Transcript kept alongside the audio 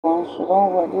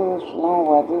Shalom Wadu, Shalom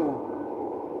Wadu.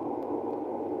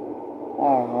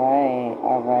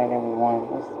 Alright,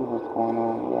 everyone. Let's see what's going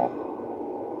on here.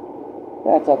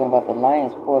 We're talking about the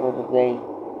Lions portal today.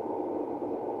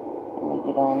 Let me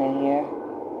get on in here.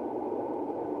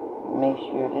 Make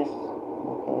sure this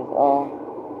is all.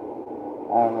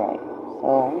 Alright.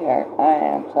 So I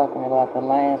am talking about the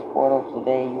Lions portal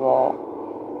today, you all.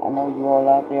 I know you all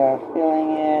out there are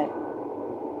feeling it.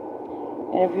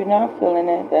 And if you're not feeling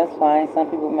it, that's fine.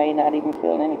 Some people may not even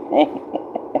feel anything.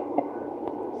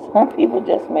 Some people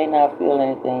just may not feel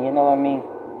anything, you know what I mean?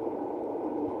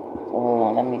 So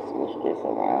hold on, let me switch this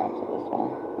around to this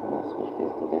one. Let me switch this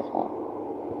to this one.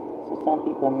 So some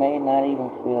people may not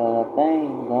even feel a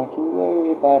thing. Don't you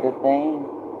worry about a thing.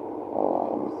 Hold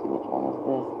on, let me see which one is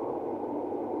this.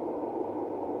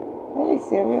 Hey,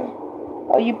 Sylvia.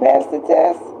 Oh, you passed the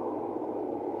test?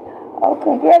 Oh,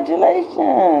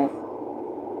 congratulations.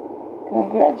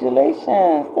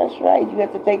 Congratulations. That's right. You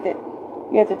have to take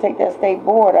that state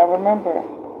board. I remember.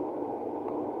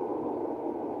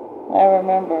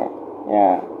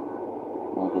 Yeah.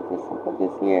 Let me get this and put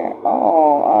this here.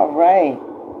 Oh, all right.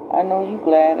 I know you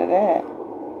glad of that.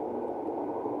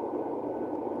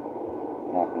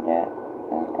 Copy that.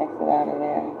 And exit out of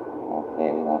there.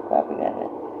 Okay, we're going to copy that.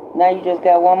 Now you just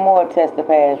got one more test to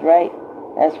pass, right?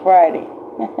 That's Friday.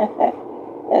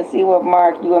 Let's see what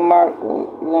you and Mark, we're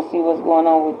going to see what's going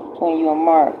on between you and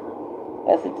Mark.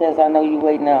 That's the test I know you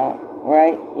waiting on,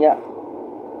 right? Yeah.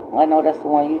 I know that's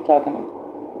the one you talking about.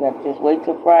 You got to just wait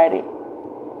till Friday.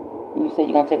 You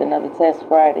said you're going to take another test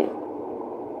Friday.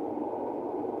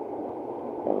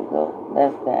 There we go.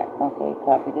 That's that. Okay,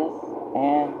 copy this.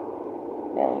 And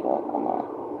there we go. Come on.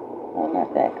 No,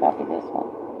 not that. Copy this one.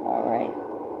 All right,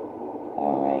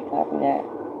 copy that.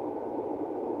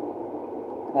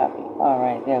 Copy. All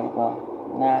right, there we go.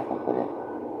 Now I can put it.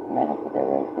 I'm going to put that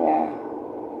right there.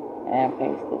 And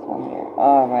paste this one here.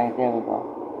 All right, there we go.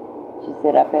 She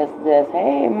said I passed the test.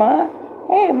 Hey, Ma,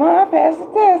 I passed the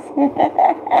test.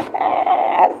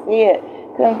 I see it.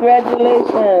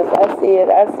 Congratulations. I see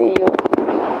it. I see you.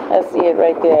 I see it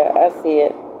right there. I see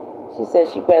it. She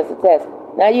said she passed the test.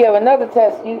 Now you have another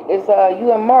test. It's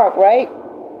you and Mark, right?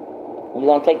 You're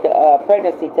going to take the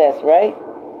pregnancy test, right?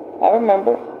 I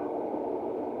remember.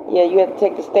 Yeah, you have to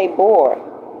take the state board.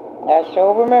 I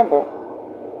sure remember.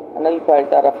 I know you probably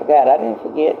thought I forgot. I didn't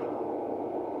forget.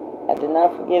 I did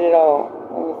not forget at all.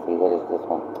 Let me see. What is this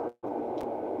one?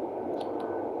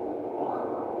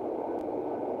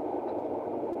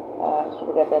 I should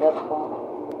have got that other phone.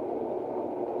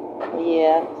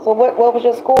 Yeah. So what was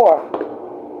your score?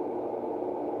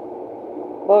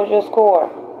 What was your score?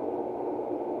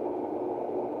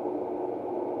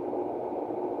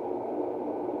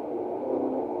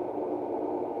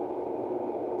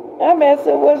 I asked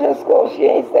her what's her score. She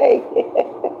ain't say.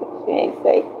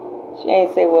 She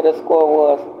ain't say what her score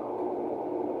was.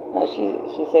 No, she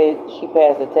said she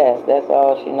passed the test. That's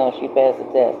all she knows. She passed the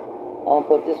test. I'm gonna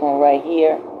put this one right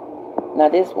here. Now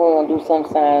this one gonna do some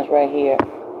signs right here.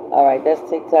 All right, that's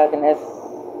TikTok and that's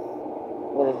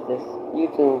what is this?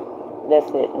 YouTube.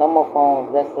 That's it. No more phones.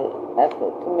 That's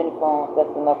it. Too many phones.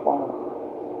 That's enough phones.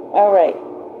 All right.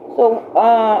 So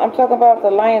I'm talking about the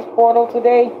Lions portal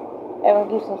today. And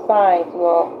we'll do some signs, you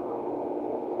all.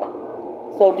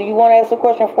 So, do you want to ask a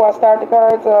question before I start the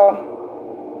cards,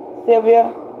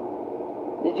 Sylvia?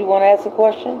 Did you want to ask a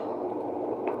question?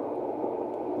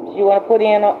 Did you want to put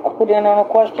in on a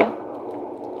question?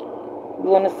 You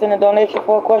want to send a donation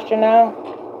for a question now?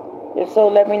 If so,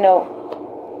 let me know.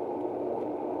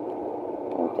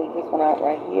 Let me take this one out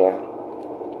right here.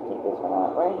 Take this one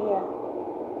out right here.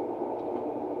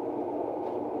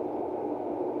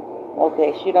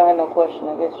 Okay, she don't have no question.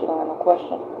 I guess she don't have no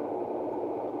question.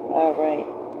 All right.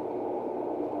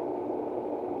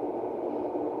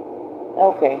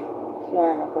 Okay. She don't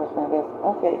have no question, I guess.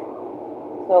 Okay.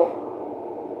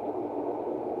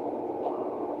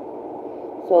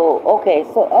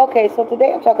 So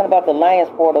today I'm talking about the Lions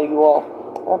portal, you all.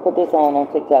 I'll put this on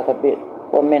TikTok a bit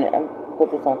for a minute. I'll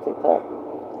put this on TikTok.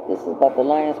 This is about the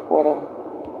Lions portal.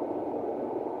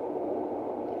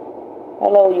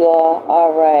 Hello, y'all.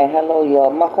 All right. Hello, y'all.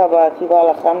 Marhaba, Kibal,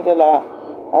 alhamdulillah.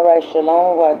 All right.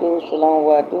 Shalom, wadu.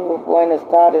 Buenas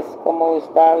tardes. ¿Cómo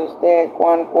está usted?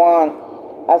 Kwan.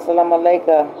 Assalamu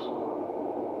alaikum.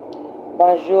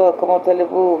 Bonjour. ¿Cómo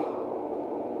allez-vous?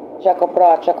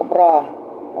 Chakabra.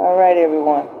 All right,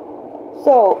 everyone.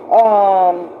 So,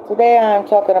 today I'm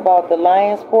talking about the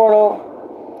Lions portal.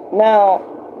 Now,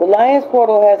 the Lions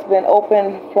portal has been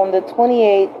open from the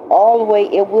 28th all the way.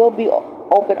 It will be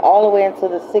open all the way until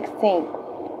the 16th.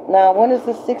 Now, when is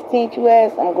the 16th, you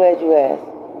ask? I'm glad you asked.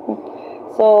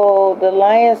 So the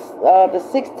Lions, the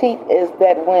 16th is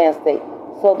that Wednesday.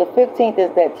 So the 15th is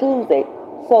that Tuesday.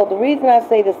 So the reason I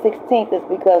say the 16th is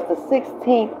because the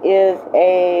 16th is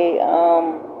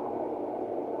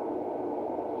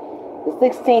the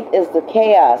 16th is the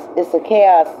chaos. It's a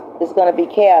chaos. It's going to be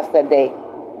chaos that day.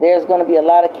 There's going to be a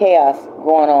lot of chaos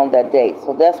going on that day.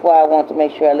 So that's why I want to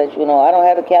make sure I let you know. I don't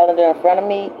have the calendar in front of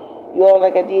me, you all,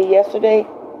 like I did yesterday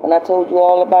when I told you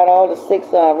all about all the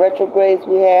 6 retrogrades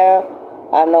we have.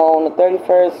 I know on the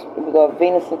 31st, we go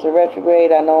Venus into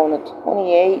retrograde. I know on the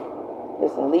 28th,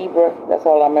 it's in Libra. That's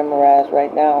all I memorized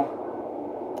right now.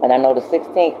 And I know the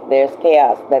 16th, there's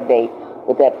chaos that day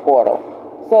with that portal.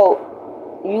 So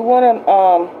you want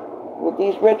to, with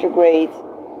these retrogrades,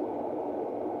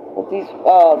 with these,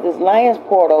 this Lion's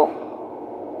portal,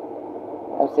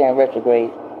 I'm saying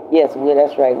retrogrades. Yes,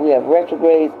 that's right. We have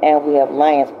retrogrades and we have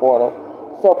Lion's portal.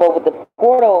 So, but with the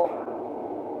portal,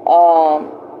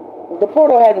 the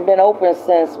portal hadn't been open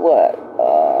since what?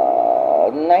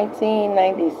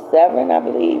 1997, I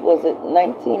believe. Was it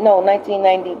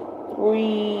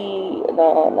 1993?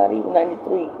 No, not even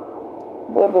 93.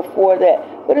 But before that.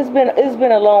 But it's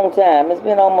been a long time. It's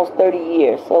been almost 30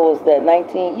 years. So was that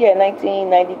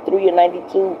 1993 or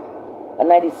 92 or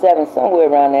 97, somewhere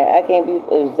around there. I can't be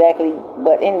exactly,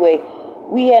 but anyway,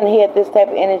 we hadn't had this type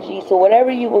of energy. So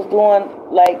whatever you was doing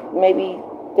like maybe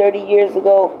 30 years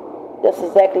ago, that's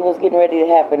exactly what's getting ready to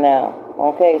happen now.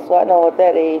 Okay, so I know at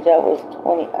that age I was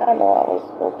 20. I know I was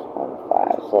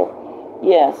 25. So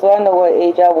yeah, so I know what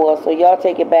age I was. So y'all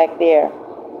take it back there.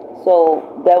 So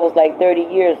that was like 30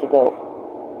 years ago.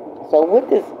 So with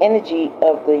this energy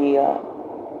of the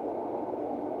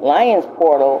Lion's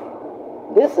portal,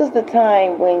 this is the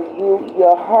time when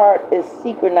your heart is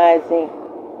synchronizing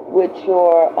with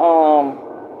your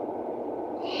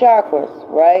chakras,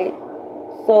 right?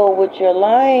 So with your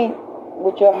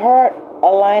heart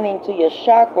aligning to your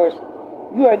chakras,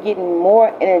 you are getting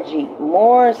more energy,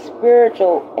 more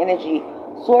spiritual energy.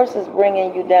 Sources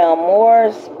bringing you down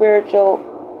more spiritual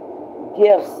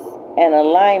gifts and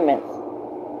alignments,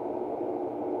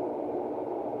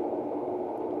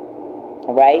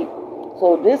 right?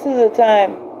 So this is a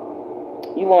time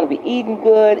you want to be eating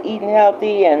good, eating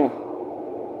healthy, and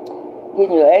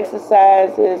getting your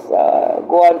exercises.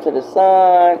 Go out into the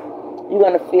sun. You're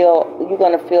gonna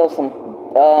feel some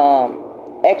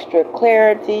extra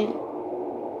clarity.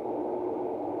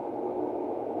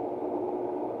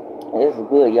 This is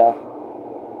good, y'all.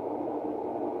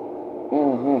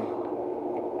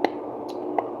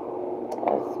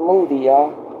 Smoothie,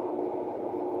 y'all.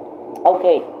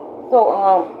 Okay, so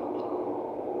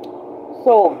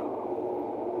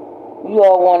you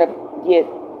all want to get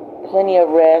plenty of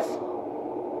rest.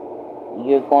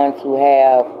 You're going to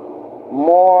have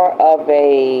more of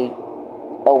a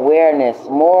awareness,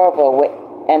 more of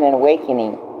an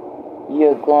awakening.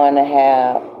 You're going to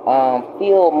have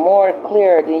feel more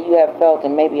clear than you have felt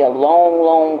in maybe a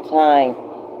long time.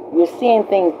 You're seeing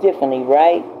things differently,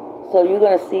 right? So you're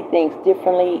going to see things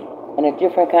differently in a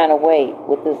different kind of way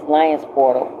with this Lion's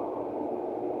portal.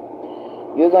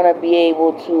 You're going to be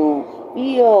able to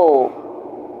feel.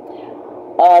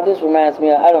 This reminds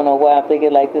me of, I don't know why I'm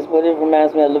thinking like this, but it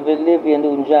reminds me of Olivia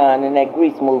Newton-John in that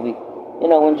Grease movie. You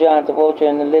know, when John Travolta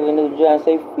and Olivia Newton-John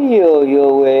say, "Feel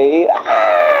your way."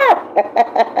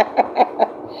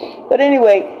 But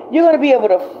anyway, you're going to be able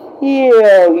to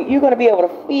feel. You're going to be able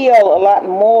to feel a lot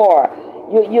more.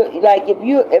 You like if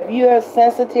you're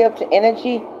sensitive to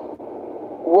energy,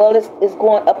 well, it's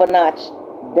going up a notch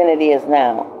than it is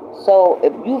now. So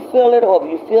if you feel it, or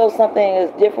if you feel something is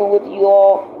different with you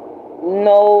all,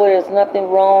 no, there's nothing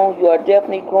wrong. You are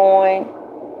definitely growing.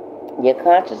 Your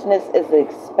consciousness is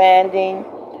expanding.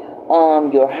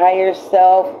 Your higher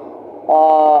self,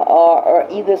 or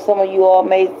either some of you all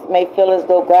may feel as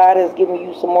though God has given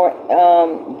you some more.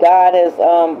 God has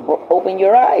opened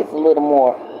your eyes a little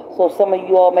more. So some of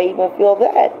you all may even feel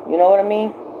that. You know what I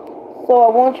mean? So I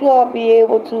want you all to be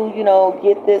able to,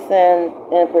 get this in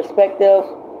perspective,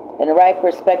 in the right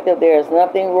perspective. There is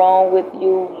nothing wrong with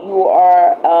you. You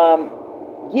are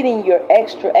getting your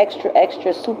extra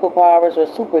superpowers or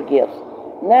super gifts.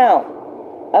 Now,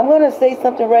 I'm going to say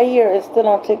something right here. It's still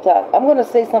on TikTok. I'm going to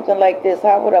say something like this.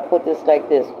 How would I put this like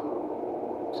this?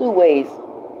 2 ways.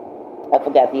 I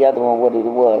forgot the other one, what it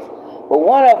was. But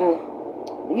one of them,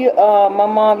 my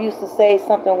mom used to say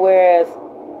something, whereas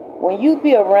when you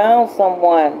be around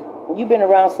someone, you've been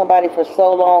around somebody for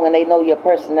so long and they know your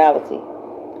personality,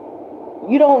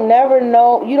 you don't never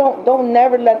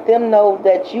let them know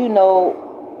that you know.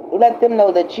 Let them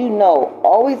know that you know.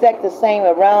 Always act the same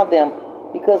around them,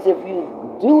 because if you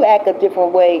do act a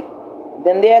different way,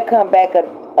 then they'll come back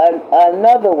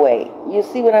another way. You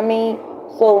see what I mean?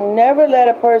 So never let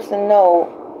a person know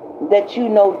that you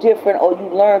know different, or you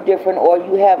learn different, or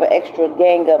you have an extra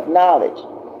gang of knowledge.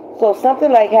 So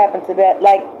something like happened to that,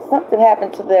 like something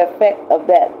happened to the effect of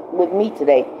that with me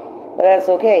today, but that's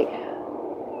okay.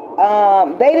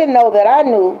 They didn't know that I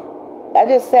knew. I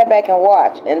just sat back and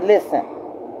watched and listened.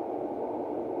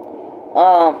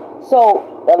 So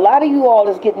a lot of you all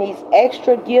is getting these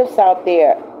extra gifts out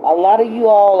there. A lot of you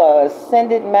all are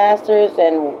ascended masters,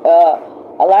 and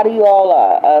a lot of you all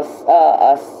are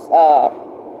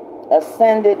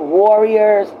ascended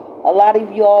warriors. A lot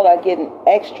of you all are getting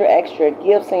extra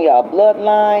gifts in your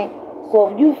bloodline. So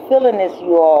if you feeling this,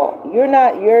 you all, you're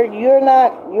not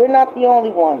the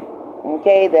only one.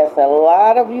 Okay, there's a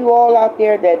lot of you all out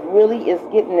there that really is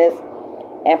getting this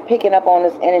and picking up on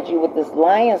this energy with this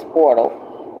Lion's portal.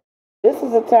 This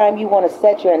is a time you want to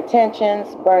set your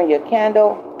intentions, burn your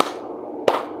candle.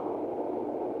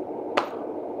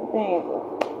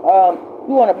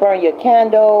 You want to burn your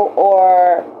candle,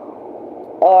 or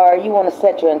you want to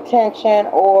set your intention,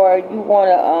 or you want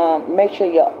to make sure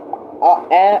your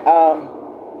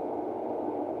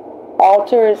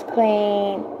altar is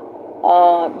clean.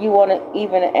 You want to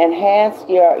even enhance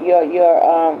your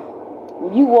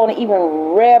you want to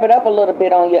even rev it up a little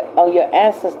bit on your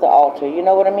ancestor altar. You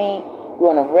know what I mean? You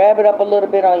want to rev it up a little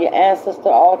bit on your ancestor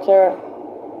altar.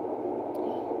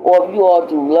 Or if you all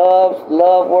do love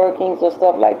workings or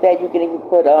stuff like that, you can even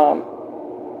put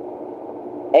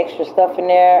extra stuff in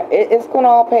there. It's gonna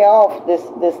all pay off this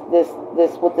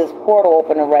with this portal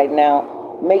opening right now.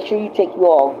 Make sure you take you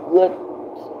all good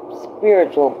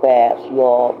spiritual baths,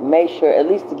 y'all. Make sure at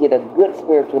least to get a good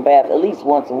spiritual bath at least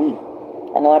once a week.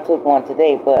 I know I took one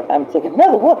today, but I'm taking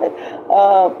another one.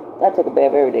 I took a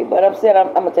bath every day, but I'm saying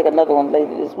I'm gonna take another one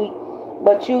later this week.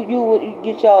 But you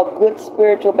get y'all good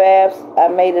spiritual baths. I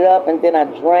made it up and then I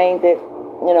drained it.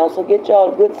 You know, so get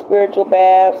y'all good spiritual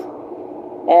baths,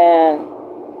 and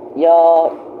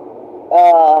y'all,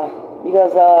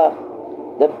 because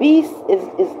the beast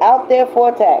is out there for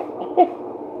attack.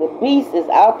 The beast is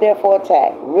out there for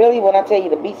attack. Really, when I tell you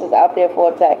the beast is out there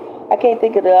for attack, I can't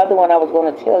think of the other one I was going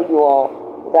to tell you all.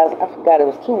 Because I forgot it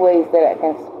was 2 ways that I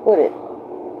can put it.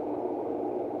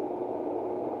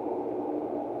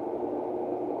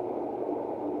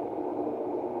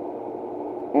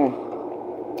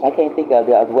 I can't think of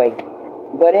the other way.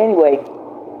 But anyway,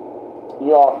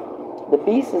 y'all, the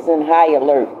beast is in high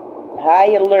alert.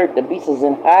 High alert. The beast is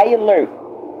in high alert.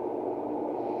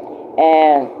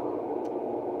 And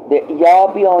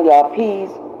y'all be on your P's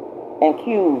and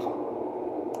Q's.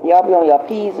 Y'all be on your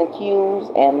P's and Q's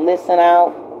and listen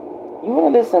out. You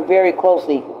want to listen very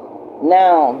closely.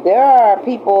 Now, there are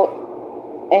people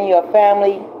in your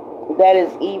family that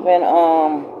is even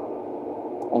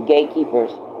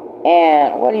gatekeepers.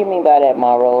 And what do you mean by that,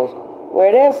 Ma Rose?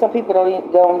 Where there's some people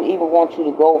don't even want you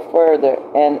to go further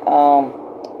and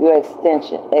your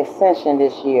extension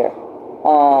this year.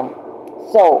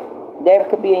 So there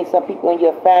could be some people in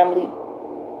your family.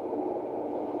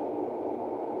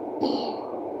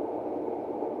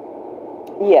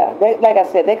 Yeah, like I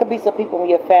said, there could be some people in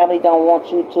your family don't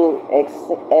want you to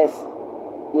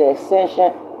your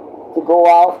extension to go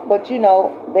off, but you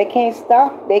know they can't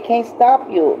stop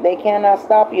you. They cannot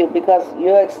stop you, because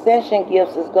your extension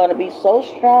gifts is going to be so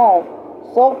strong,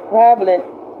 so prevalent.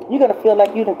 You're going to feel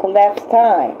like you can collapse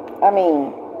time. I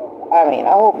mean,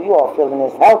 I hope you all feeling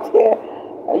this out there.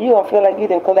 You're going to feel like you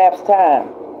can collapse time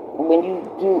when you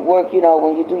do work. You know,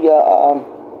 when you do your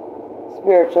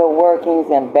spiritual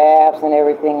workings and baths and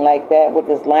everything like that with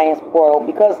this Lion's portal,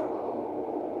 because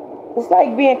it's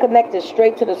like being connected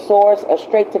straight to the source or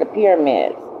straight to the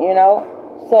pyramids, you know.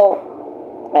 So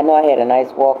I know I had a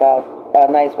nice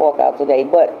walkout today,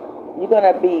 but you're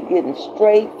gonna be getting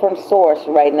straight from source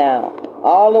right now,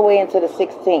 all the way into the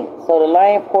 16th. So the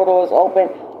Lion portal is open.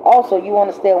 Also, you want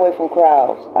to stay away from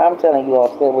crowds. I'm telling you all,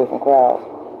 stay away from crowds.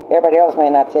 Everybody else may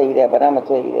not tell you that, but I'm gonna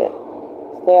tell you that.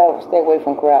 Stay away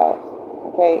from crowds.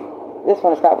 Okay. This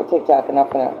one start with TikTok, and I'm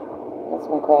gonna. This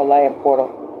one called Lion portal.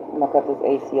 I'm gonna cut this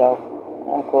AC off.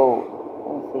 I'm cold.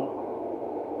 Let me see.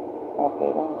 Okay,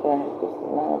 let me turn this. This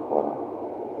is not important.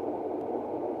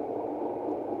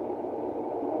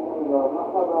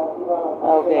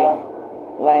 Okay.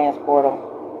 Lion's portal.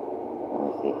 Let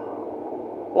me see.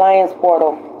 Lion's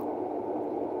portal.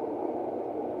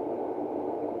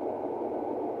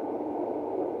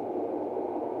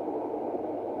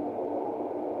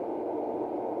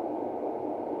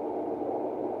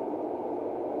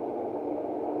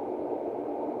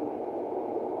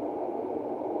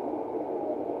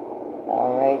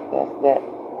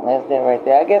 That's that right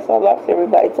there. I guess I lost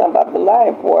everybody talking about the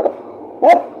Lion portal.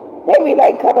 They be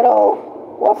like, coming on.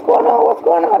 What's going on? What's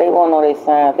going on? They won't know their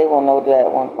signs. They won't know that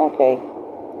one. Okay.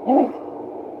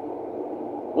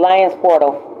 Lion's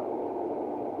portal.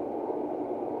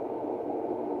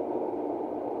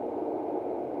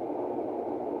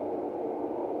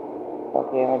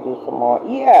 Okay, I'm gonna do some more.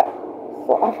 Yeah.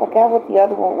 So I forgot what the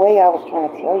other one way I was trying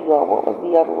to tell y'all. What was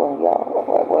the other one, y'all?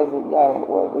 What was it, y'all?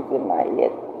 What was in my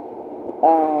head?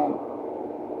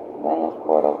 Lion's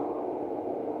portal.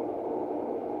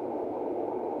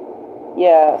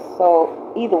 Yeah,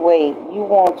 so either way, you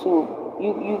want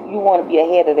to be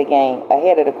ahead of the game,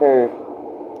 ahead of the curve,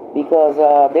 because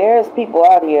there's people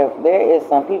out here. There is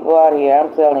some people out here.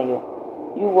 I'm telling you,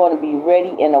 you want to be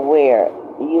ready and aware.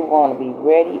 You want to be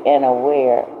ready and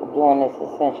aware during this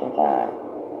ascension time.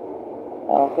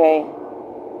 Okay,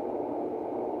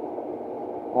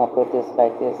 I'll put this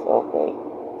like this. Okay.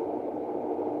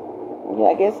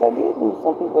 Yeah, I guess I did lose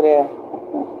some people there.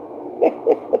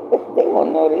 They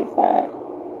won't know they sign.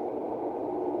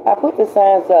 I put the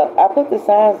signs up. I put the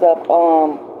signs up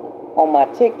on my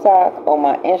TikTok, on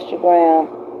my Instagram.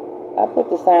 I put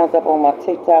the signs up on my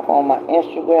TikTok, on my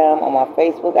Instagram, on my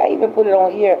Facebook. I even put it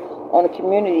on here on the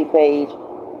community page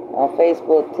on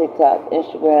Facebook, TikTok,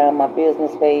 Instagram, my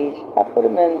business page. I put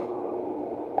them in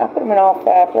all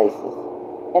 5 places,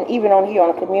 and even on here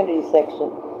on the community section.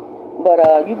 But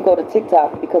you can go to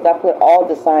TikTok because I put all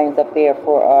the signs up there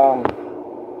for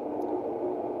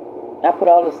I put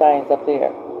all the signs up there.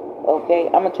 Okay,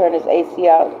 I'm gonna turn this AC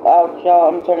out,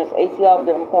 y'all. I'm gonna turn this AC off.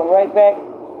 Then I'm gonna come right back,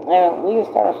 and we can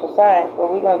start some signs.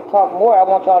 But we're gonna talk more. I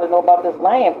want y'all to know about this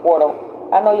lion portal.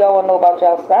 I know y'all want to know about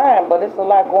y'all sign, but it's a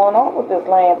lot going on with this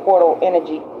lion portal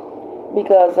energy.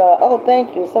 Because oh,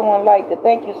 thank you. Someone liked it.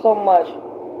 Thank you so much.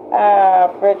 I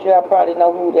bet you I probably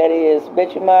know who that is.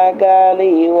 Bet you my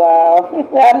golly, wow.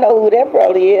 I know who that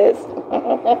probably is.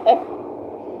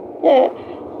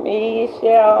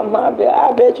 Michelle,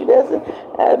 I bet you that's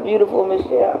beautiful,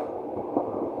 Michelle.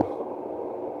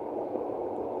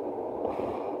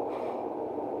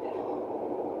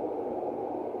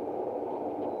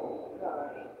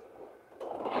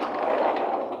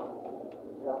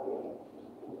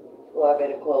 Well, I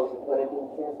better close it, but it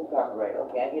didn't send some copyright.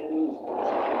 Okay, I get a news.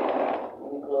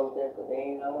 Let me close that because they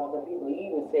ain't no want the people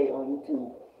even say on YouTube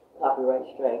copyright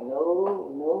strike. No,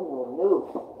 no, no, no.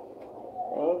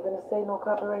 I ain't gonna say no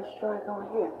copyright strike on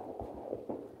here.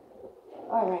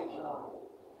 Alright, y'all.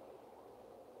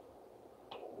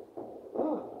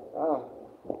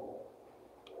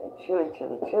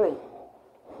 Chilly.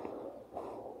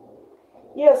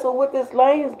 Yeah, so with this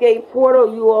Lionsgate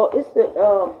portal, you all, it's the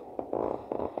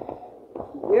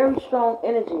very strong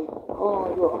energy. Hold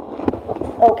on,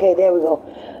 y'all. Okay, there we go.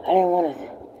 I didn't want to.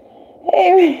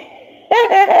 Hey,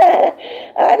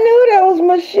 I knew that was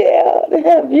Michelle,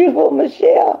 that beautiful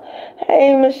Michelle.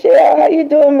 Hey, Michelle, how you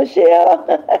doing, Michelle?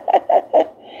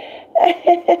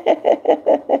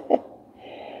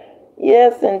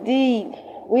 Yes, indeed.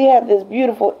 We have this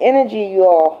beautiful energy, you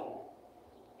all.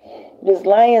 This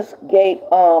Lionsgate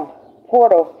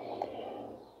portal.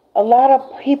 A lot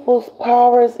of people's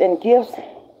powers and gifts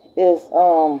is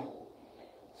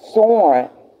soaring.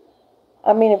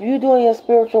 I mean, if you're doing your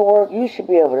spiritual work, you should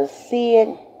be able to see it.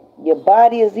 Your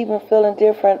body is even feeling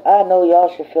different. I know y'all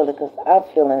should feel it because I'm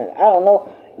feeling it. I don't know.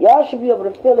 Y'all should be able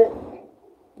to feel it.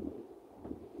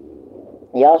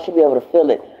 Y'all should be able to feel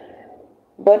it.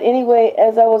 But anyway,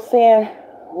 as I was saying,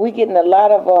 we getting a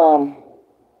lot of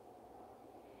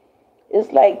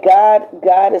it's like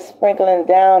God is sprinkling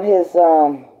down his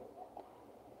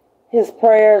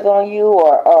prayers on you,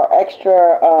 or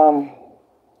extra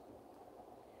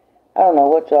I don't know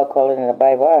what y'all call it in the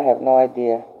Bible. I have no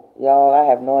idea. Y'all, I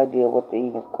have no idea what to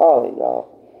even call it, y'all.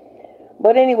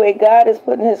 But anyway, God is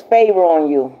putting his favor on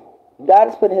you. God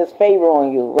is putting his favor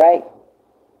on you, right?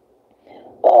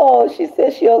 Oh, she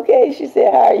said she okay. She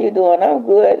said, how are you doing? I'm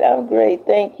good. I'm great.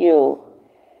 Thank you.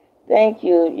 Thank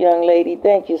you, young lady.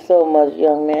 Thank you so much,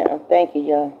 young man. Thank you,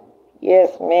 young.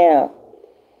 Yes, ma'am.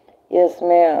 Yes,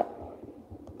 ma'am.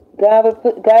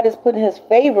 God is putting his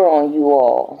favor on you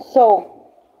all. So,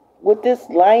 with this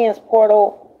Lions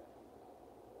portal,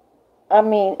 I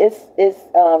mean, it's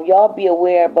y'all be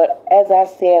aware, but as I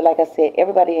said, like I said,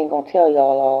 everybody ain't gonna tell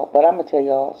y'all all, but I'm gonna tell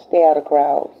y'all, stay out of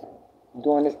crowds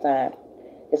during this time,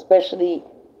 especially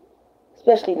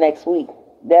next week.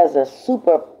 There's a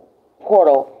super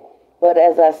portal, but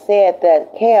as I said,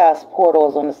 that chaos portal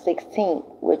is on the 16th,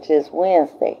 which is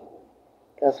Wednesday,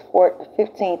 because the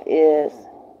 15th is,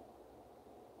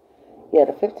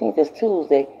 the 15th is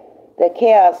Tuesday. The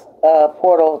chaos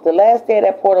portal, the last day of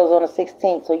that portal is on the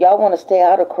 16th. So y'all want to stay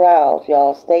out of crowds,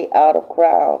 y'all. Stay out of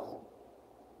crowds.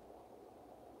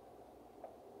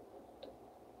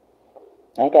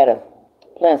 I gotta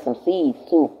plant some seeds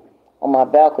too on my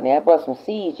balcony. I brought some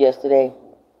seeds yesterday.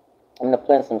 I'm gonna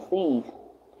plant some seeds.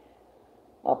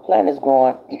 My plant is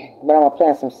growing, but I'm gonna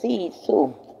plant some seeds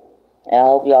too. And I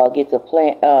hope y'all get to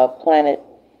plant it.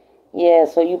 Yeah,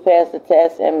 so you passed the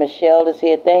test, and Michelle is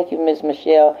here. Thank you, Miss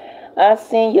Michelle. I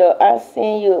seen you. I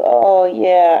seen you. Oh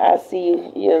yeah, I see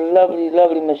you. You're lovely,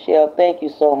 lovely, Michelle. Thank you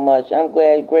so much. I'm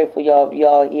grateful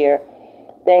y'all here.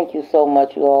 Thank you so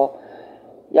much, y'all.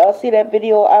 Y'all see that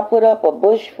video I put up of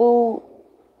bush food?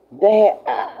 They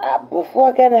had, before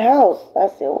I got in the house, I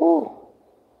said, ooh.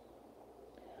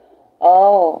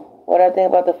 Oh, what I think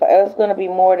about the fire? It's gonna be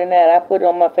more than that. I put it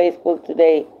on my Facebook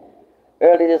today,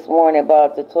 early this morning,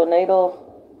 about the tornadoes.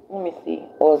 Let me see.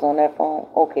 Oh, it's on that phone.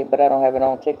 Okay, but I don't have it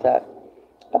on TikTok.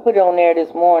 I put it on there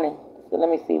this morning. So let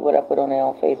me see what I put on there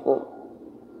on Facebook.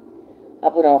 I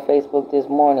put it on Facebook this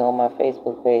morning on my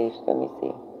Facebook page. Let me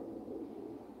see.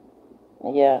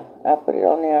 Yeah, I put it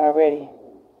on there already.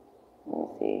 Let me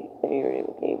see. Here,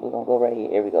 okay, we're gonna go right here.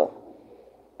 Here we go.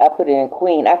 I put it in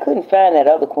Queen. I couldn't find that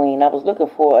other Queen. I was looking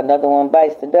for another one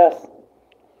bites the dust.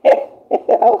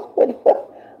 I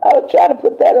was trying to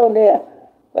put that on there,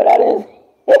 but I didn't.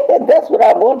 That's what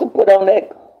I want to put on that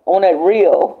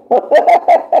reel.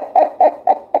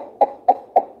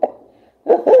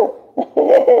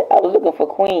 I was looking for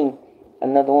Queen.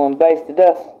 Another one bites the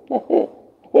dust.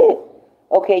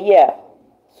 Okay, yeah.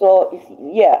 So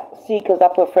yeah, see, because I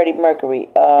put Freddie Mercury.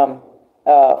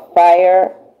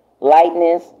 Fire,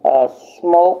 lightnings,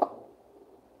 smoke,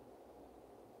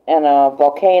 and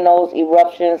volcanoes,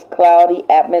 eruptions, cloudy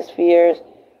atmospheres,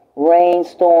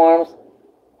 rainstorms,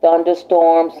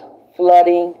 thunderstorms,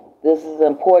 flooding. This is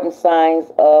important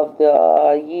signs of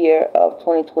the year of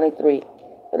 2023.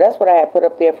 So that's what I had put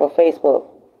up there for Facebook.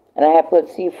 And I had put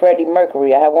see Freddie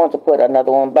Mercury. I wanted to put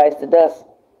another one bites the dust.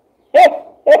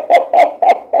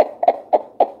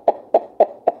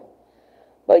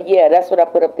 But yeah, that's what I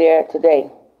put up there today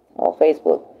on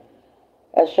Facebook.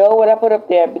 I show what I put up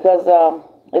there because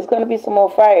it's going to be some more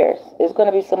fires. It's going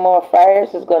to be some more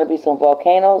fires. There's going to be some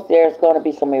volcanoes. There's going to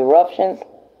be some eruptions.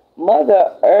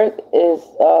 Mother Earth is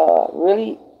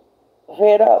really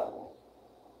fed up.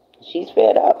 She's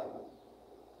fed up.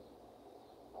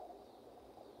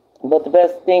 But the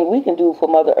best thing we can do for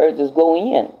Mother Earth is go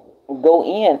in. Go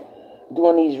in.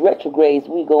 During these retrogrades,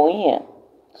 we go in.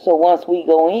 So once we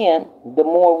go in, the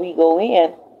more we go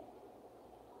in,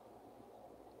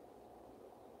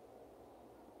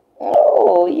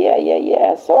 oh,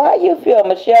 yeah. So how you feel,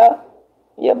 Michelle?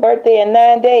 Your birthday in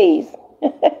 9 days.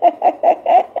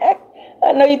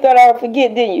 I know you thought I would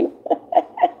forget, didn't you?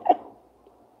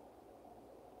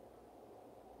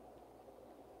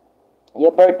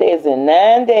 Your birthday is in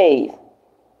 9 days.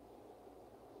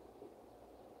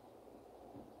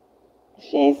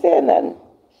 She ain't said nothing.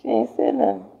 She ain't said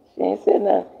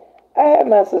nothing. I have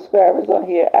my subscribers on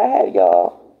here. I have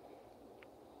y'all.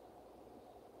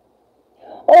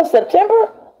 Oh,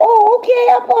 September? Oh, okay.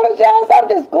 I apologize. I'm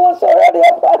just going so early. I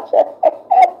apologize.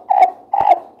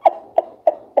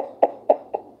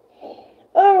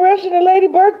 I'm rushing a lady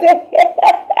birthday.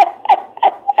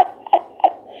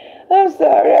 I'm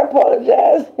sorry. I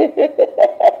apologize.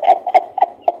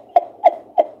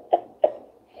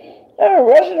 I'm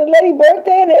rushing a lady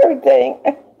birthday and everything.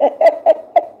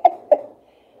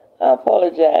 I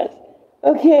apologize.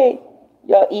 Okay.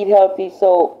 Y'all eat healthy.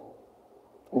 So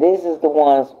this is the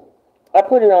ones I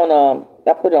put it on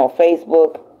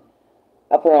Facebook.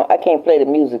 I can't play the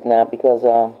music now because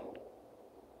I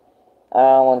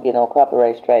don't want to get no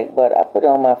copyright strike, but I put it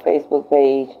on my Facebook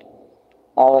page,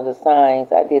 all of the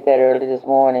signs. I did that early this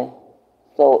morning.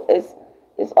 So it's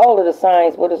all of the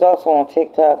signs, but it's also on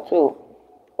TikTok too.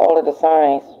 All of the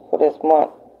signs for this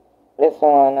month. It's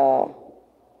on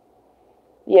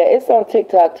yeah, it's on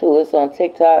TikTok too. It's on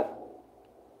TikTok.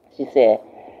 She said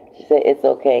it's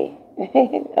okay.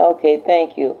 Okay,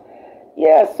 thank you.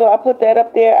 Yeah, so I put that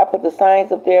up there. I put the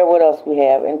signs up there. What else we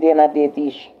have? And then I did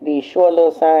these short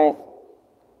little signs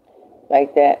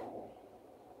like that.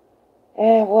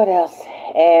 And what else?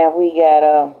 And we got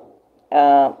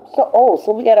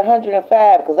so we got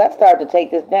 105 because I started to take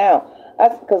this down.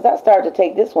 Because I started to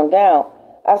take this one down.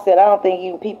 I said I don't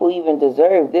think people even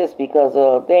deserve this because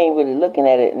they ain't really looking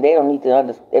at it and they don't need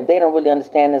to if they don't really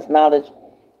understand this knowledge.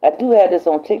 I do have this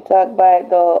on TikTok by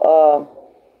the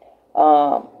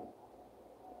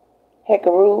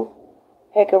Hekaru.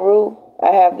 I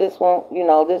have this one. You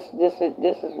know, this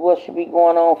is what should be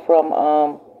going on from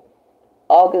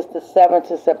August the 7th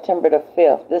to September the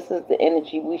 5th. This is the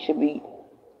energy we should be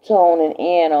toning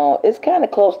in on. It's kind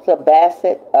of close to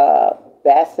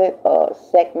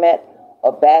Sekhmet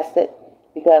or Bassett.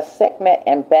 because Sekhmet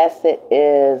and Basset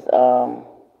is,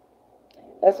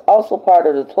 that's also part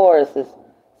of the Taurus, is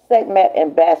Sekhmet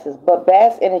and Basset. But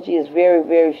Bass energy is very,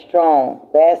 very strong.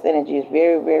 Bass energy is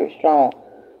very, very strong.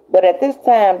 But at this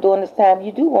time, during this time,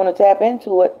 you do want to tap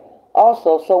into it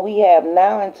also. So we have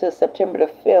now until September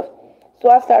the 5th. So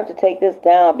I started to take this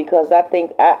down because I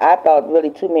think I thought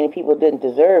really too many people didn't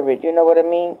deserve it. You know what I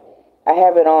mean? I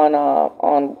have it on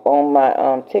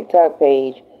my TikTok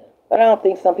page, but I don't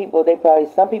think some people,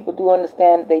 some people do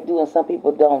understand, they do, and some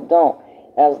people don't.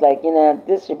 And I was like,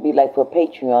 this should be like for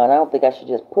Patreon. I don't think I should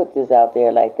just put this out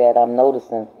there like that. I'm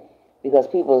noticing, because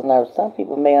some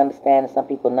people may understand and some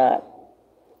people not.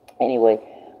 Anyway,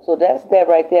 so that's that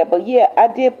right there. But yeah, I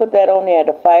did put that on there,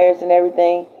 the fires and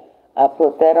everything. I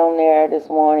put that on there this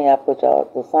morning. I put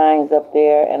all the signs up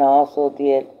there, and I also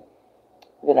did.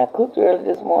 Then I cooked early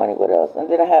this morning. What else? And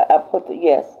then I put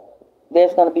yes.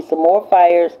 There's going to be some more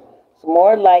fires, some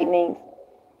more lightnings,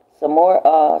 some more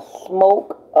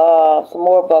smoke, some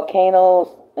more volcanoes,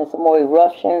 and some more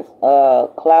eruptions,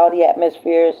 cloudy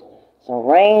atmospheres, some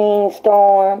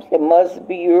rainstorms. There must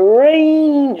be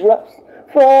raindrops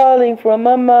falling from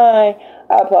my mind.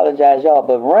 I apologize, y'all,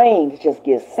 but rain just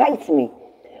excites me.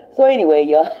 So anyway,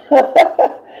 y'all,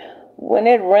 when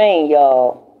it rains,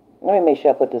 y'all, let me make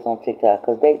sure I put this on TikTok,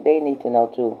 because they need to know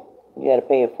too. You got to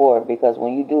pay it forward, because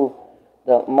when you do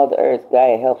the Mother Earth guy,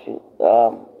 it helps you.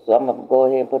 So I'm going to go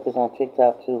ahead and put this on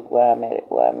TikTok too, while I'm at it.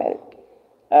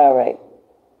 All right.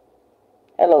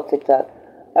 Hello, TikTok.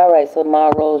 All right, so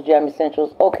tomorrow, Rose Jam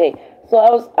Essentials. Okay, so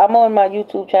I'm on my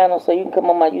YouTube channel, so you can come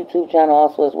on my YouTube channel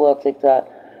also as well, TikTok.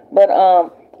 But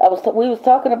we was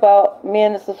talking about, me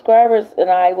and the subscribers and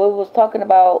we was talking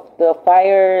about the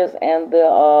fires and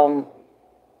the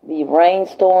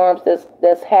rainstorms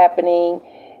that's happening,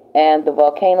 and the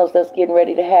volcanoes that's getting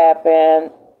ready to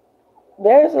happen.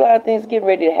 There's a lot of things getting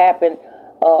ready to happen.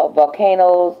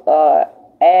 Volcanoes,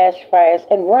 ash fires,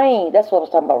 and rain. That's what I was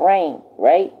talking about, rain,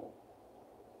 right?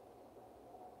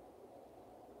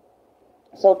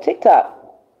 So TikTok,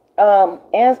 and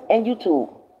YouTube,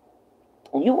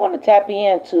 you want to tap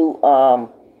into,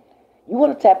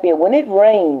 when it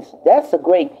rains. That's a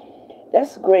great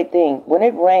thing. When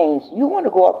it rains, you want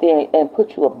to go up there and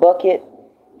put you a bucket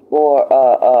or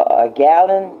a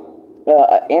gallon,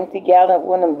 an empty gallon,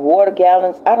 one of them water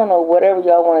gallons. I don't know, whatever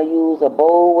y'all want to use, a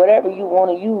bowl, whatever you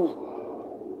want to use.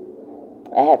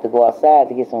 I have to go outside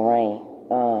to get some rain,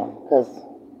 because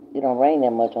it don't rain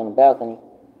that much on the balcony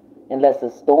unless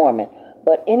it's storming.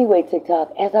 But anyway,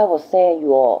 TikTok, as I was saying,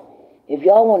 you all, if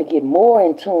y'all want to get more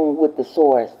in tune with the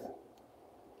source,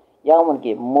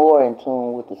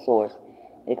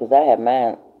 because I have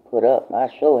mine put up. I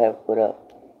sure have put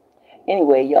up.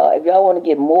 Anyway, y'all, if y'all want to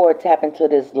get more, tap into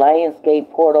this Lionsgate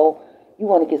portal. You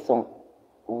want to get some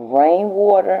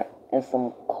rainwater and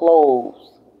some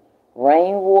cloves.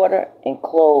 Rainwater and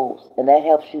cloves. And that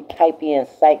helps you tap in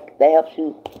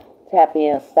psychically.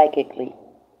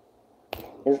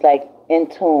 It's like in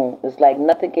tune. It's like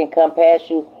nothing can come past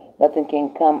you. Nothing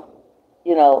can come,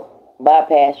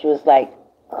 bypass you. It's like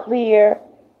clear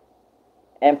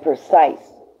and precise.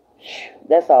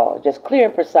 That's all. Just clear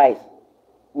and precise.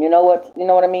 You know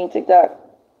what I mean, TikTok?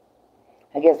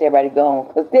 I guess everybody gone,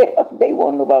 because they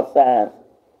want to know about signs.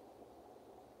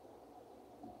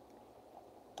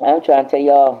 I'm trying to tell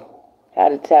y'all how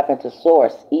to tap into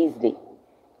source easily.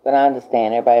 But I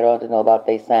understand everybody ought to know about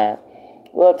their signs.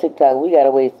 Well, TikTok, we got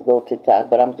a ways to go, TikTok,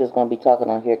 but I'm just going to be talking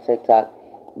on here, TikTok.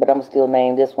 But I'm still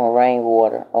name this one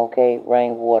Rainwater, okay?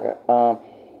 Rainwater.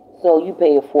 So you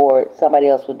pay it forward. Somebody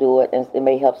else will do it, and it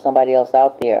may help somebody else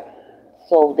out there.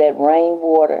 So that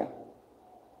rainwater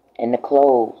and the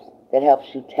cloves, that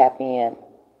helps you tap in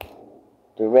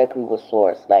directly with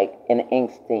source, like an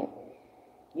instinct.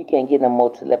 You can't get no more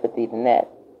telepathy than that.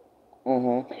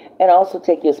 And also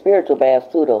take your spiritual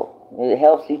baths too, though. It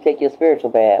helps you take your spiritual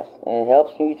baths. It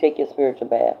helps you take your spiritual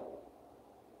bath.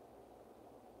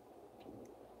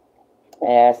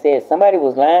 And I said, somebody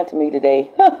was lying to me today.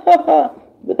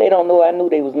 But they don't know I knew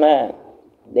they was lying.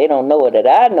 They don't know that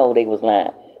I know they was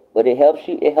lying. But it helps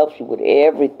you with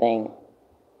everything.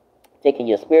 Taking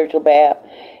your spiritual bath,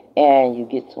 and you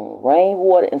get some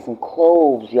rainwater and some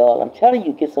cloves, y'all. I'm telling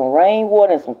you, get some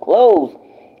rainwater and some cloves.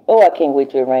 Oh, I can't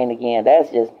wait till it rain again. That's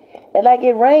just, and like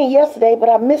it rained yesterday, but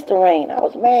I missed the rain. I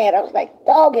was mad. I was like,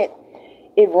 dog it.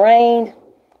 It rained,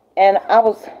 and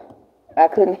I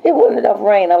couldn't, it wasn't enough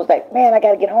rain. I was like, man, I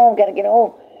gotta get home.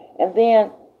 And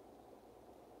then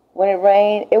when it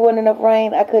rained, it wasn't enough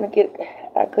rain. I couldn't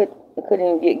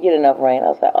even get enough rain. I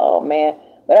was like, oh man.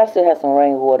 But I still have some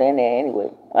rainwater in there anyway.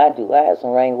 I do. I have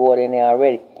some rainwater in there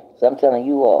already. So I'm telling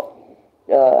you all,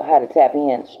 how to tap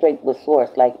in straight with source,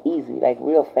 like easy, like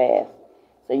real fast.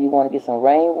 So you want to get some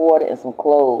rainwater and some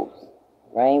cloves,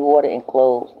 rainwater and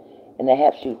cloves, and that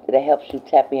helps you. That helps you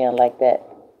tap in like that.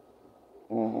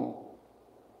 hmm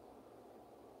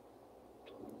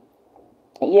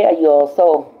Yeah, y'all.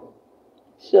 So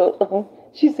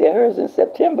she said hers in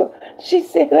September. She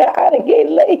said I done gave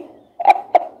late.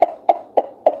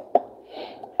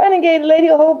 I done gave the lady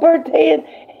a whole birthday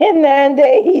in 9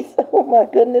 days. Oh my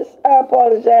goodness. I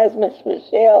apologize, Miss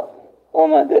Michelle. Oh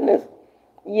my goodness.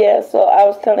 Yeah, so I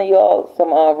was telling y'all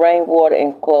some rainwater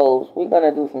and clothes. We're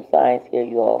gonna do some science here,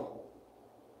 y'all.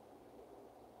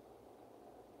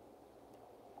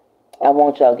 I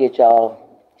want y'all to get y'all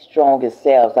strongest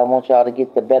selves. I want y'all to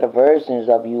get the better versions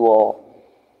of you all,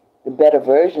 the better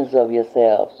versions of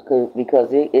yourselves, because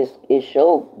it's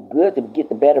so good to get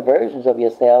the better versions of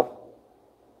yourself.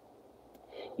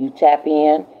 You tap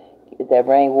in, get that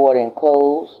rainwater and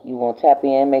clothes. You want to tap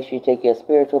in, make sure you take your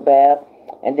spiritual bath.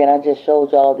 And then I just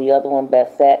showed y'all the other one,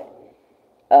 Bassett.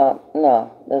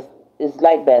 No, it's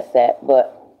like Bassett,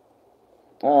 but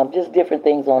just different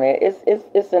things on there.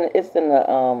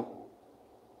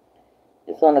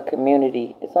 It's on the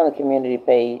community. It's on the community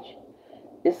page.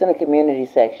 It's in the community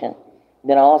section.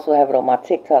 Then I also have it on my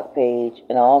TikTok page,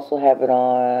 and I also have it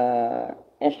on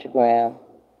Instagram.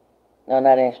 No,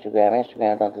 not Instagram.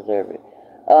 Instagram don't deserve it.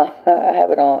 I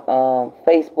have it on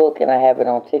Facebook, and I have it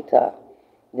on TikTok.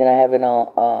 Then I have it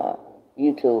on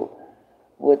YouTube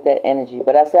with that energy.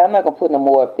 But I said I'm not gonna put no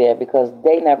more up there because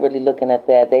they not really looking at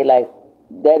that. They like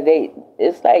that.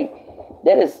 It's like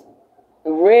that is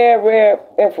rare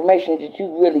information that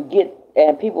you really get,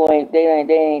 and people ain't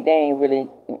really.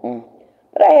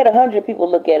 But I had 100 people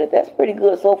look at it. That's pretty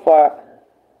good so far.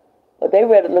 But they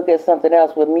rather look at something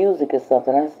else with music or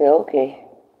something. I said okay,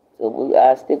 so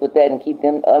I stick with that and keep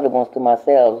them other ones to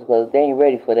myself because they ain't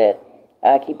ready for that.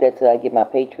 I keep that till I get my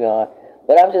Patreon.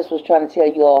 But I just was trying to tell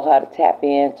you all how to tap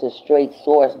into straight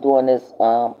source during this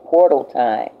portal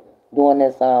time, during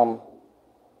this time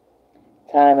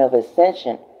of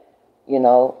ascension,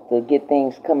 to get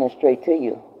things coming straight to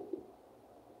you.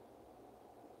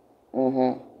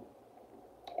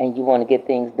 And you want to get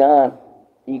things done,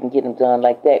 you can get them done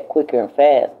like that, quicker and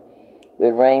fast,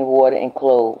 with rainwater and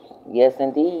clothes. Yes,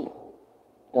 indeed.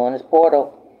 During this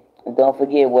portal. And don't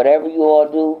forget, whatever you all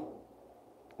do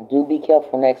be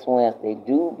careful next Wednesday.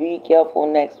 Do be careful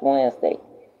next Wednesday.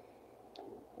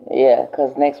 Yeah,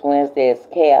 because next Wednesday is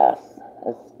chaos.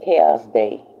 It's chaos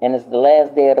day. And it's the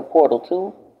last day of the portal,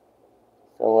 too.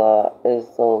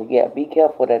 So yeah, be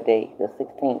careful that day, the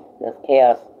 16th. That's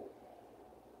chaos.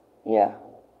 Yeah.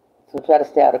 So try to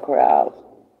stay out of crowds.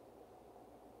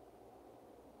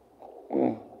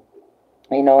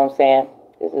 You know what I'm saying?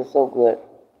 This is so good.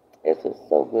 This is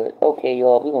so good. Okay,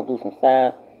 y'all, we're going to do some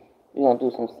signs. We're going to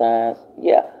do some signs.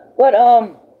 Yeah. But,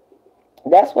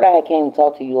 that's what I came to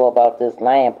talk to you all about, this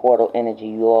lion portal energy,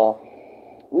 you all.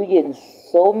 We're getting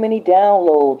so many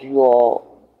downloads, you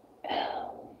all.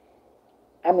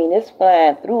 I mean, it's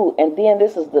flying through. And then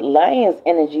this is the lion's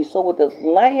energy. So with this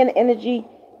lion energy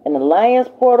and the lion's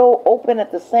portal open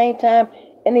at the same time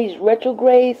in these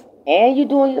retrogrades, and you're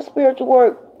doing your spiritual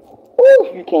work, ooh,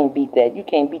 you can't beat that. You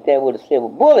can't beat that with a silver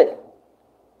bullet.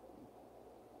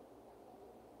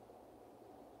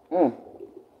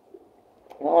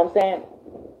 You know what I'm saying?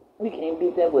 We can't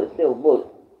beat that with a silver bullet.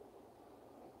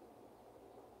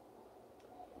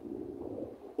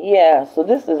 Yeah, so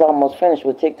this is almost finished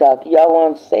with TikTok. Y'all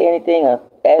want to say anything or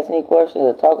ask any questions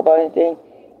or talk about anything?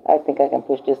 I think I can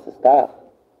push this to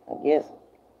stop, I guess.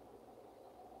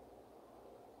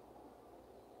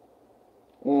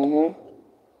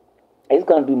 It's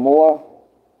going to be more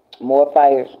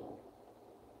fires.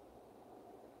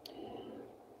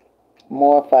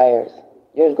 More fires.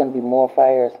 There's going to be more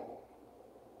fires.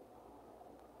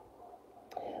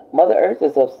 Mother Earth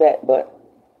is upset, but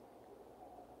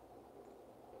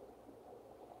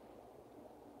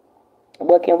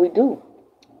what can we do?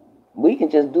 We can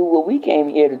just do what we came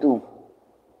here to do.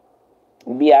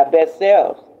 Be our best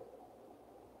selves.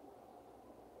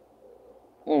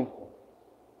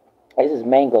 This is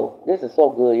mango. This is so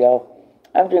good, y'all.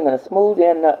 I'm drinking a smoothie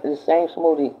and the same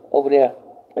smoothie over there.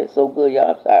 It's so good,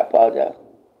 y'all. I'm sorry, I apologize.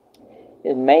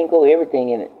 There's mango, everything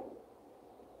in it.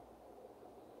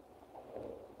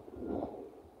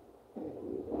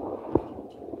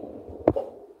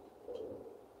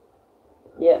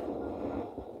 Yeah.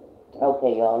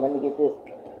 Okay, y'all. Let me get this.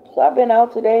 So I've been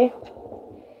out today,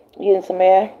 getting some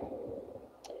air.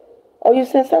 Oh, you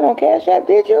sent something on Cash App,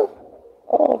 did you?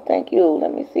 Oh, thank you.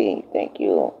 Let me see. Thank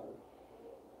you.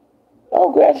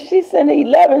 Oh, gracious, she sent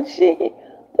 11.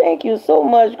 Thank you so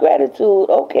much. Gratitude.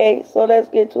 Okay, so let's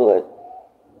get to it.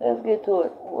 Let's get to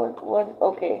it. What?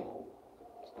 Okay.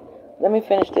 Let me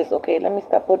finish this. Okay, let me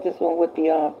stop. Put this one with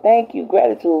the thank you,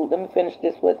 gratitude. Let me finish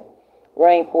this with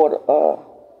rain portal.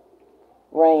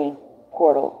 Rain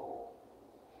portal.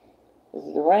 This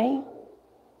is the rain.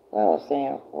 What I was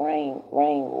saying,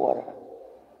 rainwater.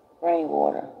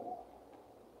 Rainwater.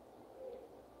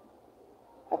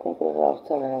 I think that's what I was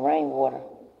telling you, rainwater.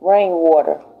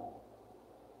 Rainwater.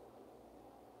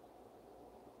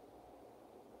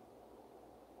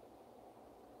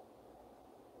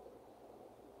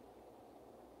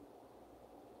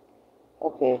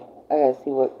 Okay, I gotta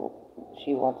see what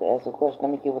she wants to ask a question.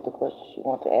 Let me get what the question she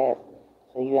wants to ask.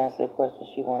 So you answer the question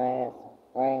she want to ask.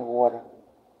 Rainwater.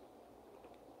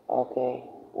 Okay,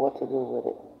 what to do with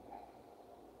it?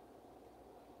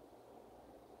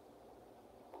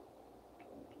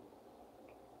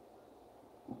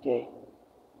 Okay.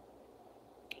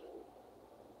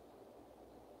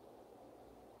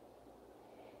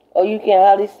 Oh, you can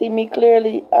hardly see me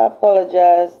clearly? I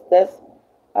apologize.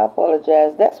 I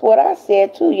apologize. That's what I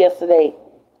said too yesterday.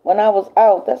 When I was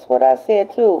out, that's what I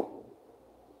said too.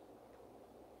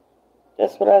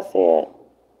 That's what I said.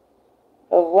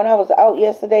 When I was out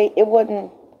yesterday, it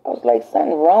wasn't, I was like,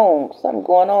 something wrong, something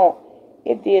going on.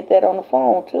 It did that on the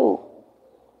phone too.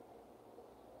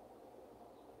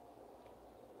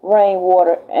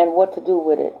 Rainwater and what to do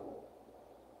with it.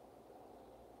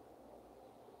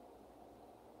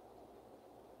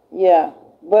 Yeah,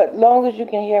 but long as you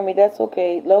can hear me, that's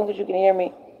okay. Long as you can hear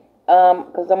me,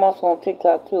 because I'm also on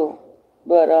TikTok too.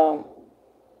 But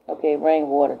okay,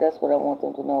 rainwater. That's what I want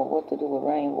them to know. What to do with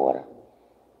rainwater?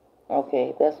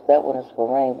 Okay, that one is for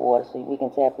rainwater, so we can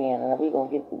tap in, and we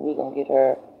gonna get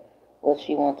her what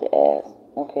she wants to ask.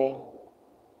 Okay.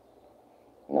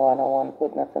 No, I don't want to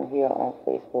put nothing here on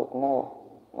Facebook. No,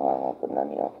 I don't want to put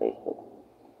nothing here on Facebook.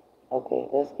 Okay,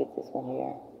 let's get this one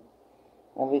here.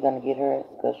 And we're going to get her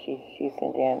because she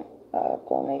sent in a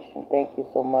donation. Thank you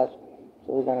so much.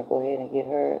 So we're going to go ahead and get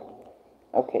her.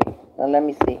 Okay, now let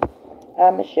me see.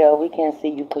 Hi, Michelle. We can't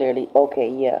see you clearly.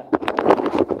 Okay, yeah.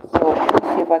 So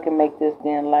let's see if I can make this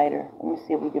then lighter. Let me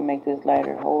see if we can make this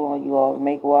lighter. Hold on, you all.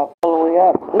 Make go up all the way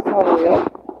up. It's all the way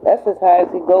up. That's as high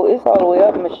as it goes. It's all the way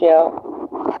up, Michelle.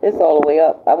 It's all the way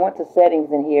up. I went to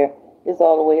settings in here. It's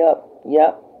all the way up.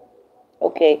 Yep.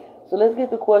 Okay, so let's get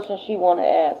the question she want to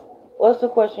ask. What's the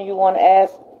question you want to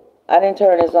ask? I didn't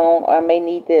turn this on. I may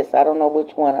need this. I don't know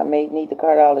which one. I may need the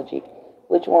cardiology.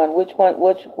 Which one? Which one?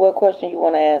 What question you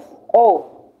want to ask?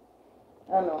 Oh,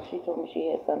 I don't know. She told me she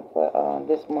had something for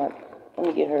this month. Let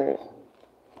me get hers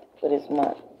for this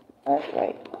month. That's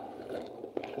right.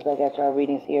 Because I got y'all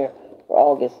readings here for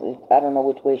August. I don't know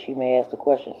which way she may ask the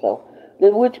question. So,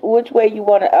 which way you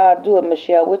want to do it,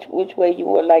 Michelle? Which way you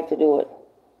would like to do it?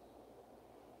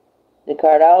 The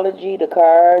cardiology, the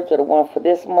cards, or the one for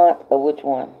this month, or which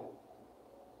one?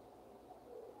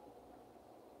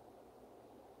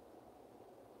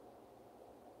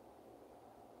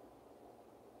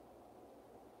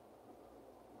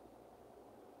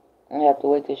 I have to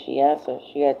wait till she answers.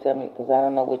 She had to tell me because I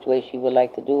don't know which way she would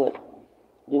like to do it.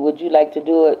 Would you like to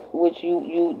do it? Would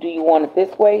you do you want it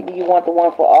this way? Do you want the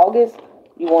one for August?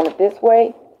 You want it this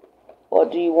way, or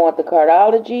do you want the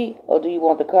cardiology, or do you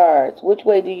want the cards? Which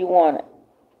way do you want it?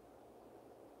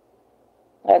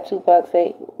 Like Tupac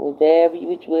say, whatever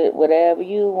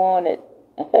you want it.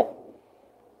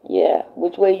 Yeah,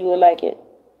 which way you would like it?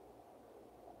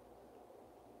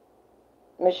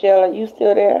 Michelle, are you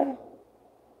still there?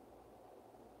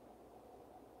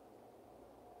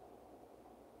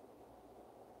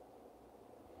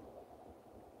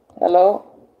 Hello?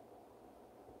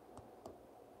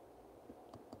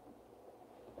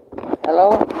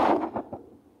 Hello?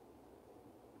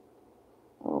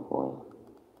 Oh boy.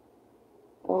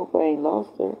 I hope I ain't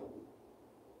lost her.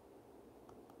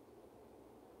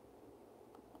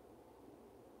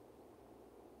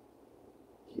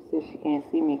 She said she can't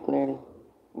see me clearly.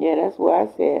 Yeah, that's what I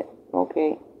said.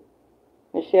 Okay.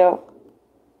 Michelle,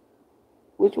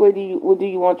 which way do you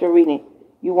want your reading?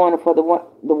 You want it for the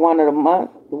one of the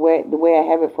month? The way I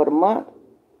have it for the month?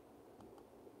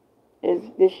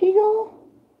 Did she go?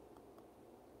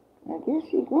 I guess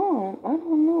she gone. I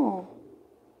don't know.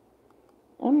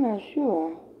 I'm not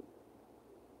sure.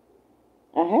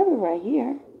 I have it right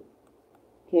here.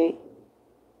 Okay.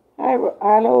 Hi,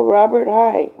 hello, Robert.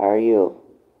 Hi. How are you?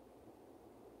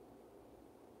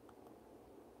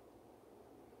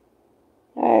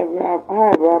 Hi,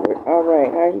 Robert. All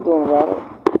right. How you doing, Robert?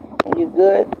 Are you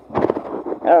good?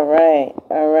 All right.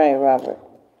 All right, Robert.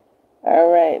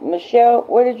 All right. Michelle,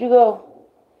 where did you go?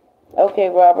 Okay,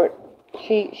 Robert.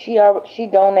 She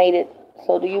donated.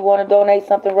 So do you want to donate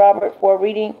something, Robert, for a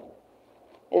reading?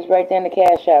 It's right there in the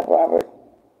Cash App, Robert.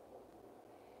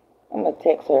 I'm gonna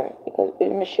text her because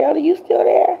Michelle, are you still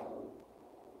there?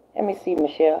 Let me see,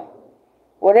 Michelle.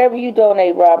 Whatever you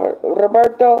donate, Robert,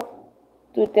 Roberto,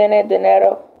 tu tienes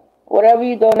dinero. Whatever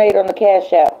you donate on the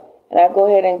Cash App, and I'll go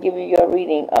ahead and give you your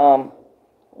reading.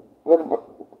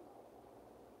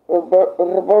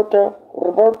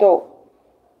 Roberto.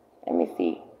 Let me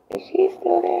see. Is she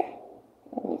still there?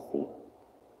 Let me see.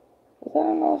 Cause I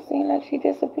don't know. It seemed like she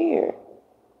disappeared.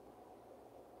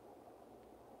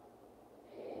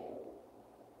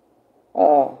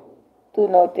 Oh, tú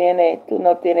no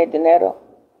tienes dinero.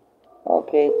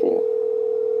 Okay, tú.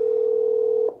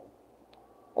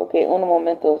 Okay, un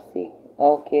momento, sí.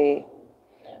 Okay.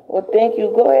 Well, thank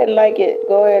you. Go ahead and like it.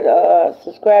 Go ahead,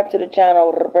 subscribe to the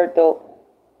channel, Roberto.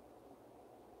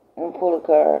 And pull a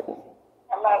card.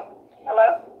 Hello?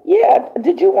 Hello? Yeah,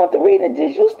 did you want the reading?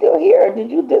 Did you still hear?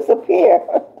 Did you disappear?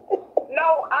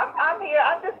 No, I'm here.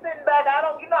 I'm just sitting back. I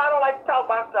don't like to talk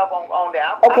myself on there.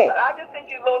 Okay. I just sent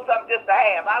you a little something just to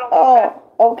have. I don't.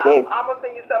 Okay. I'm gonna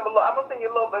send you something. I'm gonna send you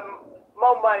a little bit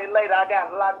more money later. I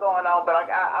got a lot going on, but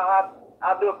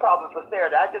I'll do it probably for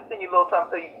Saturday. I just send you a little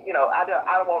something. So I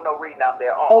don't want no reading out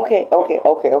there. Okay. Okay.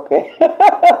 Okay. I'm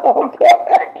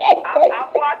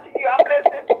watching you. I'm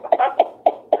listening.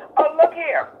 Oh, look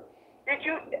here. Did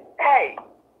you? Hey,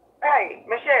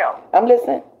 Michelle. I'm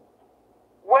listening.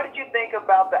 What did you think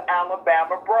about the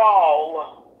Alabama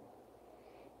brawl?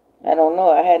 I don't know.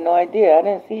 I had no idea. I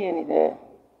didn't see any there.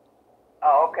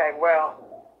 Oh, okay. Well,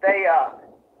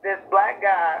 this black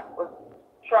guy was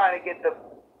trying to get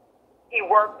he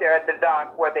worked there at the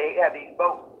dock where they had these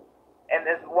boats, and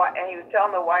he was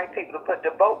telling the white people to put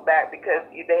the boat back because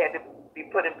they had to be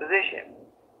put in position.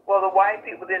 Well, the white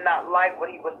people did not like what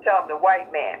he was telling the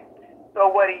white man. So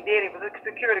what he did, he was a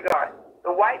security guard.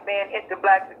 The white man hit the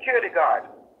black security guard.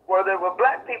 Well, there were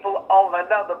black people on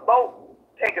another boat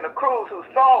taking a cruise who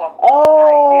saw him.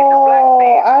 Oh,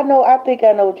 I know. I think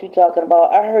I know what you're talking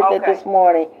about. I heard that this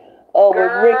morning. Oh,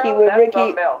 Girl,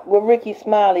 with Ricky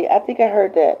Smiley. I think I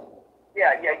heard that.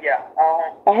 Yeah.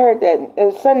 I heard that. It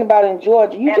was something about in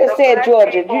Georgia. You just said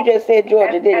Georgia. You just said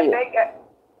Georgia, didn't you?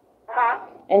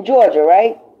 In Georgia,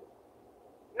 right?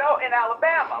 No, in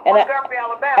Alabama. Montgomery,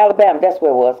 Alabama. Alabama, that's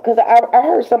where it was. Because I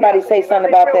heard somebody say something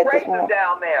about that this morning.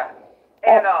 Down there.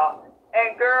 And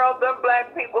girl, them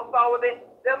black people saw it.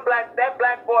 That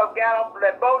black boy got off of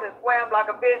that boat and swam like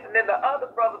a fish, and then the other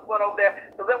brothers went over there.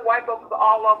 So them white folks,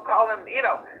 all of them calling,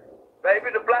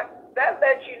 baby, the black. That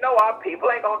lets you know our people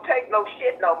ain't gonna take no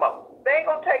shit no more. They ain't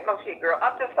gonna take no shit, girl.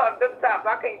 I'm just talking this time.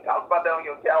 I can't talk about that on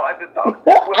your channel. I just talk.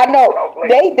 I know.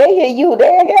 They hear you.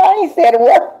 I ain't said a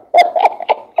word.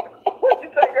 What you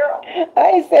say, girl?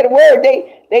 I ain't said a word.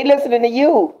 They listening to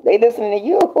you. They listening to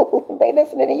you. They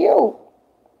listening to you.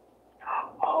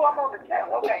 Oh, I'm on the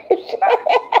channel. Okay.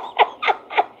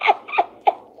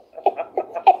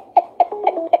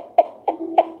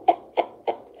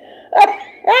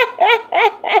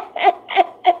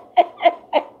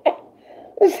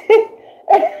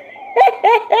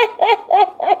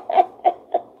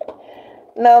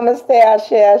 Namaste,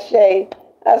 Ashe.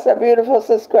 That's a beautiful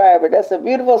subscriber. That's a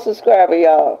beautiful subscriber,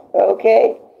 y'all.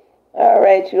 Okay? All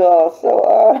right, you all. So,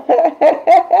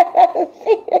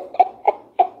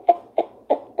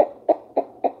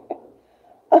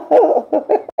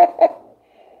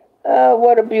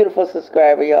 what a beautiful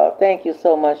subscriber, y'all. Thank you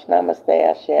so much. Namaste,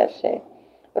 Ashe.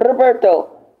 Roberto,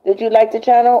 did you like the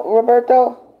channel,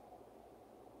 Roberto?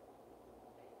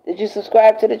 Did you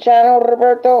subscribe to the channel,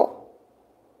 Roberto?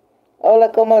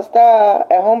 Hola, ¿cómo está,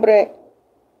 hombre?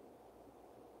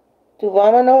 ¿Tú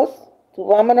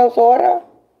vámonos ahora?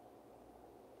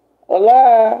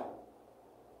 Hola.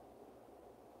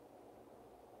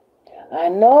 I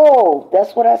know.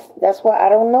 That's why I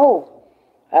don't know.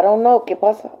 I don't know. ¿Qué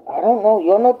pasa? I don't know.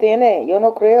 Yo no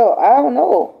creo. I don't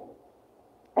know.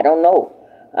 I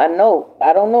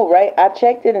don't know, right? I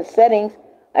checked it in settings.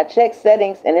 I checked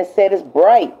settings and it said it's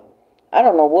bright. I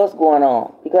don't know what's going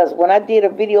on. Because when I did a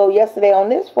video yesterday on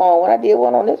this phone,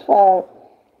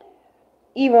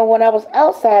 even when I was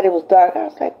outside, it was dark. I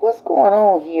was like, what's going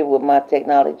on here with my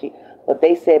technology? But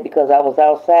they said because I was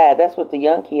outside. That's what the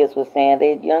young kids were saying.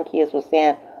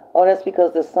 Oh, that's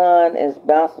because the sun is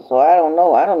bouncing. So I don't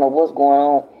know. I don't know what's going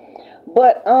on.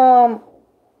 But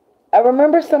I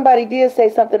remember somebody did say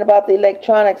something about the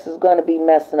electronics is going to be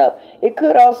messing up. It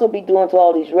could also be doing to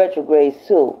all these retrogrades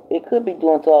too. It could be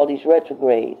due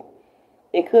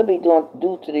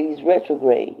to these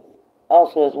retrogrades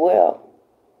also as well.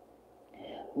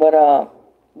 But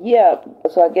Yeah,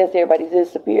 so I guess everybody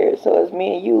disappeared. So it's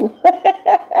me and you.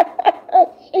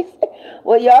 She said,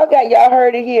 well, y'all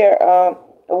heard it here.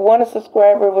 One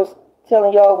subscriber was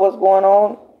telling y'all what's going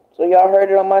on, so y'all heard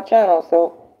it on my channel.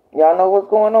 So y'all know what's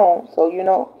going on. So you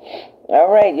know. All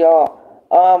right, y'all.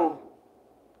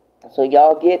 So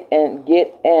y'all get in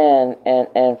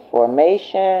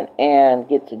formation and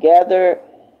get together.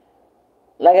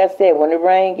 Like I said, when it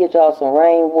rain, get y'all some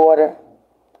rainwater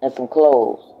and some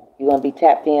clothes. You're gonna be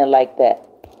tapped in like that.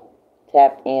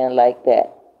 Tapped in like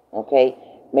that. Okay?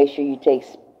 Make sure you take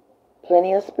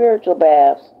plenty of spiritual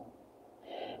baths.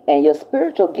 And your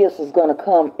spiritual gifts is gonna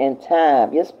come in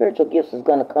time. Your spiritual gifts is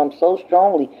gonna come so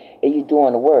strongly if you're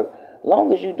doing the work.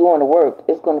 Long as you're doing the work,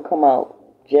 it's gonna come out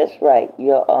just right.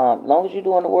 Your long as you're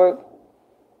doing the work,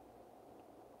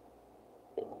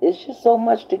 it's just so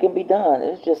much that can be done.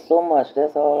 It's just so much.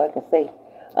 That's all I can say.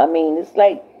 I mean, it's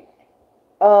like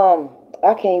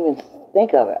I can't even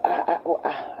think of it. I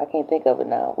can't think of it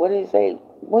now. What did he say?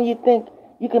 When you think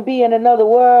you can be in another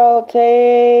world,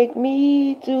 take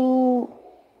me to,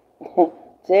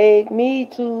 take me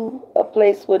to a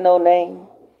place with no name.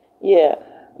 Yeah,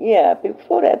 yeah.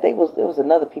 Before that, there was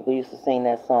another people used to sing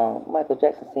that song. Michael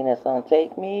Jackson sing that song.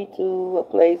 Take me to a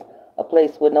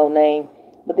place with no name.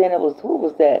 But then it was who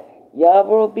was that?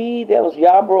 Yarborough B. That was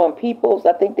Yarborough and Peoples.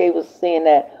 I think they was saying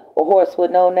that. A horse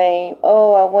with no name.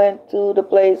 Oh, I went to the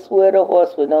place with a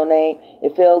horse with no name.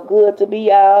 It felt good to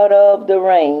be out of the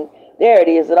rain. There it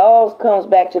is. It all comes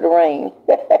back to the rain.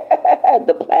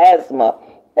 The plasma.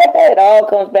 It all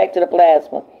comes back to the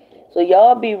plasma. So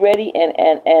y'all be ready and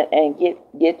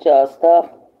get y'all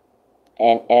stuff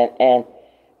and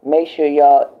make sure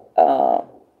y'all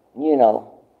you know,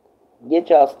 get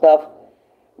y'all stuff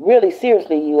really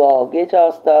seriously. You all get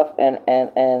y'all stuff and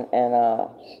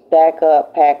stack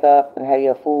up, pack up, and have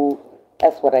your food.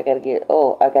 That's what I gotta get.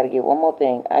 Oh, I gotta get one more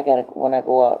thing. I gotta when I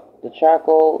go out, the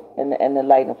charcoal and the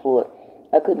lighting fluid.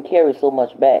 I couldn't carry so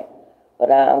much back,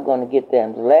 but I'm gonna get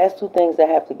them. The last two things I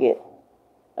have to get.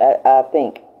 I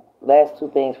think last two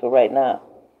things for right now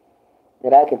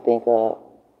that I can think of.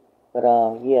 But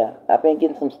yeah, I've been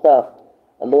getting some stuff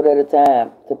a little at a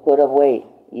time to put away.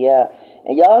 Yeah,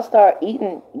 and y'all start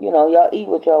eating. You know, y'all eat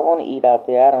what y'all want to eat out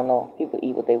there. I don't know. People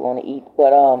eat what they want to eat,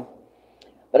 but I'm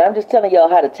just telling y'all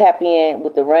how to tap in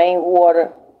with the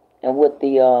rainwater and with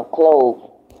the clothes.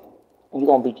 You're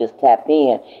gonna be just tapped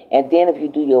in, and then if you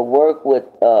do your work with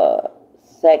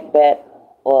Sekbet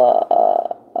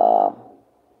or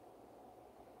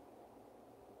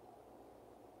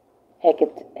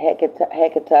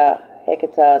Hekata,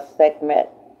 Sekhmet,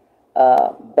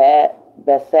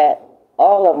 Basat,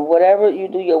 all of them, whatever you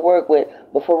do your work with.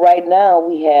 But for right now,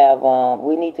 we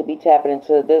need to be tapping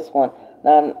into this one.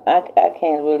 Now, I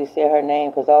can't really say her name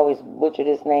because I always butcher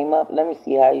this name up. Let me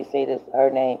see how you say this,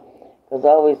 her name. Because I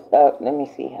always, let me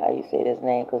see how you say this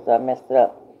name because I messed it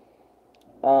up.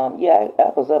 Yeah,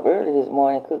 I was up early this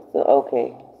morning. Cooked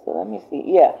okay, so let me see.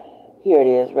 Yeah, here it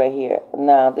is right here.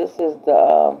 Now, this is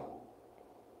the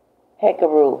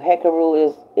Hekaru.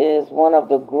 Hekaru is one of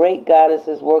the great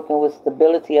goddesses working with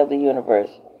stability of the universe.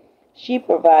 She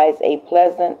provides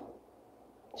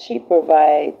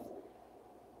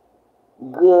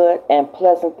good and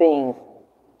pleasant things,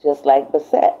 just like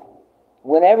Basset.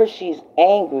 Whenever she's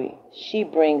angry, she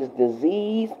brings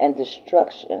disease and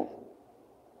destruction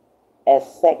as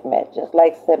Sekhmet, just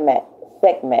like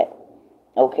Sekhmet,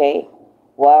 okay?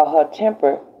 While her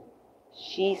temper,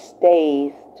 she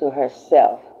stays to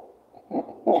herself.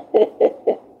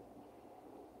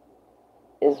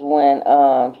 Is when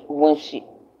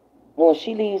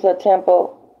she leaves her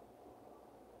temple,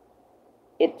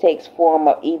 it takes form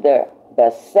of either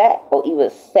Basat or either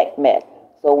Sekhmet.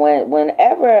 So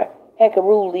whenever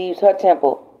Hekaru leaves her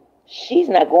temple, she's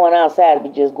not going outside to be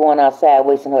just going outside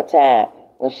wasting her time.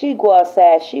 When she go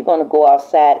outside, she's gonna go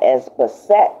outside as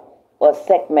Basat or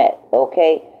Sekhmet,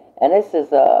 okay? And this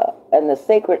is and the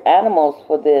sacred animals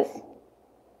for this.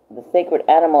 The sacred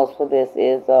animals for this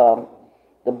is the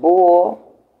bull.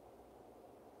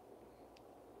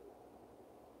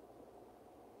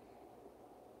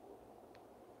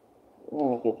 Let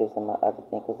me get this in my other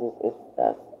thing because it's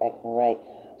acting right.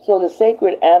 So the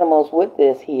sacred animals with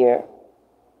this here.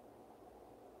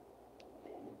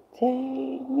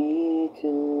 Take me to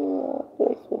a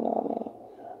place with no name.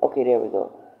 Okay, there we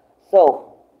go.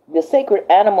 So the sacred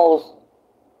animals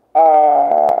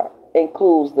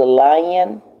includes the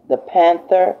lion, the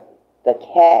panther, the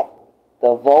cat,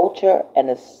 the vulture, and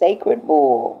the sacred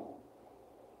bull.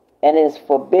 And it is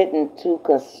forbidden to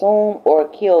consume or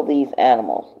kill these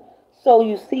animals. So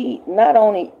you see, not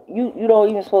only you don't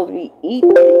even supposed to be eating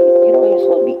these, you don't even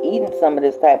supposed to be eating some of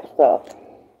this type of stuff.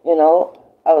 You know,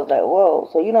 I was like, whoa,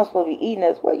 so you're not supposed to be eating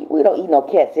this? Well, we don't eat no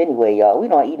cats anyway, y'all. We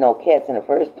don't eat no cats in the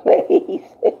first place.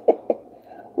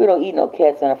 We don't eat no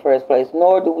cats in the first place,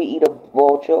 nor do we eat a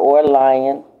vulture or a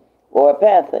lion or a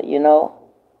panther, you know.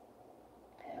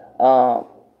 Um,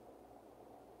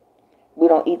 we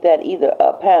don't eat that either,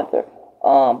 a panther.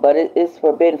 But it's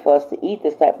forbidden for us to eat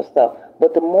this type of stuff.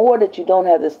 But the more that you don't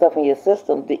have this stuff in your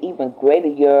system, the even greater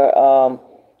your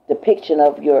depiction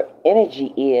of your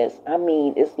energy is. I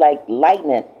mean, it's like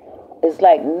lightning. It's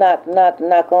like knock, knock,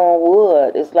 knock on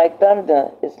wood. It's like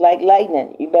thunder. It's like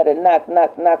lightning. You better knock,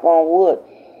 knock, knock on wood.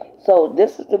 So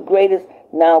this is the greatest.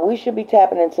 Now we should be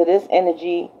tapping into this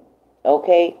energy,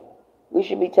 okay? We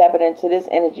should be tapping into this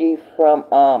energy from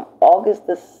August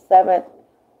the 7th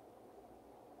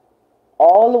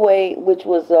all the way, which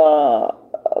was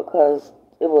because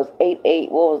it was 8/8.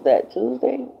 What was that?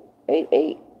 Tuesday,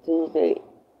 8/8 Tuesday.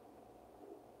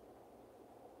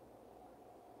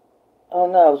 Oh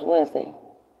no, it was Wednesday.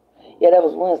 Yeah, that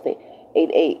was Wednesday,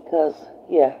 8/8. Cause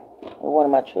yeah, one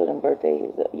of my children's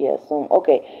birthdays. Yeah, soon.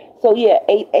 Okay, so yeah,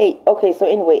 8/8. Okay, so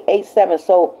anyway, 8/7.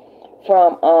 So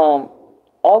from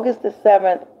August the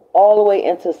 7th all the way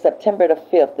into September the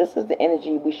 5th. This is the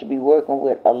energy we should be working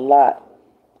with a lot.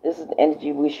 This is the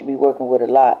energy we should be working with a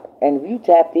lot. And if you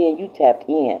tapped in, you tapped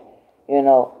in. You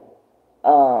know,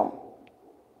 um,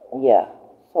 yeah.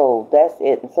 So that's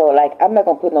it. And so like I'm not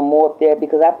gonna put no more up there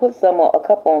because I put a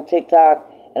couple on TikTok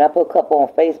and I put a couple on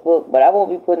Facebook, but I won't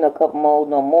be putting a couple more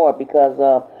no more because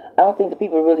I don't think the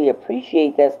people really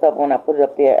appreciate that stuff when I put it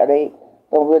up there. They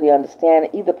don't really understand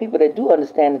it. Either people that do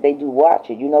understand it, they do watch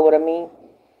it. You know what I mean?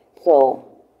 So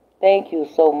thank you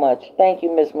so much. Thank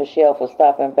you, Miss Michelle, for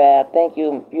stopping by. Thank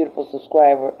you, beautiful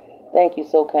subscriber. Thank you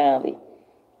so kindly.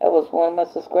 That was one of my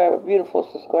subscriber, beautiful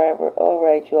subscriber. All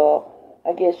right, y'all.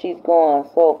 I guess she's gone.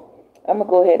 So I'm gonna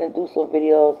go ahead and do some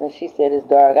videos. And she said it's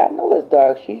dark. I know it's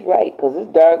dark. She's right, cause it's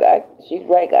dark. She's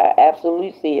right. I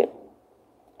absolutely see it,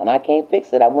 and I can't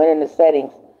fix it. I went in the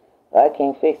settings, but I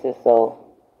can't fix it. So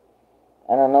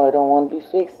I don't know. I don't want to be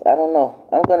fixed. I don't know.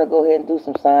 I'm gonna go ahead and do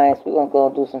some signs. We're gonna go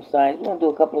and do some signs. We're gonna do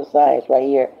a couple of signs right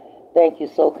here. Thank you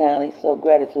so kindly. So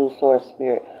gratitude, source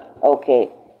spirit. Okay.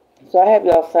 So I have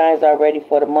y'all signs already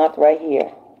for the month right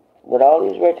here. With all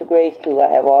these retrogrades too, I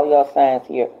have all y'all signs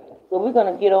here. So we're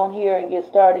going to get on here and get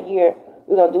started here.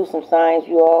 We're going to do some signs,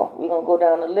 you all. We're going to go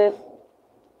down the list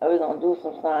and we're going to do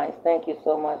some signs. Thank you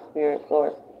so much, Spirit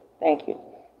Source. Thank you.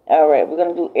 All right, we're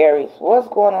going to do Aries. What's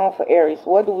going on for Aries?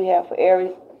 What do we have for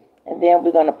Aries? And then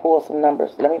we're going to pull some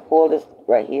numbers. Let me pull this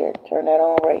right here. Turn that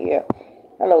on right here.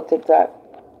 Hello, TikTok.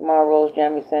 Tomorrow's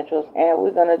Jam Essentials. And we're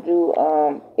going to do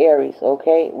Aries,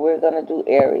 okay? We're going to do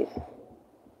Aries.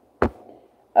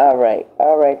 All right,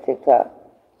 TikTok.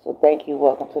 So thank you.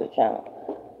 Welcome to the channel.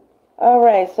 All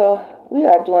right, so we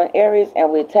are doing Aries,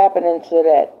 and we're tapping into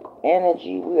that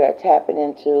energy. We are tapping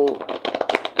into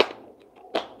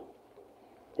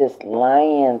this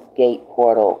Lion's Gate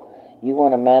portal. You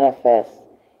want to manifest.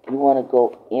 You want to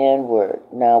go inward.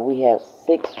 Now we have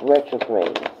 6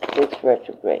 retrogrades. 6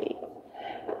 retrogrades.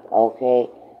 Okay.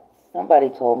 Somebody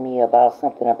told me about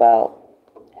something about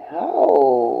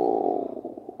how.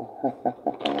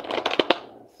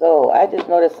 So I just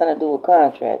know there's something to do with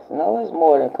contracts. No, it's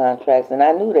more than contracts, and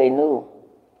I knew they knew.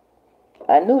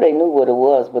 I knew they knew what it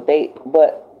was, but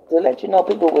to let you know,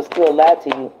 people will still lie to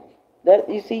you. That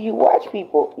you see, you watch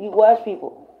people. You watch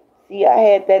people. See, I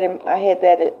had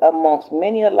that amongst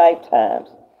many a lifetimes.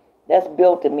 That's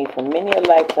built in me for many a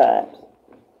lifetimes.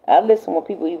 I listen when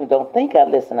people even don't think I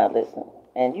listen. I listen,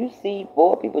 and you see,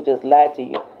 boy, people just lie to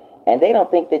you, and they don't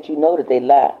think that you know that they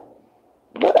lie.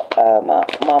 But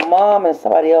my mom and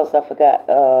somebody else, I forgot.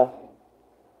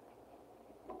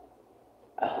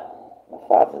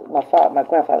 My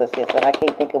grandfather said something. I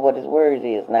can't think of what his words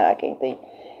is now. I can't think.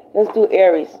 Let's do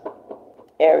Aries.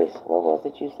 Aries. What was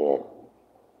it you said?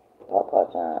 Papa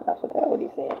John. I forgot what he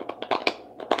said.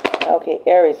 Okay,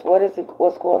 Aries.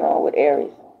 What's going on with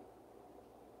Aries?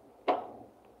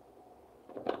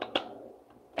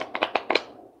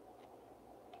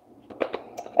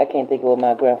 I can't think of what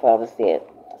my grandfather said.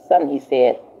 Something he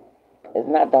said. It's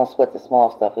not don't sweat the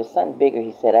small stuff. It's something bigger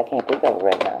he said. I can't think of it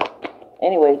right now.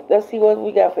 Anyway, let's see what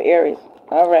we got for Aries.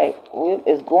 All right. What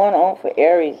is going on for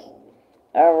Aries?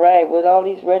 All right. With all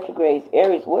these retrogrades,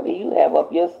 Aries, what do you have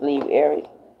up your sleeve, Aries?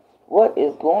 What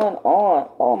is going on?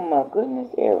 Oh, my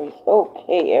goodness, Aries.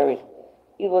 Okay, Aries.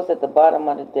 He was at the bottom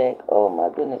of the deck. Oh, my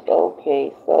goodness.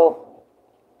 Okay, so...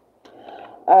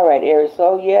 All right, Aries.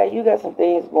 So, yeah, you got some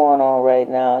things going on right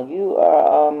now. You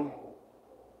are,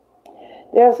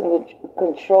 there's a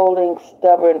controlling,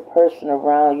 stubborn person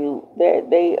around you.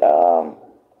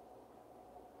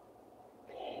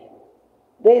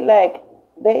 They lack,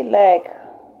 they lack,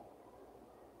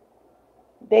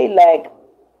 they lack,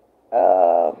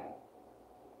 uh,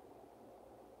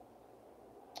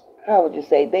 how would you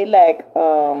say? They lack,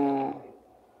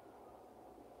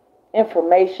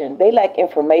 information. They lack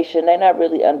information. They're not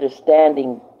really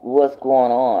understanding what's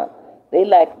going on. They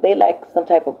lack some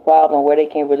type of problem where they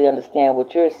can't really understand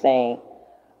what you're saying,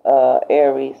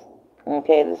 Aries.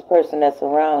 Okay, this person that's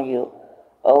around you.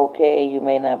 Okay, you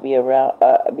may not be around,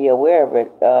 be aware of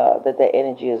it, that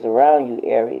energy is around you,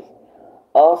 Aries.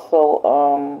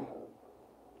 Also,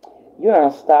 you're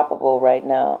unstoppable right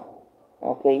now.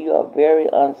 Okay, you are very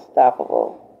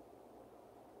unstoppable.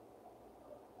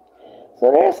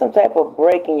 So there's some type of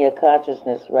break in your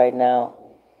consciousness right now.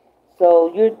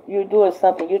 So you're doing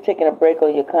something. You're taking a break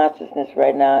on your consciousness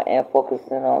right now and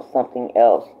focusing on something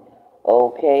else.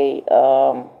 Okay.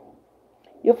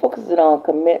 You're focusing on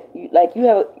like you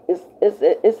have.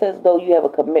 It's as though you have a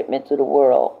commitment to the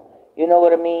world. You know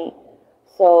what I mean?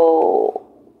 So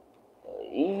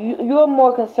you're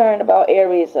more concerned about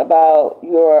Aries, about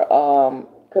your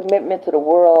commitment to the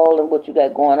world and what you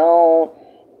got going on,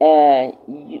 and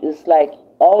it's like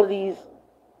all of these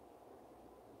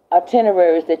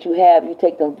itineraries that you have, you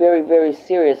take them very, very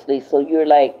seriously. So you're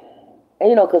like,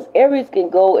 and because Aries can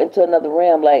go into another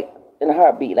realm like in a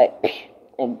heartbeat, like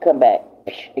and come back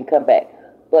and come back.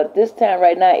 But this time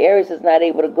right now, Aries is not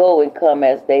able to go and come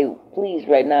as they please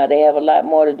right now. They have a lot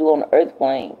more to do on the earth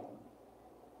plane.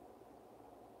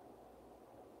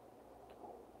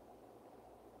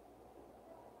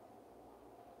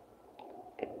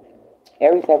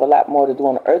 Aries have a lot more to do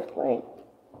on the earth plane.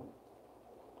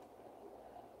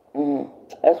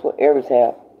 That's what Aries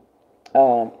have.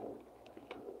 Um,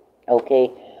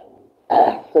 okay.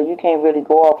 So you can't really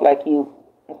go off like you,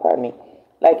 pardon me,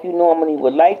 like you normally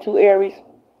would like to, Aries.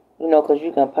 Because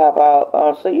you can pop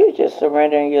out. So you're just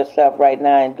surrendering yourself right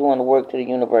now and doing the work to the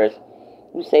universe.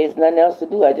 You say it's nothing else to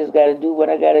do. I just got to do what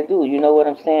I got to do. You know what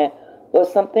I'm saying? But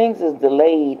some things is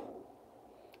delayed.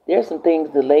 There's some things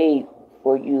delayed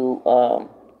for you,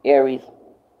 Aries.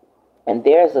 And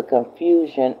there's a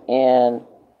confusion and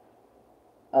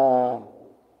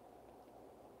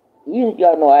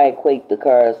y'all know I equate the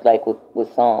cards like with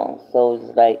songs. So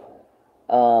it's like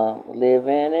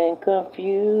living in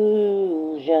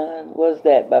confusion. What's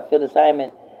that? By Phyllis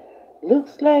Hyman.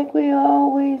 Looks like we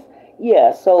always.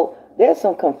 Yeah, so there's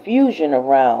some confusion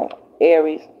around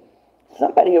Aries.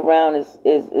 Somebody around is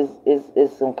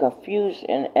some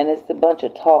confusion, and it's a bunch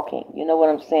of talking. You know what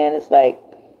I'm saying? It's like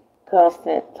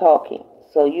constant talking.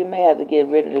 So you may have to get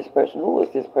rid of this person. Who is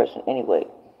this person anyway?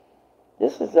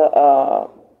 This is a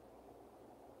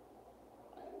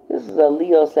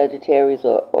Leo, Sagittarius,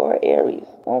 or Aries.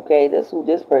 Okay, that's who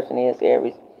this person is,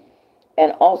 Aries.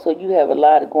 And also, you have a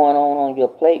lot going on your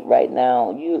plate right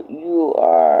now. You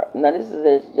are now. This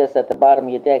is just at the bottom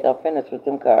of your deck. I'm finished with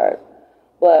them cards,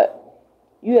 but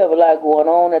you have a lot going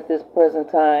on at this present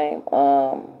time,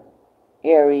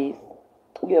 Aries.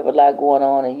 You have a lot going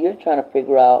on, and you're trying to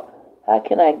figure out how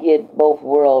can I get both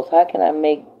worlds? How can I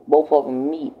make both of them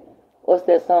meet? What's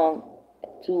that song?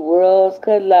 Two worlds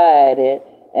collided,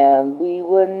 and we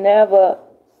would never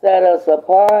set us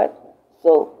apart.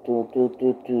 So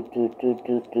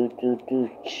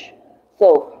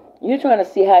So you're trying to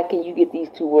see how can you get these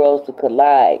two worlds to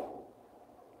collide.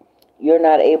 You're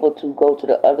not able to go to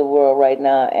the other world right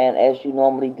now, and as you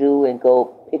normally do, and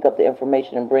go pick up the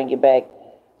information and bring it back.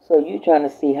 So you're trying to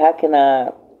see how can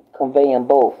I convey them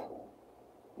both.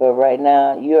 But right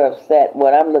now, you're upset.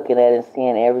 What I'm looking at and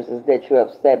seeing, Aries, is that you're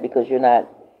upset because you're not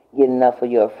getting enough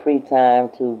of your free time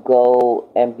to go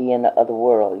and be in the other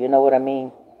world. You know what I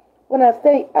mean? When I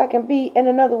say I can be in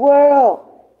another world,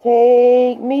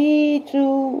 take me to,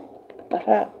 you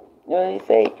know what they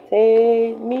say?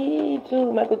 Take me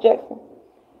to Michael Jackson,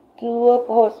 to a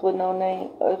horse with no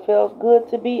name. It feels good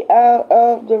to be out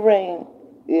of the rain.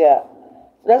 Yeah.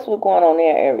 So that's what's going on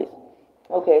there, Aries.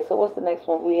 Okay, so what's the next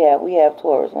one we have? We have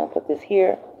Taurus. I'm going to put this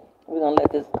here. We're going to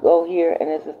let this go here. And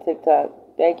this is TikTok.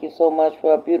 Thank you so much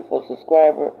for a beautiful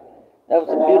subscriber. That was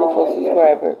a beautiful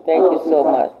subscriber. Thank you so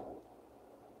much.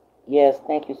 Yes,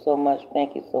 thank you so much.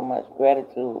 Thank you so much.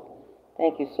 Gratitude.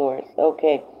 Thank you, Source.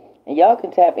 Okay. And y'all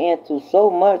can tap into so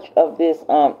much of this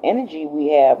energy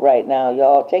we have right now.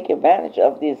 Y'all take advantage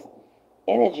of this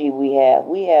energy we have.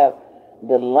 We have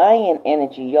the lion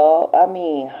energy, y'all. I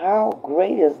mean, how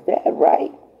great is that,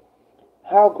 right?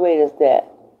 How great is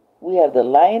that? We have the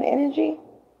lion energy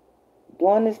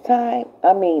during this time.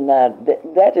 I mean,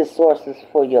 that is sources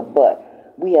for your butt.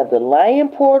 We have the lion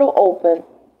portal open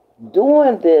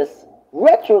during this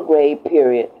retrograde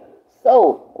period.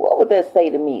 So, what would that say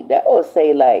to me? That would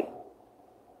say, like,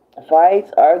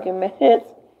 fights, arguments.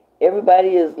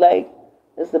 Everybody is like,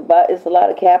 it's a lot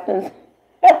of captains.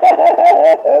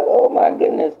 Oh my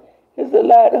goodness, it's a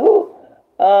lot. Who?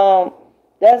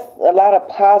 That's a lot of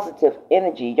positive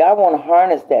energy. Y'all want to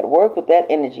harness that. Work with that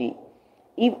energy.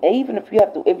 Even if you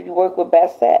have to, if you work with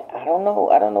Bassett, I don't know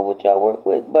what y'all work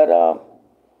with, but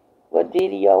what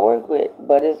deity y'all work with.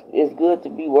 But it's good to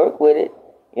be work with it.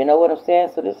 You know what I'm saying?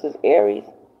 So this is Aries,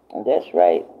 and that's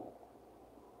right.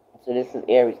 So this is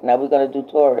Aries. Now we're gonna do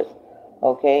Taurus.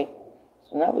 Okay.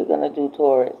 So now we're gonna do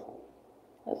Taurus.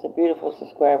 That's a beautiful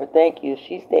subscriber. Thank you.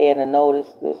 She stayed and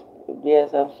noticed this.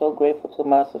 Yes, I'm so grateful to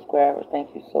my subscribers.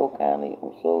 Thank you so kindly.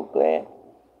 I'm so glad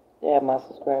to have my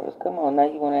subscribers. Come on, now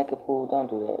you want to act a fool. Don't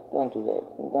do that. Don't do that.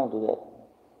 Don't do that.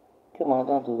 Come on,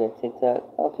 don't do that, TikTok.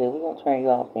 Okay, we're going to turn you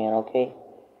off then, okay?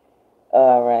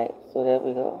 All right, so there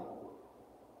we go.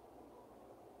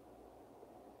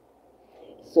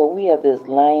 So we have this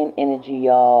lion energy,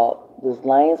 y'all. This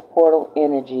lion's portal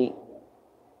energy.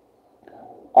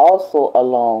 Also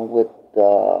along with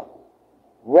the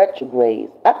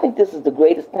retrogrades. I think this is the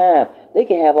greatest time. They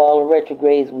can have all the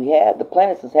retrogrades we have. The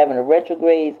planets is having the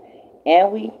retrogrades,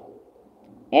 and we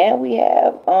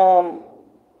have oh,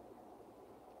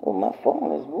 my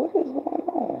phone is, what is going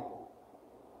on?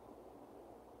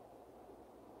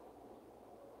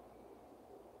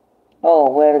 Oh,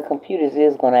 well, the computers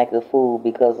is gonna act a fool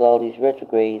because of all these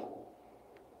retrogrades.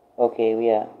 Okay,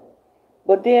 yeah.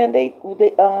 But then they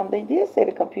did say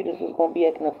the computers was gonna be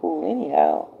acting a fool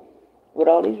anyhow with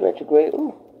all these retrogrades.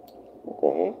 Ooh, what the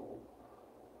heck?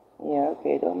 Yeah,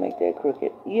 okay, don't make that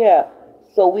crooked. Yeah,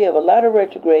 so we have a lot of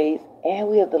retrogrades, and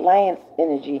we have the lion's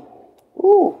energy.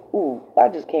 Ooh, I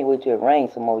just can't wait till it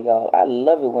rains some more, y'all. I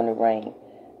love it when it rains.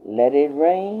 Let it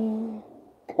rain.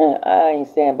 I ain't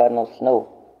saying about no snow.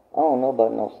 I don't know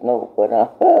about no snow, but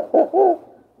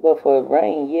but for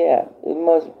rain, yeah, it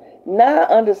must. Now I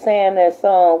understand that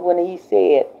song when he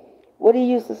said, what he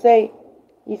used to say.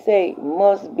 He said,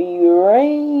 "Must be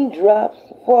raindrops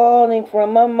falling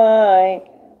from my mind."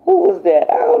 Who was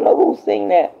that? I don't know who sang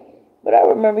that, but I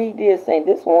remember he did sing.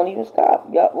 This won't even stop.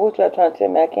 Y'all, what y'all trying to tell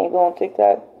me? I can't go on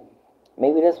TikTok?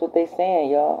 Maybe that's what they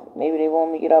saying, y'all. Maybe they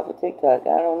want me to get off of TikTok.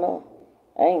 I don't know.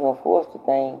 I ain't gonna force the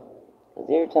thing. Because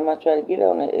every time I try to get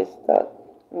on it, it's stuck.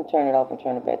 Let me turn it off and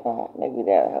turn it back on. Maybe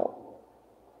that'll help.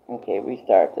 Okay,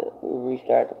 restart the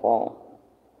phone.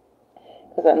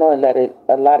 Because I know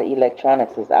a lot of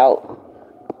electronics is out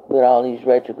with all these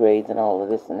retrogrades and all of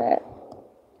this and that.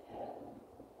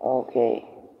 Okay.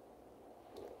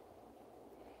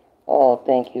 Oh,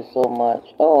 thank you so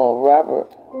much. Oh,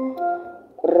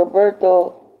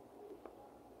 Roberto,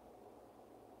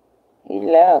 he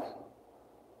left.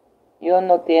 Yo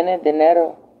no tiene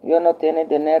dinero. Yo no tiene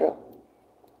dinero.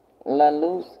 La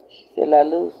luz. She said la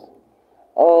luz.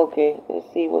 Oh, okay, let's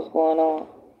see what's going on.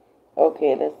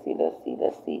 Okay, let's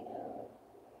see.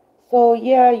 So,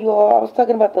 yeah, you all, I was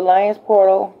talking about the Lions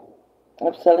Portal.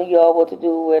 I'm telling you all what to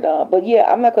do with, but yeah,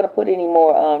 I'm not going to put any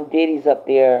more ditties up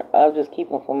there. I'll just keep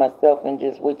them for myself and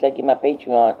just wait till I get my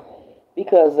Patreon.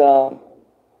 Because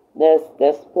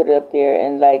let's put it up there,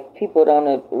 and like people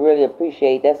don't really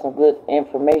appreciate. That's some good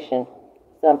information.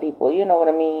 Some people, you know what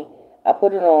I mean. I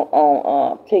put it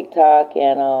on TikTok,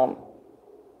 and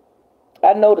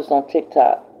I noticed on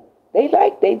TikTok they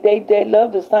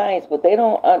love the science, but they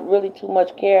don't really too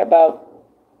much care about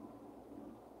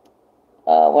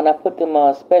when I put them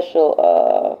on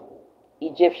special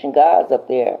Egyptian gods up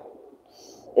there.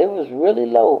 It was really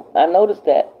low. I noticed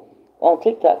that on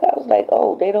TikTok. I was like,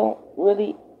 oh, they don't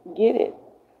really get it.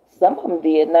 Some of them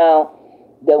did. Now,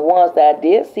 the ones that I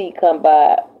did see come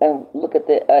by and look at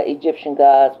the Egyptian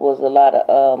gods was a lot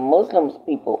of Muslims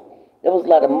people. There was a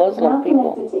lot of Muslim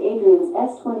people. To Adrian's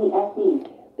S20FB.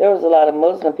 There was a lot of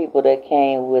Muslim people that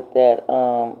came with that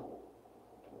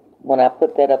when I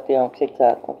put that up there on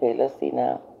TikTok. Okay, let's see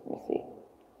now. Let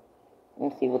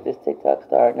me see what this TikTok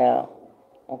started now.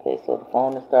 Okay, so the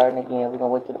phone is starting again. We're going to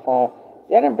wait till the phone.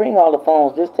 See, I didn't bring all the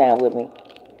phones this time with me.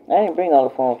 I didn't bring all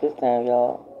the phones this time,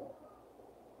 y'all.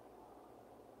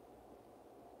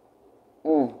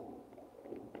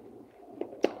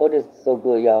 Oh, this is so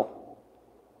good, y'all.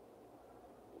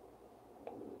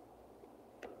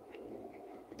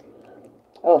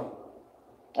 Oh,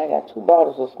 I got 2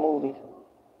 bottles of smoothies.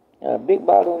 A big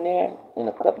bottle in there and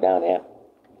a cup down there.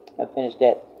 I finished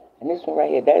that. And this one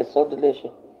right here, that is so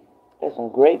delicious. There's some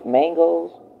grape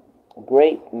mangoes,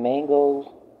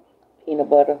 peanut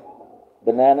butter,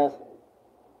 bananas,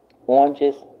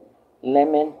 oranges,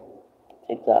 lemon,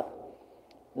 TikTok,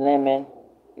 lemon,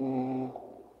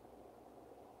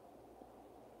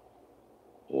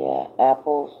 yeah,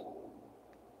 apples,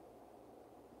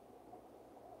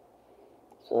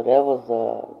 So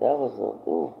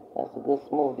ooh, that's a good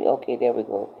smoothie. Okay, there we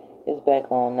go. It's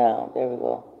back on now. There we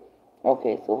go.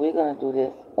 Okay, so we're gonna do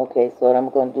this. Okay, so I'm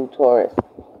gonna do Taurus.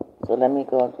 So let me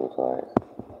go and do Taurus.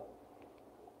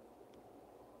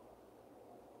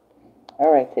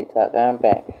 All right, TikTok, I'm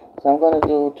back. So I'm gonna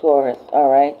do Taurus. All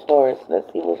right, Taurus. Let's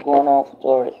see what's going on for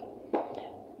Taurus.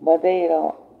 But they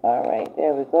don't. All right,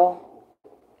 there we go.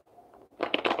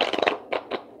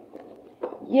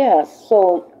 Yeah.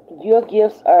 So your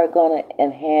gifts are gonna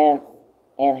enhance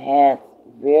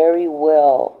very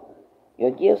well.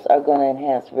 Your gifts are gonna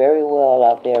enhance very well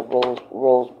out there,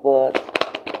 rosebuds.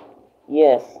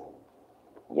 Yes,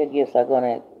 your gifts are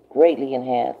gonna greatly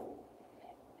enhance.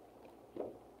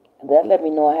 That let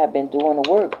me know I have been doing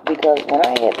the work, because when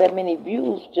I had that many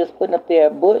views just putting up there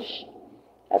bush,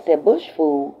 I said bush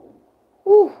food.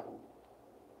 Whew.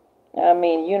 I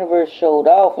mean, the universe showed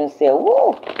off and said,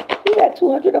 whoa, you got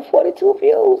 242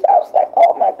 views. I was like,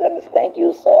 oh my goodness, thank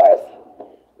you, Source.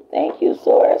 Thank you,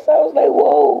 Source. I was like,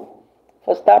 whoa.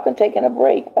 For stopping, taking a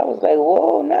break. I was like,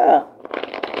 whoa, nah.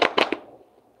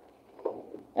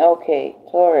 Okay,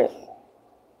 Taurus.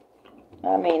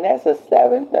 I mean, that's a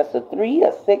 7, that's a 3,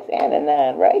 a 6, and a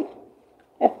 9, right?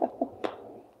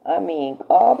 I mean,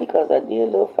 all because I did a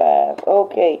little 5.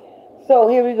 Okay, so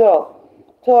here we go.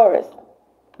 Taurus,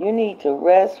 you need to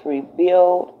rest,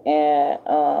 rebuild, and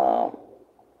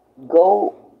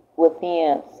go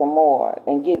within some more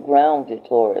and get grounded,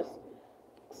 Taurus.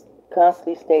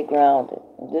 Constantly stay grounded.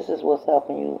 This is what's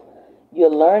helping you. You're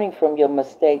learning from your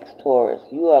mistakes, Taurus.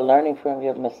 You are learning from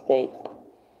your mistakes.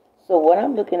 So what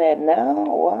I'm looking at now,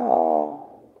 wow.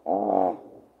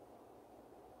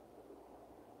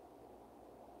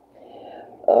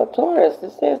 Taurus,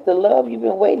 it says the love you've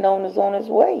been waiting on is on its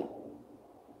way.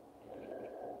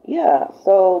 Yeah,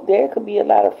 so there could be a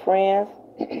lot of friends,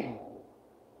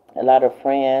 a lot of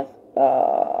friends,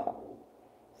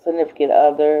 significant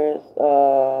others,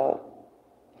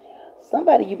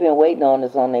 somebody you've been waiting on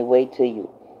is on their way to you.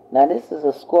 Now, this is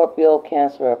a Scorpio,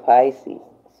 Cancer, or Pisces.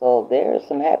 So there is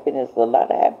some happiness, a lot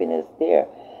of happiness there.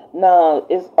 Now,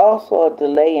 it's also a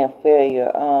delay and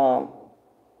failure.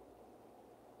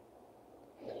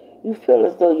 You feel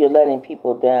as though you're letting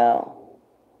people down.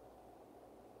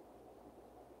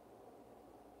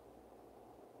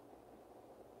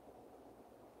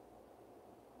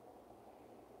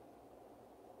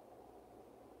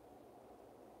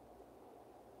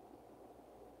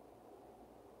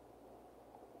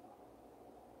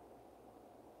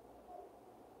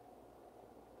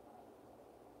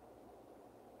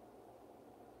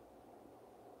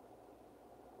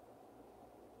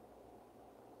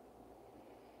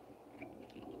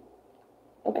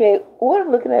 Okay, what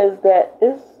I'm looking at is that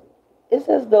it's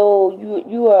as though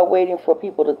you are waiting for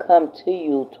people to come to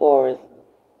you, Taurus.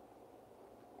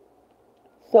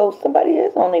 So somebody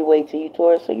is on their way to you,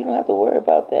 Taurus, so you don't have to worry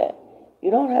about that.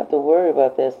 You don't have to worry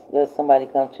about this, that somebody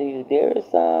come to you. There is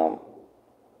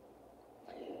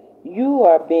you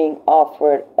are being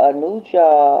offered a new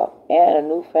job and a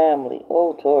new family.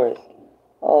 Oh, Taurus.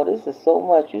 Oh, this is so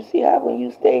much. You see how when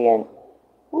you stay in,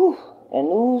 whew, and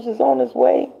news is on its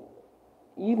way,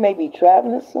 you may be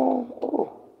traveling soon. Ooh.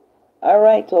 All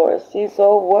right, Taurus. See,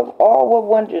 so what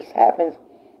wonders happens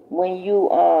when you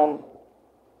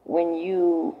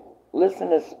listen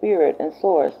to spirit and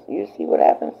source. You see what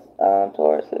happens,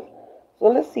 Taurus. So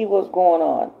let's see what's going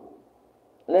on.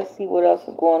 Let's see what else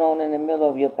is going on in the middle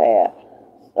of your path.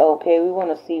 Okay, we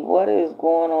want to see what is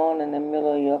going on in the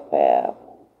middle of your path.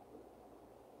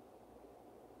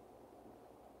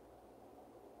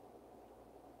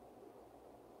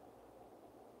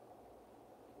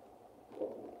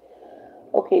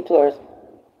 Okay, Taurus.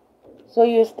 So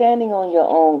you're standing on your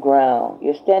own ground.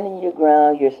 You're standing your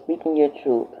ground. You're speaking your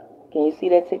truth. Can you see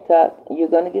that, TikTok? You're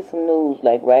going to get some news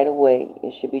like right away.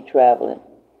 It should be traveling.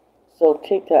 So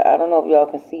TikTok, I don't know if y'all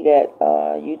can see that,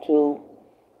 YouTube,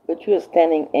 but you're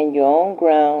standing in your own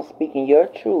ground, speaking your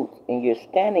truth, and you're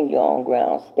standing your own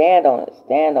ground. Stand on it.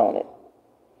 Stand on it.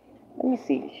 Let me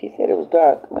see. She said it was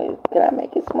dark. Can I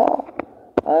make it small?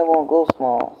 I won't go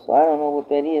small, so I don't know what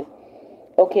that is.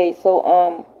 Okay, so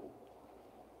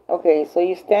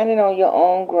you're standing on your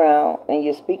own ground and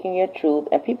you're speaking your truth,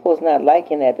 and people is not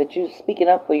liking that you're speaking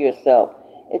up for yourself.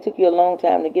 It took you a long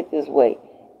time to get this way.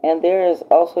 And there is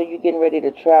also you getting ready to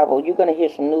travel. You're going to hear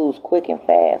some news quick and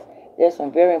fast. There's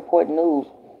some very important news.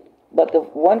 But the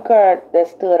one card that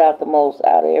stood out the most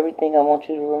out of everything, I want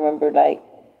you to remember, like,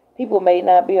 people may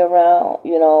not be around,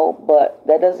 but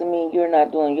that doesn't mean you're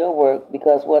not doing your work,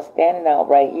 because what's standing out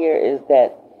right here is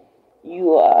that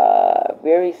you are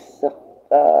very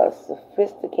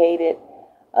sophisticated,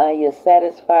 You're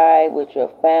satisfied with your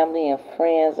family and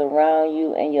friends around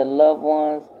you and your loved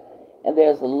ones. And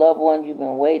there's a loved one you've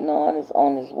been waiting on is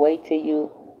on his way to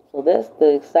you. So that's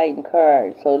the exciting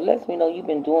card. So it lets me know you've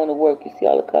been doing the work. You see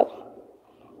all the cups?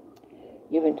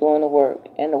 You've been doing the work.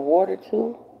 And the water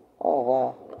too? Oh,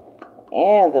 wow.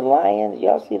 And the lions.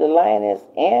 Y'all see the lioness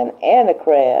and the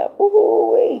crab.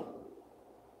 Ooh-wee.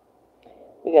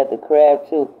 We got the crab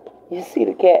too. You see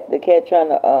the cat trying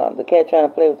to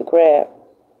play with the crab.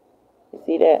 You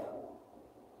see that?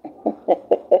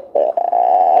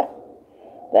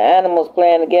 The animals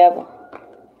playing together.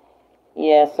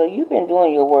 Yeah, so you've been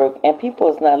doing your work, and people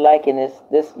is not liking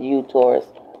this you, Taurus.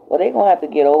 Well, they're gonna have to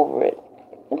get over it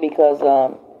because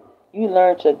you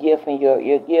learned your gift, and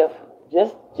your gift.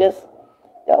 Just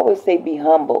they always say be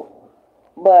humble,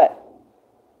 but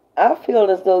I feel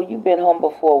as though you've been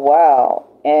humble for a while,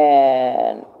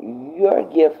 and your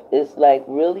gift is like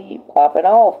really popping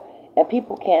off, and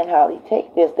people can't hardly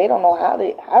take this. They don't know how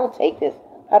to take this,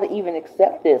 how to even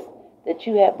accept this, that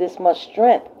you have this much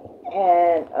strength,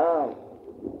 and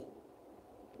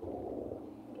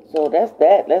so that's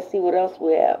that. Let's see what else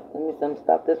we have. Let me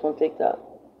stop this one, TikTok.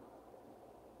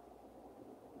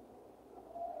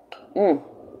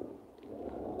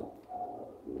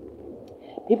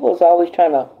 People is always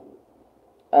trying to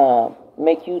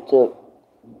make you to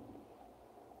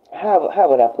how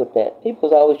would I put that?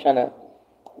 People's always trying to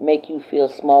make you feel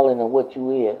smaller than what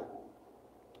you is.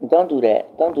 Don't do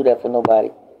that. Don't do that for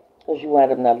nobody, because you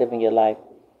wind up not living your life.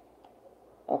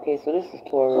 Okay, so this is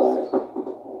Taurus.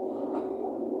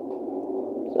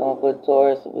 So I'm gonna put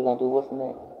Taurus. We're gonna do what's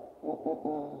next?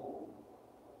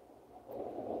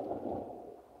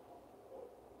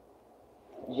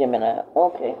 Gemini.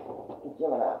 Okay,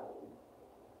 Gemini.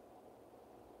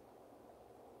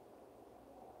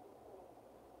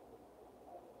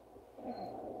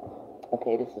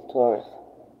 Okay, this is Taurus.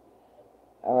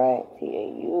 All right,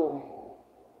 TAU.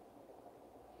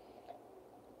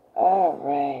 All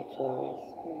right, Taurus.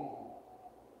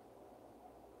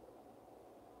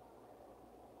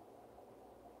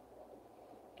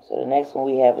 So the next one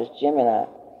we have is Gemini.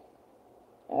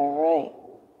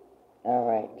 All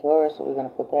right, Taurus. So we're gonna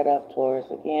put that up,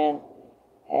 Taurus again.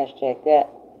 Hashtag that.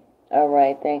 All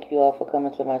right, thank you all for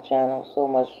coming to my channel. So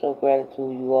much, so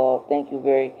gratitude, you all. Thank you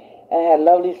very. I had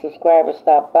lovely subscribers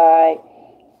stop by.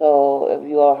 So if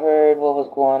you all heard what was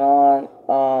going on,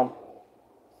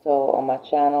 so on my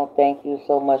channel, thank you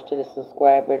so much to the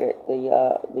subscriber, the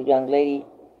young lady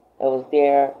that was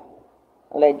there.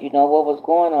 I let you know what was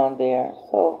going on there.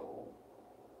 So,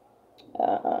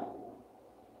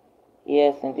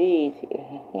 yes, indeed.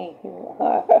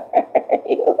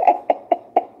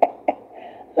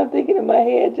 I'm thinking in my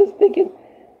head, just thinking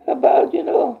about,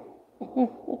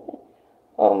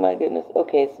 oh my goodness.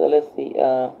 Okay, so let's see.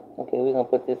 Okay, we're gonna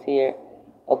put this here.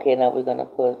 Okay, now we're gonna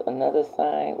put another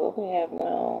sign. What we have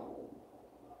now?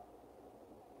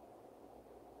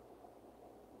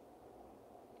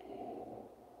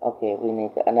 Okay, we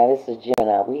need to. Now this is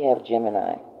Gemini. We have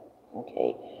Gemini.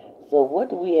 Okay, so what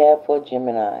do we have for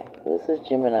Gemini? This is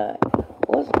Gemini.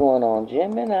 What's going on,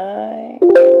 Gemini?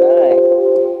 Gemini.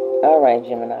 All right,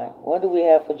 Gemini. What do we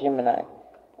have for Gemini?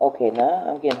 Okay, now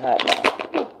I'm getting hot now.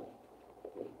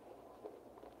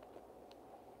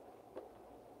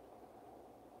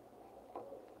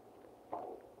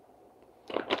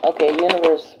 Okay,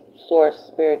 universe, source,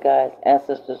 spirit guides,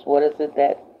 ancestors, what is it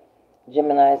that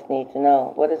Geminis need to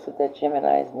know? What is it that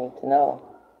Geminis need to know?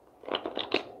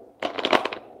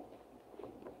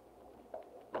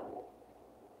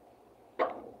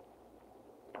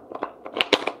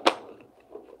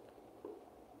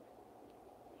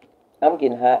 I'm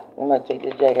getting hot. I'm going to take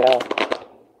this jacket off.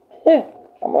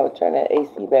 I'm going to turn that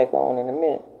AC back on in a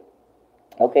minute.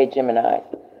 Okay, Geminis.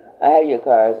 I have your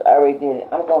cards. I already did it.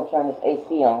 I'm going to turn this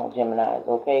AC on, Geminis,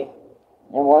 okay?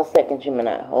 In 1 second,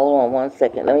 Gemini. Hold on 1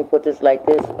 second. Let me put this like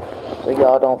this so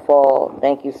y'all don't fall.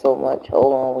 Thank you so much.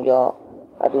 Hold on, y'all.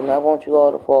 I do not want you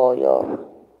all to fall, y'all.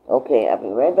 Okay, I'll be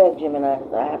right back, Gemini.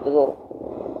 I have to go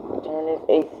turn this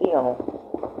AC on.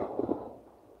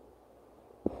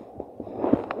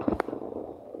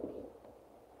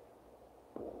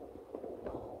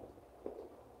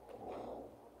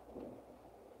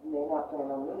 They're not playing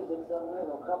no music, so there's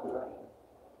no copyright.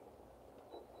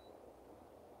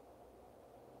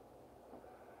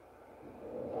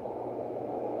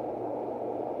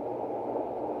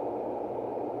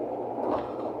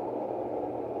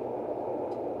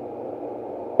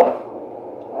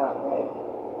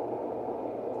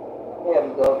 There we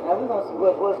go. Now we're going to see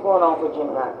what's going on for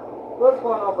Gemini. What's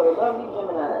going on for the lovely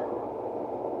Gemini?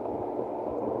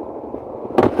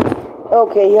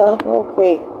 Okay, y'all.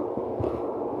 Okay.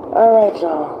 Alright,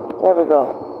 y'all. There we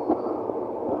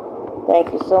go.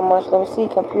 Thank you so much. Let me see,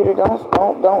 computer. Don't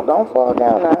fall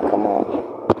down now. Come on.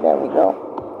 There we go.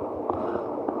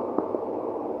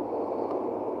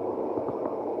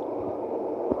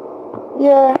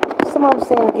 Yeah, some of them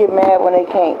seem to get mad when they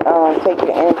can't take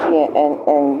your energy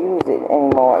and use it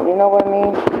anymore. You know what I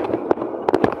mean?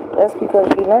 That's because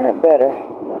you learn better.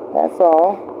 That's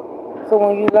all. So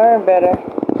when you learn better,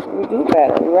 you do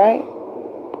better, right?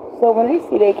 So when they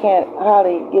see they can't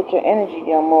hardly get your energy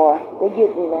no more, they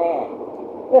get mad.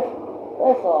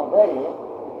 That's all that is.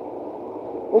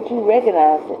 But you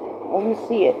recognize it. When you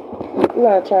see it, we're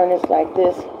going to turn this like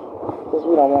this because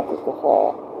we don't want this to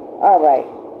fall. All right.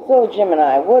 So,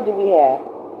 Gemini, what do we have?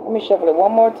 Let me shuffle it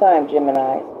one more time,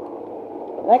 Gemini.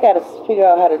 And I got to figure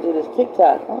out how to do this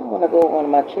TikTok. I'm going to go to one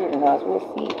of my children's house. We'll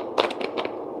see.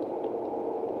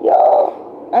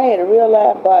 Y'all, I had a real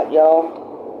live bot, y'all.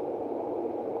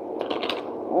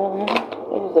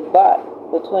 It was a bot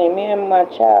between me and my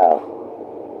child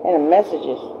and the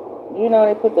messages. You know,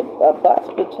 they put the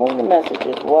bots between the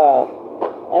messages. Wow.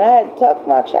 And I had to talk to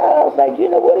my child. I was like,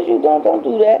 you know, what is you doing? Don't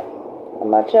do that.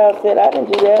 And my child said, I didn't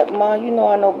do that. Mom, you know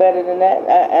I know better than that.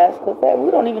 I asked her that.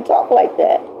 We don't even talk like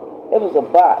that. It was a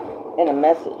bot and a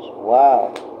message.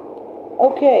 Wow.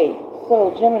 Okay,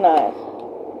 so Geminis.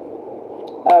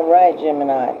 All right,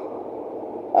 Gemini.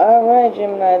 All right,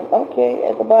 Gemini. Okay,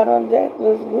 at the bottom of the deck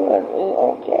looks good.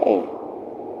 Okay.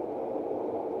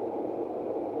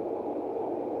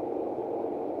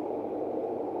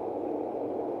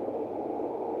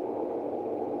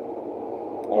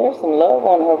 There's some love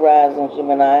on the horizon,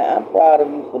 Gemini. I'm proud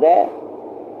of you for that.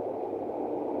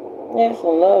 There's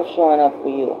some love showing up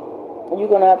for you. You're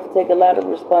going to have to take a lot of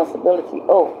responsibility.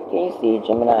 Oh, can you see it,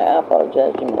 Gemini? I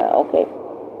apologize, Gemini. Okay.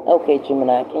 Okay,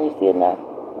 Gemini. Can you see it now?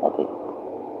 Okay.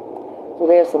 So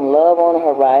there's some love on the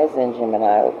horizon,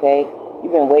 Gemini, okay?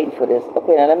 You've been waiting for this.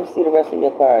 Okay, now let me see the rest of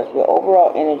your cards. Your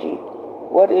overall energy.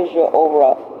 What is your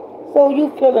overall? So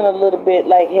you feeling a little bit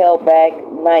like held back,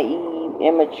 naive,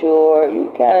 immature.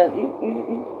 You kind of,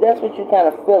 that's what you kind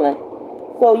of feeling.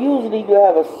 So usually you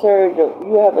have a surge of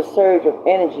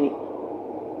energy.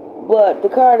 But the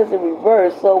card is in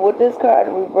reverse. So with this card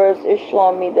in reverse, it's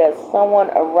showing me that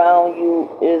someone around you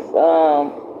is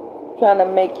trying to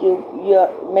make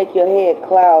your head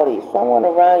cloudy. Someone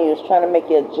around you is trying to make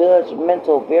you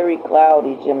judgmental, very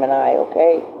cloudy, Gemini,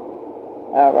 okay?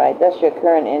 All right, that's your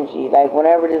current energy. Like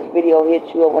whenever this video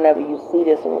hits you or whenever you see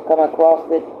this or come across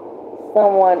it,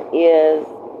 someone is,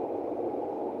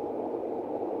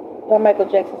 like Michael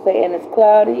Jackson say, and it's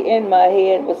cloudy in my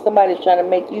head, but somebody's trying to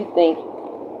make you think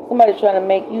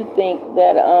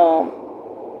that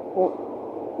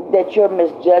that you're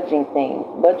misjudging things.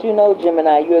 But you know,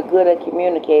 Gemini, you're good at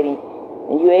communicating,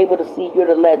 and you're able to see. You're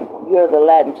the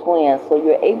Latin twin, so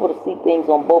you're able to see things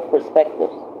on both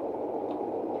perspectives.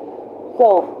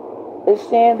 So it's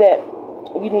saying that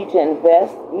you need to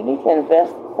invest. You need to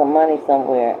invest some money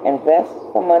somewhere. Invest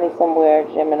some money somewhere,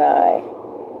 Gemini.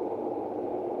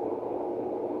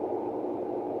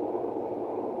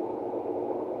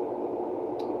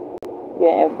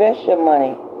 Yeah, invest your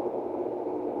money.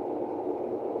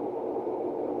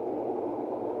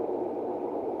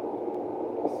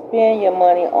 Spend your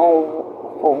money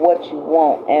for what you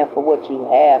want and for what you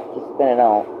have to spend it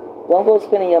on. Don't go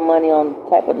spending your money on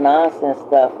type of nonsense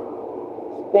stuff.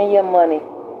 Spend your money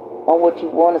on what you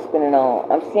want to spend it on.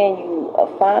 I'm saying you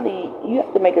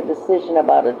have to make a decision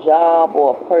about a job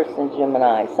or a person,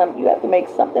 Gemini. You have to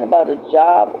make something about a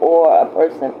job or a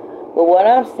person. But what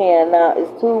I'm seeing now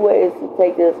is two ways to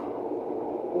take this.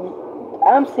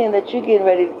 I'm seeing that you're getting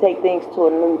ready to take things to a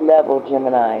new level,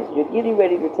 Geminis. You're getting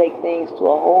ready to take things to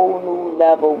a whole new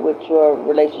level with your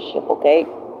relationship, okay?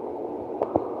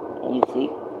 You see?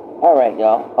 All right,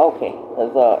 y'all. Okay,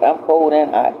 because I'm cold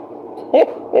and hot.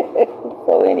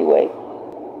 So anyway.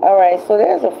 All right, so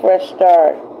there's a fresh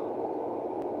start.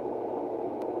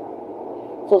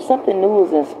 So something new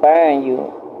is inspiring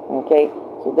you, okay?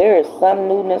 So there is some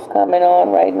newness coming on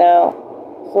right now.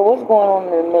 So what's going on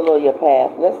in the middle of your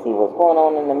path? Let's see what's going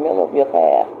on in the middle of your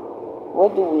path.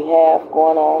 What do we have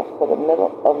going on for the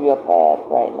middle of your path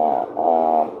right now?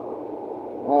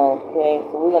 Okay,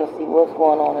 so we're going to see what's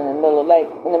going on in the middle,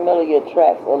 like in the middle of your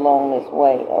tracks along this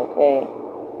way, okay?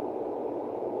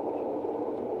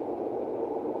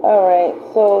 All right,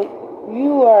 so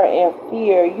you are in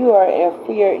fear.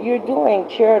 You're doing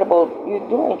charitable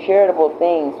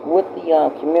things with the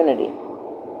community.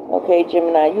 Okay,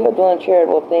 Gemini, you are doing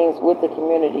charitable things with the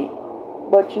community,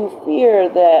 but you fear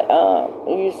that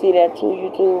you see that too.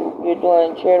 You're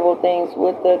doing charitable things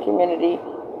with the community,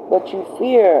 but you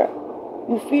fear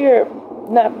You fear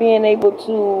not being able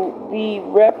to be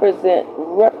represented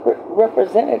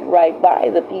right by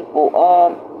the people.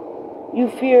 You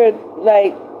fear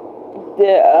like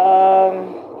the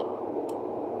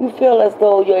you feel as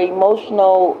though your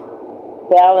emotional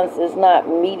balance is not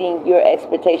meeting your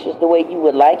expectations the way you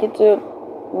would like it to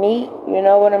meet. You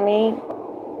know what I mean?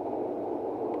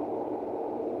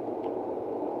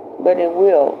 But it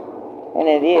will, and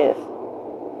it is.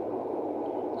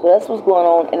 So that's what's going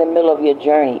on in the middle of your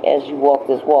journey as you walk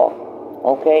this walk.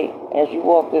 Okay? As you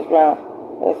walk this round,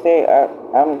 let's say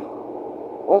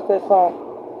what's that song?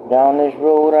 Down this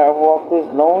road I walk, this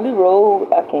lonely road.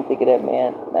 I can't think of that,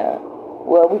 man. Nah.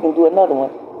 Well, we can do another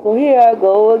one. So here I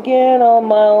go again on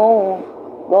my own,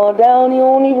 going down the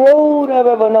only road I've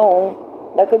ever known,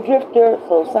 like a drifter.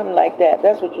 So something like that.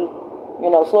 That's what you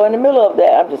know. So in the middle of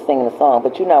that, I'm just singing a song,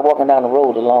 but you're not walking down the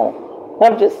road alone.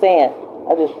 I'm just saying,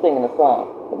 I'm just singing a song.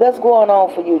 But that's going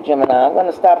on for you, Gemini. I'm going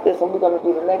to stop this and we're going to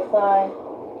do the next sign.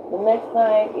 The next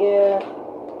sign is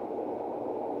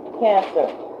Cancer.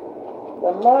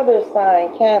 The mother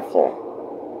sign, Cancer.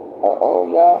 Uh-oh,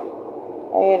 y'all.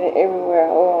 I hit it everywhere.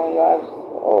 Hold on, y'all.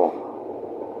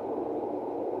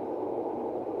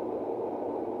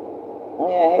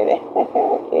 Yeah, I hit it.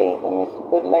 Okay, let me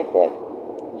put it like that.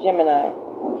 Gemini.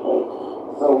 Okay.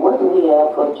 So what do we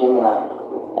have for Gemini?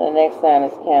 And the next sign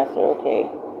is Cancer. Okay.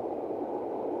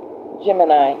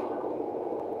 Gemini.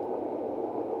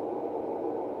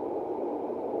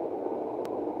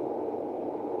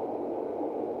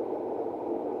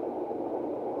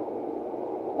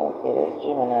 Okay, that's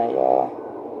Gemini, y'all.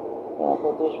 I'm going to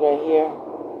put this right here.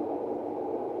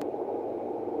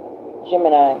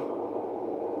 Gemini.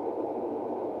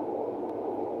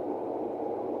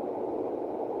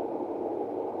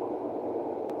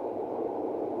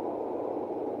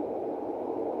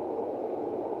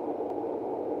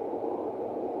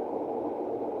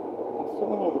 So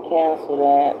we need to cancel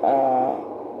that.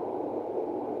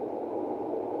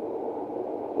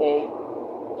 Okay,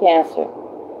 Cancer.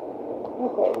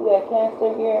 Okay, we got Cancer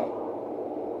here.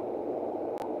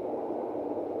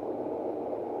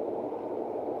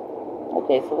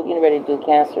 Okay, so we're getting ready to do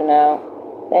Cancer now.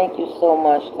 Thank you so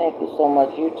much. Thank you so much,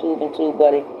 YouTube and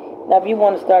TubeBuddy. Now, if you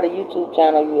want to start a YouTube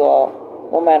channel, you all,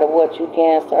 no matter what, you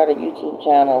can start a YouTube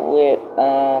channel with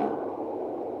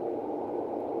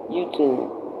YouTube.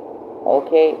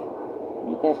 Okay,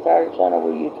 you can start a channel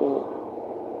with YouTube.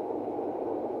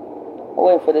 I'm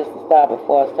waiting for this to stop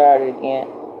before I start it again,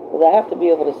 because I have to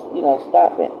be able to,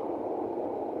 stop it.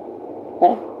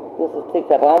 This is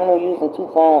TikTok. I'm only using 2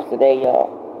 phones today,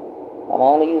 y'all. I'm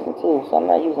only using 2, so I'm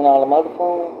not using all them other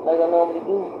phones like I normally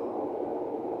do.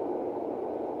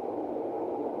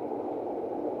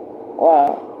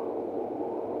 Wow.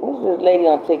 This is this lady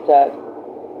on TikTok.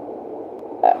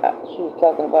 She was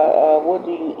talking about, what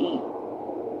do you eat?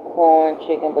 Corn,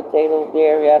 chicken, potatoes,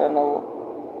 dairy, I don't know.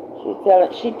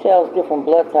 She tells different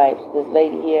blood types, this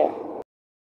lady here.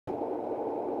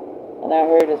 And I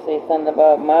heard her say something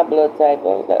about my blood type.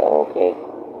 I was like, oh, okay.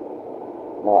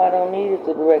 No, I don't need it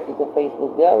to direct it to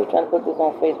Facebook. They're always trying to put this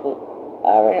on Facebook.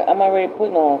 I'm already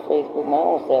putting it on Facebook my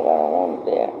own self. I don't want it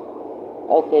there.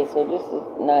 Okay, so this is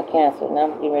not Cancer. Now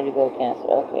I'm getting ready to go Cancer.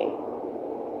 Okay.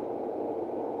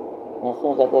 And as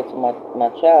soon as I go to my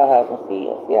child house and see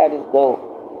how this goes.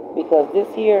 Because this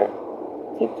here,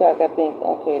 TikTok, I think,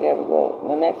 okay, there we go.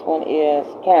 The next one is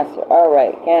Cancer. All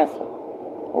right, Cancer.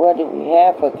 What do we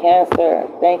have for Cancer?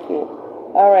 Thank you.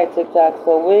 All right, TikTok.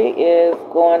 So we is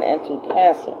going into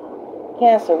Cancer.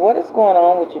 Cancer, what is going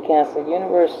on with you, Cancer?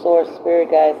 Universe, Source, Spirit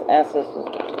Guides, Ancestors.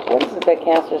 What is it that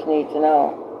Cancers need to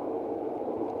know?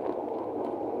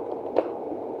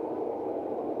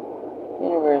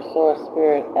 Universe, Source,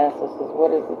 Spirit, Ancestors.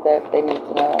 What is it that they need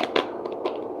to know?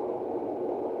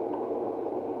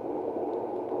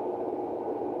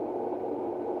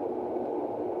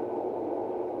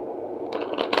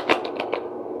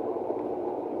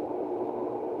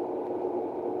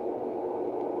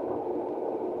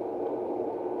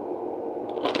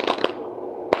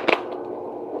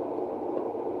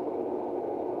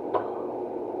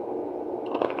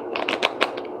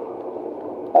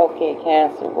 Okay,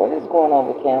 Cancer. What is going on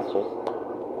with Cancers?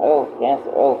 Oh, Cancer.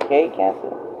 Okay,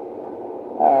 Cancer.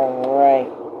 Alright.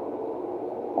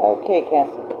 Okay,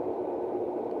 Cancer.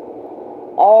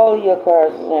 All your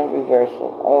cards is in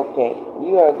reversal. Okay.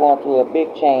 You are going through a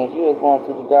big change. You are going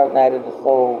through the dark night of the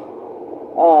soul.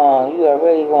 You are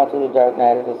really going through the dark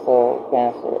night of the soul,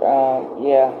 Cancer.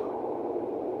 Yeah.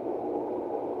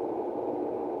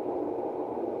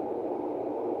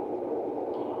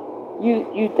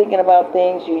 You thinking about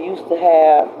things you used to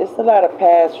have. It's a lot of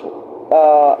past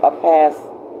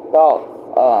thoughts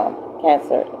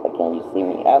Cancer, can you see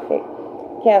me? Okay.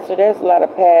 Cancer, there's a lot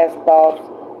of past thoughts.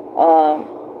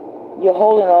 You're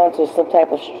holding on to some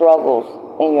type of struggles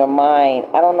in your mind.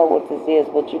 I don't know what this is,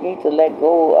 but you need to let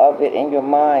go of it in your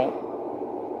mind.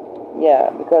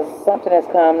 Yeah, because something has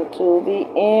come to the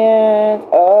end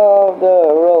of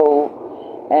the road,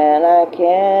 and I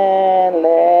can't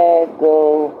let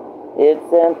go. It's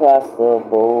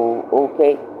impossible.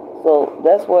 Okay, so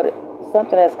that's what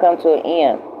something has come to an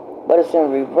end, but it's in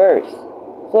reverse.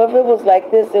 So if it was like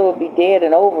this, it would be dead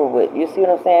and over with. You see what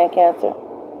I'm saying, Cancer?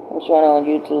 I'm showing it on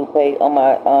YouTube page, on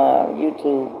my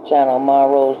YouTube channel, Ma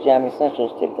Rose Jam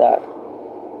Essentials TikTok.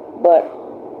 But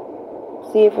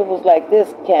see, if it was like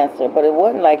this, Cancer, but it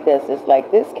wasn't like this. It's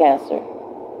like this, Cancer.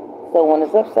 So when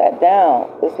it's upside down,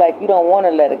 it's like you don't want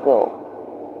to let it go.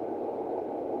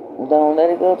 Don't let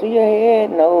it go to your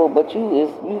head. No, but you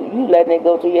letting it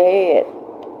go to your head.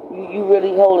 You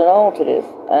really holding on to this.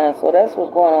 So that's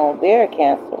what's going on there,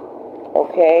 Cancer.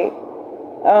 Okay.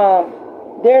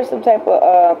 There's some type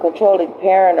of controlling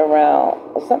parent around.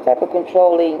 Some type of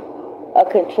controlling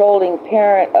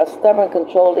parent, a stubborn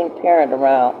controlling parent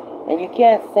around. And you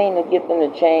can't seem to get them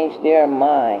to change their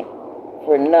mind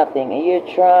for nothing. And you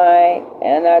tried,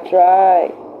 and I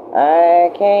tried.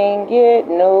 I can't get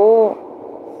no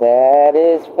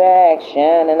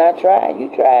satisfaction. And I tried. You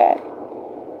tried.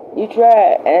 You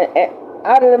tried. And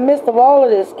out of the midst of all of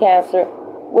this, Cancer,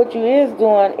 what you is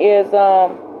doing is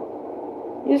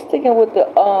you're sticking with the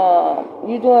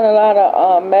you're doing a lot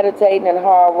of meditating and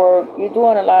hard work. You're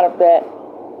doing a lot of that.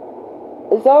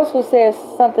 It also says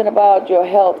something about your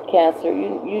health, Cancer.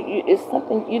 It's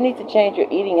something you need to change your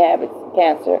eating habits,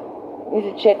 Cancer. You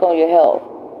need to check on your health.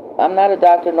 I'm not a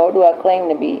doctor, nor do I claim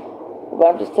to be, but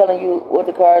I'm just telling you what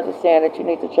the cards are saying, that you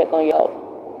need to check on your health.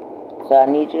 So I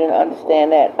need you to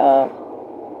understand that,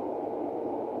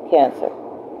 Cancer.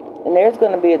 And there's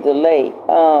going to be a delay.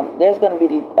 There's going to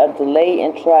be a delay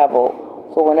in travel.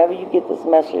 So whenever you get this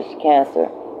message, Cancer,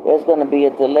 there's going to be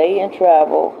a delay in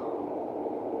travel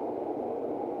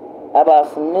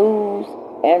about some news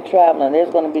and traveling.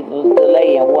 There's going to be a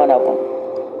delay in one of them,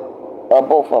 or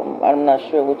both of them. I'm not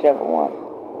sure, whichever one.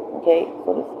 Okay,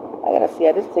 so this, I got to see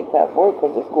how this TikTok works,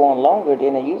 because it's going longer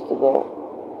than it used to go.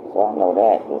 So I know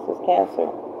that. This is Cancer.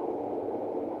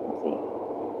 Let's see.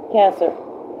 Cancer.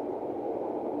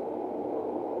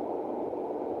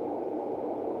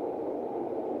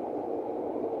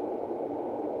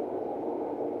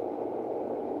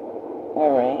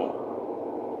 All right.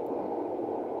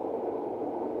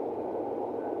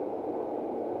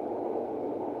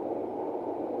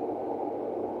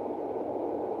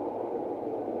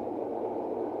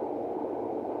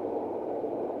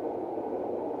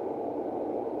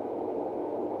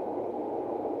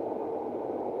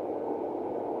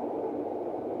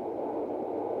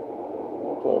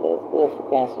 Okay, that's good for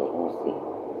Cancer. Let me see.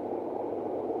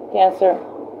 Cancer.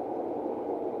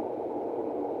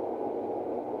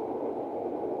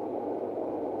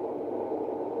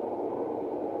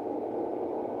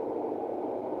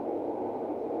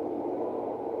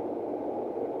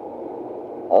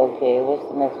 Okay, what's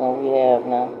the next one we have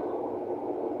now?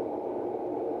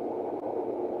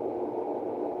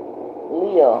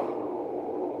 Leo.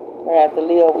 Right after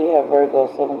Leo, we have Virgo.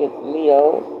 So we get to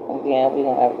Leos, and then we're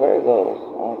going to have Virgos.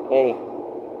 Okay.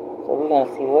 So we're going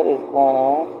to see what is going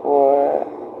on for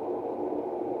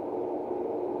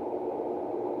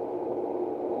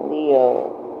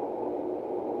Leo.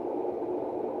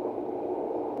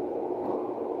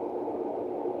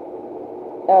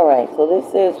 Alright, so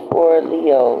this is for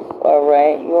Leos.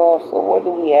 Alright, you also, what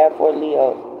do we have for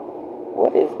Leos?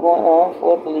 What is going on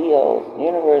for the Leos?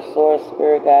 Universe, Source,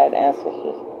 Spirit, Guide,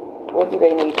 Ancestors. What do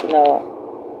they need to know?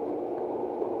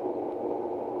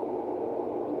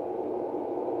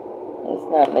 It's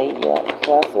not late yet,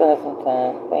 so I still have some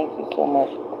time. Thank you so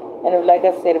much. And if, like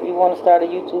I said, if you want to start a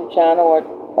YouTube channel, or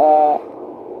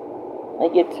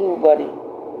and get TubeBuddy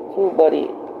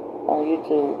on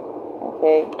YouTube,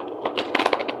 okay?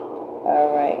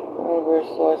 Alright, Universe,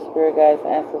 Source, Spirit, Guides,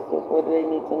 Ancestors, what do they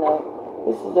need to know?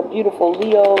 This is a beautiful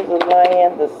Leo, the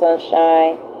lion, the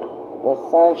sunshine. The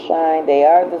sunshine, they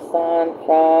are the sun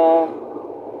from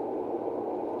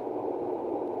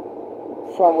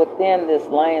within this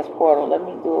lion's portal. Let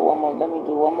me do one more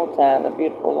time. The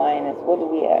beautiful lioness. What do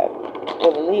we have?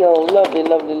 For the Leo, lovely,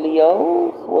 lovely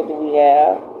Leos. What do we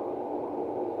have?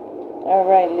 All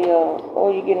right, Leo.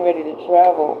 Oh, you're getting ready to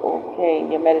travel. Okay,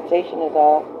 your meditation is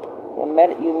off. You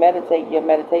meditate, your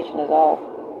meditation is off.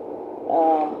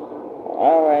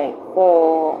 All right,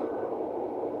 so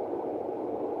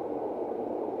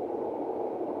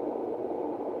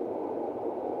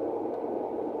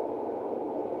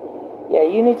yeah,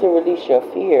 you need to release your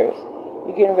fears.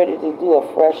 You're getting ready to do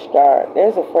a fresh start.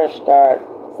 There's a fresh start.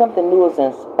 Something new is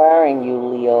inspiring you,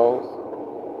 Leos.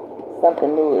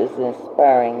 Something new is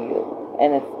inspiring you,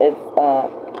 and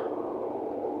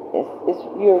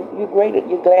you're great.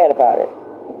 You're glad about it,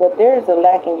 but there is a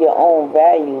lack in your own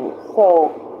value.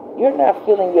 So you're not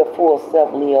feeling your full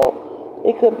self, Leo.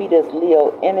 It could be this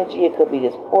Leo energy. It could be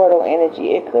this portal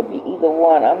energy. It could be either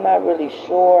one. I'm not really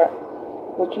sure.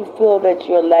 But you feel that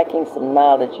you're lacking some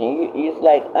knowledge. And you're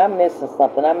like, I'm missing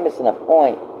something. I'm missing a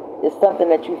point. It's something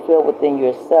that you feel within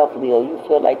yourself, Leo. You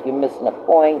feel like you're missing a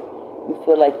point. You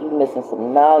feel like you're missing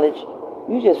some knowledge.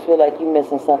 You just feel like you're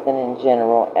missing something in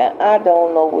general. And I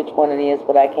don't know which one it is,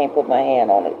 but I can't put my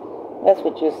hand on it. That's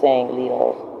what you're saying,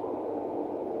 Leos.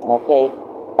 Okay.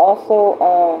 Also,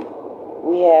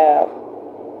 we have...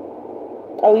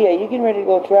 Oh, yeah, you're getting ready to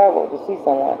go travel to see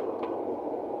someone.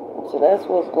 So that's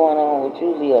what's going on with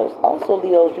you, Leos. Also,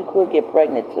 Leos, you could get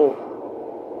pregnant, too.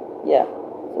 Yeah.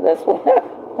 So that's what...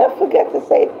 I forgot to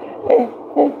say.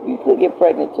 You could get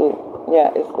pregnant, too.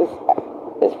 Yeah, it's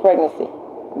pregnancy.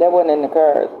 That wasn't in the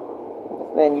cards.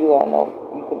 Then you all know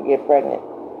you could get pregnant.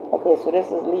 Okay, so this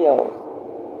is Leos.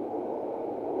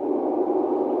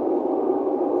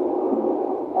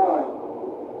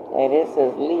 Hey, this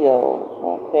is Leos.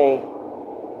 Okay.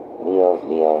 Leos.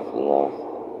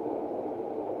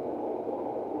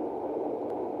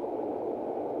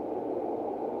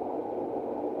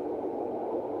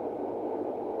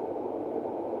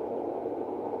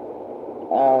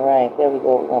 All right, there we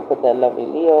go. We're going to put that lovely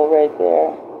Leo right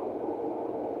there.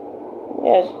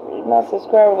 Yes, my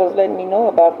subscriber was letting me know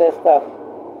about that stuff.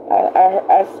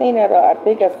 I seen it, I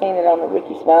think I seen it on the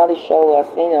Ricky Smiley show. I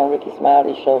seen it on Ricky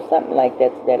Smiley show, something like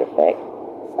that to that effect.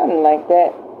 Something like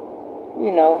that.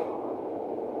 You know.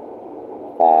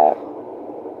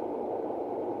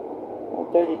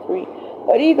 5:33.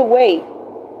 But either way,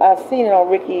 I've seen it on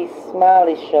Ricky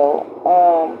Smiley show.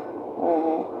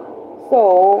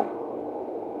 So,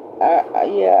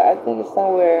 yeah, I think it's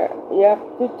somewhere. Yeah.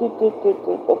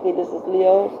 Okay, this is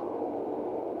Leo's.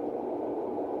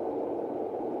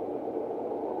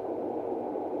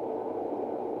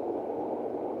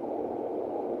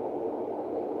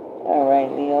 All right,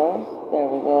 Leos. There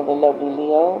we go, the lovely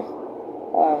Leos.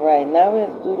 All right, now we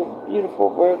have to do the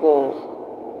beautiful Virgos.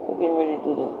 We're getting ready to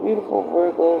do the beautiful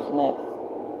Virgos next.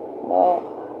 No,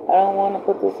 I don't want to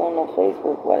put this on no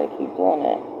Facebook. Why they keep doing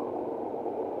that?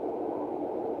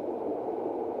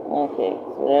 Okay,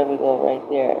 so there we go right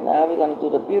there. Now we're going to do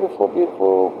the beautiful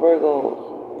Virgos.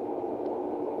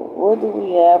 What do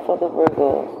we have for the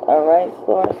Virgos? All right,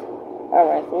 Source. All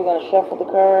right, so we're going to shuffle the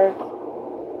cards.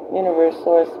 Universe,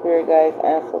 Source, Spirit Guides,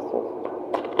 Ancestors.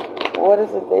 What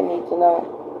is it they need to know?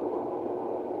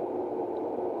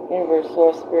 Universe,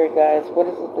 Source, Spirit Guides. What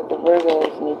is it that the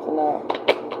Virgos need to know?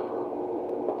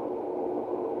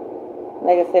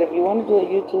 Like I said, if you want to do a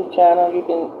YouTube channel, you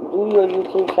can do your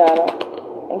YouTube channel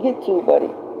and get TubeBuddy.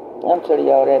 I'm telling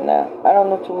y'all that now. I don't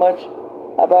know too much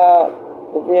about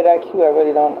the vidIQ. I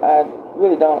really don't.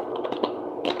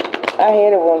 I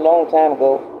had it one long time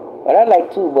ago, but I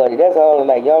like TubeBuddy. That's all I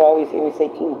like. Y'all always hear me say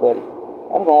TubeBuddy.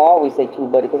 I'm going to always say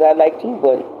TubeBuddy because I like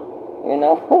TubeBuddy. You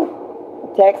know?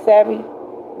 Tax savvy,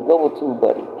 go with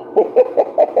TubeBuddy.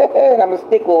 And I'm going to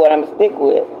stick with what I'm going to stick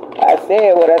with. I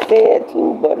said what I said,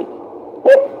 TubeBuddy.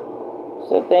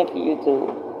 So thank you,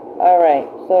 YouTube. All right.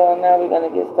 So now we're going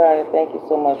to get started. Thank you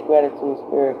so much. Gratitude,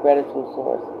 Spirit. Gratitude,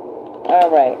 Source. All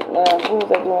right. Now, who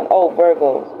was I doing? Oh,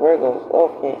 Virgos.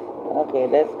 Okay. Okay,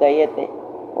 let's Gayete.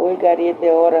 We got it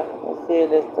ahora. Let's see,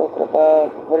 let's talk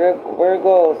about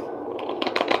Virgos.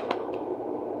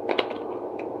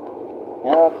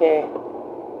 Okay.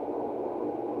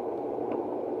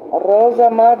 Rosa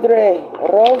Madre.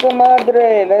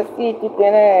 Let's see, tú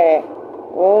tienes.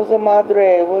 Rosa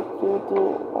Madre, what you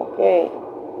do? Okay.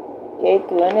 ¿Qué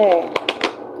tú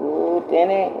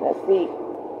tienes? Let's see.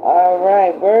 All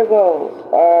right, Virgos.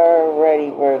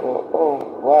 Alrighty, Virgo. Oh,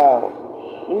 wow.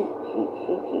 Shoot.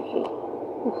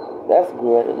 That's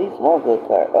good. At least one good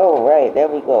card. Oh, right. There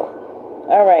we go.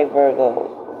 All right, Virgos.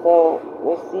 So,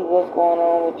 let's see what's going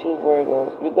on with you,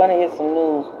 Virgos. You're going to hear some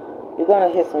news.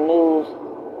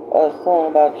 Soon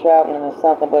about traveling or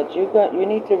something. But you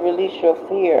need to release your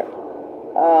fear.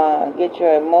 Get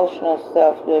your emotional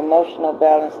self, your emotional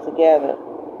balance together.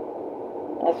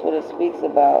 That's what it speaks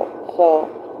about. So,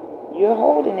 you're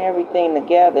holding everything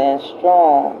together and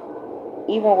strong.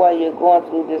 Even while you're going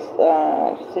through this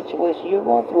situation, you're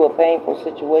going through a painful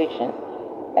situation.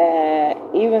 And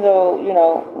even though,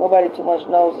 nobody too much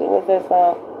knows it. What's that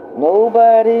song?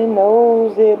 Nobody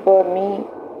knows it but me.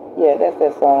 Yeah, that's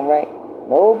that song, right?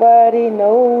 Nobody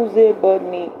knows it but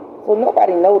me. So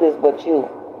nobody know this but you.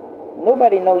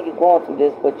 Nobody know you're going through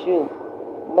this but you.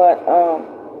 But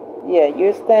yeah,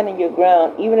 you're standing your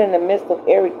ground, even in the midst of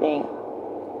everything.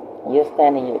 You're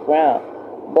standing your ground,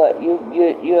 but you're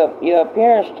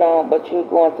appearing strong, but you're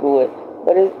going through it.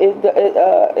 But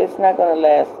it's not gonna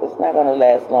last. It's not gonna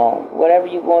last long. Whatever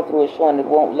you're going through is showing it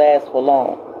won't last for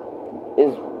long.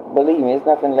 Is Believe me, it's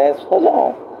not gonna last for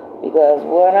long, because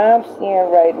what I'm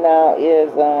seeing right now is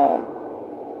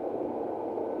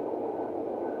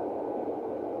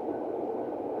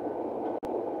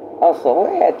also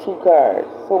I had two cards.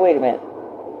 So wait a minute.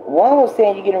 One was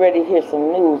saying you're getting ready to hear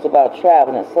some news about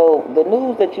traveling. So the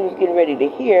news that you was getting ready to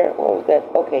hear, what was that?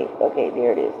 Okay,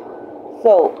 there it is.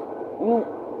 So you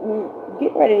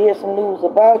getting ready to hear some news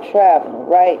about traveling,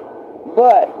 right?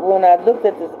 But when I looked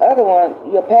at this other one,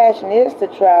 your passion is to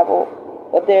travel,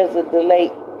 but there's a delay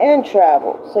in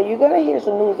travel. So you're going to hear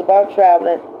some news about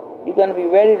traveling. You're going to be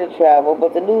ready to travel,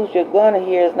 but the news you're going to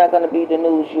hear is not going to be the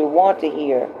news you want to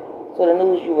hear. So the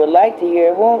news you would like to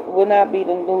hear will not be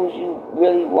the news you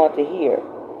really want to hear,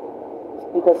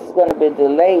 because it's going to be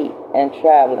delayed in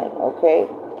traveling, okay?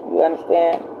 You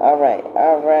understand? All right.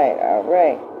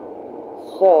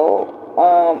 So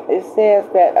it says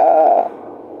that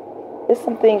there's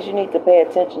some things you need to pay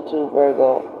attention to,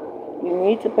 Virgo. You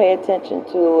need to pay attention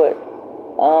to it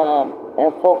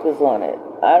and focus on it.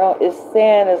 It's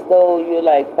saying as though you're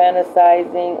like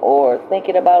fantasizing or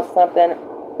thinking about something,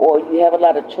 or you have a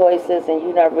lot of choices and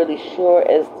you're not really sure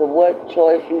as to what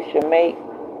choice you should make.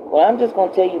 Well, I'm just going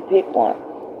to tell you pick one.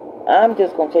 I'm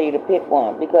just going to tell you to pick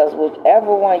one, because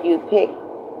whichever one you pick,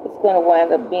 it's going to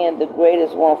wind up being the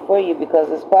greatest one for you, because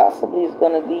it's possibly is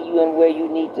going to lead you in where you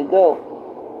need to go.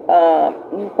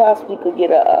 You possibly could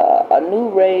get a new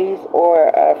raise or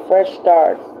a fresh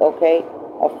start, okay?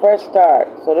 A fresh start.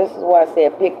 So this is why I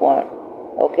said pick one.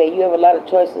 Okay, you have a lot of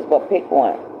choices, but pick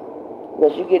one.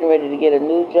 Because you're getting ready to get a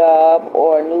new job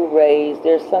or a new raise.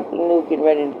 There's something new getting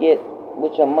ready to get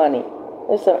with your money.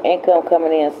 There's some income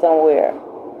coming in somewhere.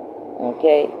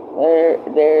 Okay,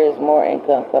 there is more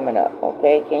income coming up.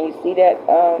 Okay, can you see that,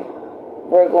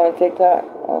 Virgo on TikTok?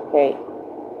 Okay,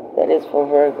 that is for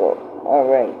Virgo. All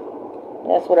right,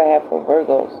 that's what I have for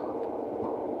Virgos.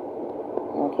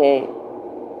 Okay,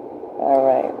 all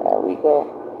right, there we go.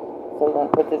 So we're gonna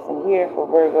put this in here for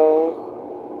Virgos.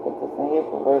 Put this in here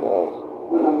for Virgos.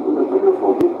 The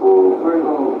beautiful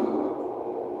Virgos.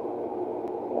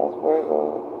 That's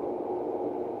Virgos.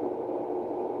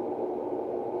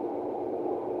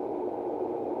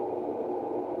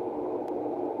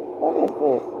 What is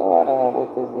this? Oh, I don't know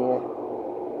what this is.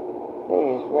 They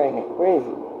is raining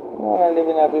crazy. You know, I'm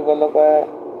living out people look at.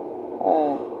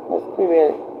 Let's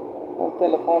escribir un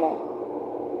teléfono.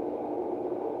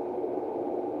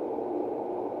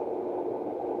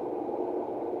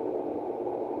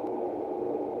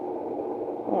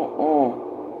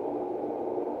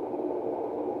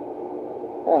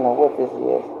 I don't know what this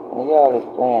is. And y'all is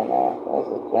playing now. This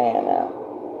is playing now.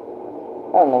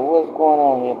 I don't know what's going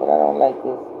on here, but I don't like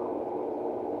this.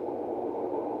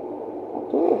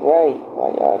 Do it right.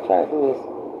 Why y'all trying to do this?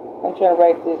 I'm trying to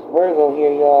write this Virgo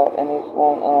here, y'all, and this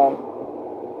one,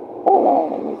 hold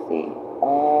on, let me see.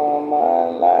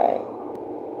 My life.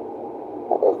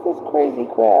 What is this crazy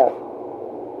crap?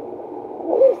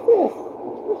 What is this?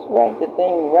 Just write the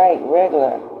thing right,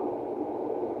 regular.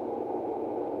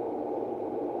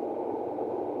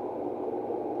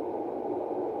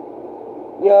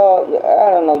 Y'all, I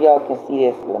don't know, y'all can see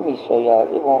this. Let me show y'all.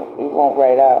 It won't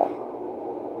write out.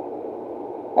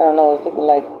 I don't know, it's looking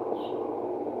like,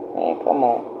 man, come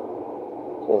on.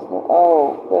 That's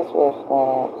what's going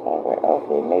on.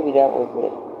 Okay, maybe that was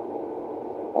it.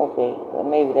 Okay, well,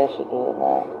 maybe that should do it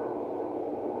now.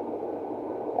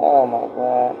 Oh my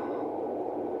God.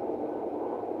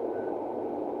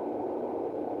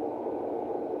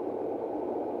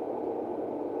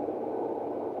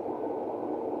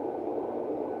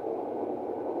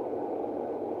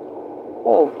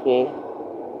 Okay.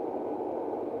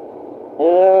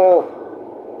 Oh.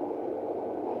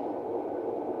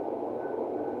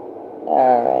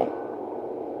 Alright.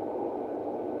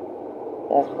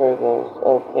 That's Virgos.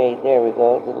 Okay, there we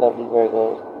go. The lovely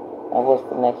Virgos. Now what's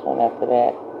the next one after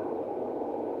that?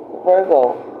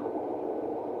 Virgo.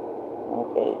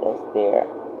 Okay, that's there.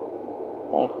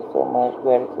 Thank you so much.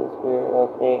 Gratitude, Spirit.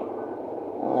 Okay.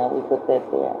 And now we put that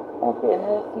there. Okay, and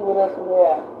let's see what else we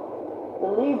have. The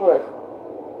Libras.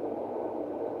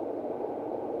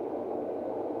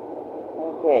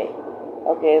 Okay.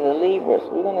 Okay, the Libras.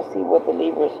 We're going to see what do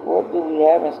we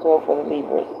have in store for the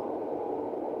Libras.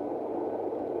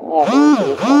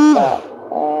 Stop.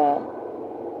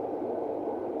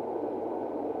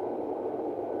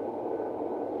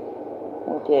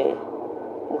 Okay,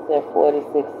 it's at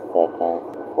 46 seconds.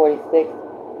 46.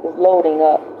 It's loading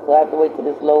up, so I have to wait till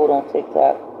this load on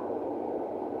TikTok.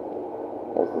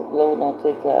 This is loading on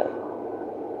TikTok.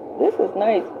 This is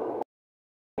nice.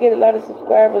 I get a lot of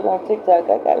subscribers on TikTok.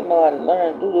 I gotta know how to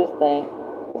learn to do this thing.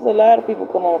 There's a lot of people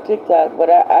come on TikTok, but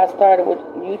I started with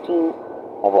YouTube.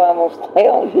 That's why I'm gonna stay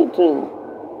on YouTube.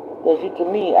 Because to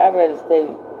me, I'd rather stay,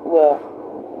 well,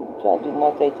 I'm trying to do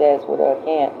multitask whatever I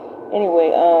can.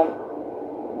 Anyway,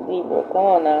 Libra, come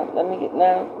on now.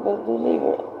 Let's do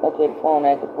Libra. Okay, the phone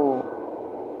acted fool.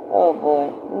 Oh boy.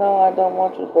 No, I don't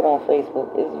want you to put on Facebook.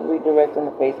 It's redirecting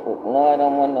to Facebook. No, I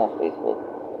don't want it on Facebook.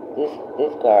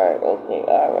 Discard. Okay,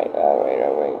 alright.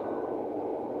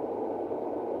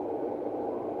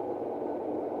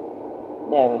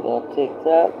 There we go,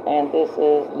 TikTok, and this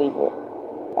is Libra.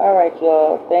 Alright,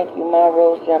 y'all. Thank you, my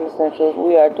Rose Gem Essentials.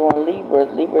 We are doing Libra.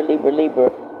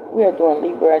 We are doing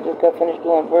Libra. I just got finished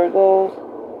doing Virgos.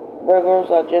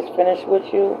 Virgos, I just finished with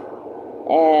you.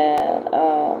 And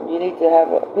you need to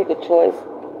pick a choice.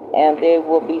 And there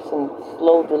will be some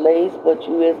slow delays, but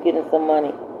you is getting some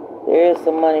money. There is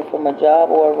some money from a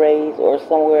job or a raise or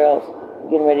somewhere else.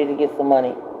 Getting ready to get some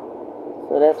money.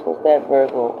 So that's what's that,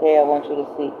 Virgo. Okay, I want you to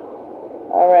see.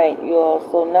 Alright, y'all.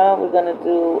 So now we're going to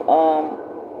do,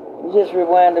 just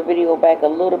rewind the video back a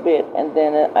little bit. And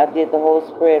then I did the whole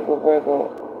spread with Virgo.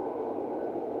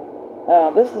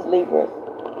 This is Libra.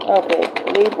 Okay,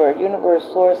 Libra, Universe,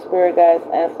 Source, Spirit Guides,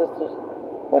 Ancestors.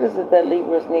 What is it that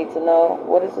Libras need to know?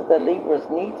 What is it that Libras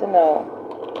need to know?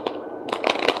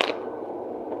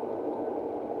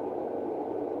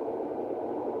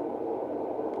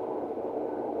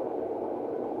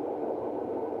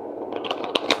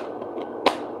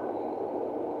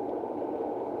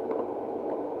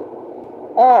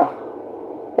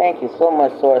 Thank you so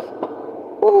much, Source.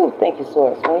 Ooh, thank you,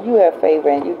 Source. When you have favor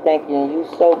and you thank you and you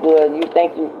so good, and you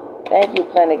thank you,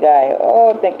 Planet Guy.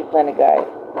 Oh, thank you, Planet Guy.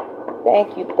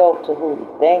 Thank you, Thoth Tahuti.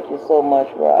 Thank you so much,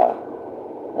 Ra.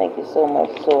 Thank you so much,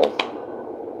 Source.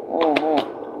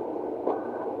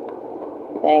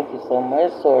 Thank you so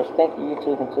much, Source. Thank you,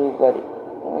 YouTube and too, buddy.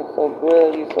 You're so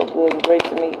good. You're so good and great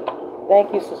to me.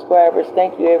 Thank you, subscribers.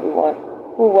 Thank you, everyone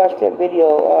who watched that video.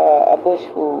 A bush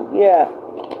food. Yeah.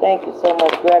 Thank you so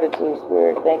much. Gratitude,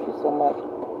 Spirit. Thank you so much.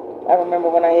 I remember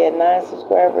when I had 9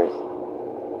 subscribers.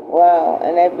 Wow.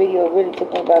 And that video really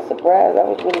took me by surprise. I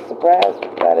was really surprised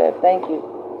by that. Thank you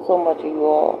so much of you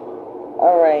all.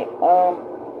 Alright.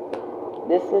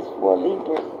 This is for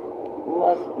Libras.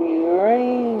 Must be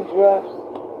raindrops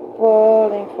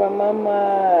falling from my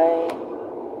mind.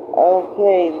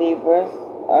 Okay, Libras.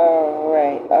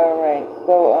 Alright.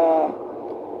 So,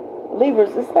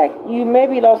 Libras, it's like you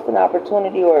maybe lost an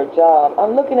opportunity or a job.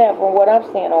 I'm looking at from what I'm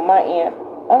seeing on my end.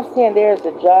 I'm seeing there's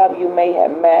a job you may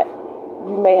have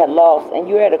lost, and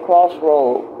you're at a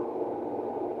crossroad.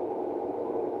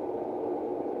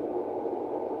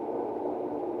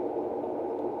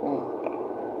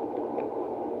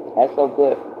 That's so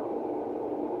good.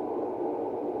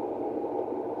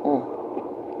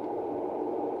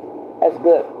 That's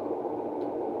good.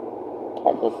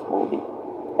 That's a smoothie.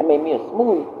 That made me a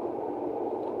smoothie.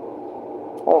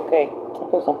 Okay, I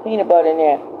put some peanut butter in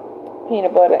there.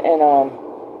 Peanut butter and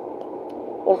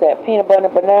what's that? Peanut butter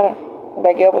and banana.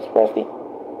 Like Elvis Presley.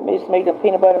 I just make them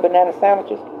peanut butter and banana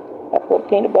sandwiches. I put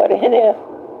peanut butter in there.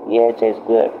 Yeah, it tastes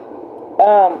good.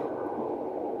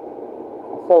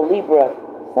 So Libra,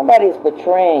 somebody is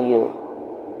betraying you.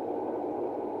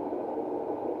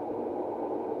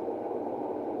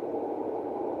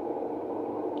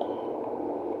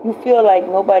 You feel like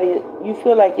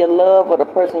your love or the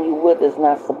person you with is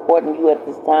not supporting you at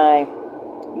this time.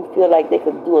 You feel like they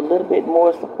could do a little bit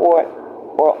more support,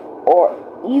 or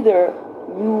either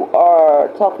you are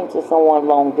talking to someone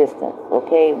long distance,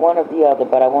 okay? One or the other,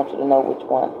 but I want you to know which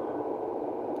one.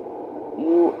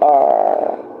 You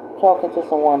are talking to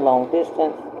someone long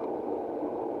distance,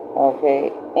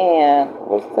 okay? And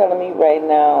what's telling me right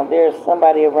now, there's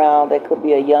somebody around that could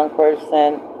be a young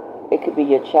person. It could be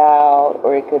your child,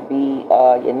 or it could be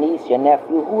your niece, your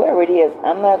nephew, whoever it is.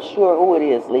 I'm not sure who it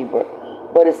is, Libra.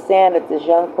 But it's saying that this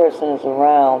young person is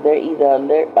around. They're either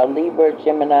a Libra,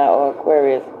 Gemini, or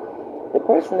Aquarius. The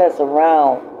person that's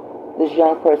around this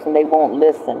young person, they won't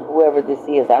listen, whoever this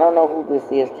is. I don't know who this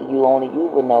is to you. Only you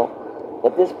would know.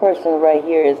 But this person right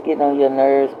here is getting on your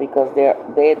nerves because they're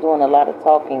doing a lot of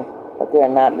talking, but they're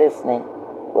not listening.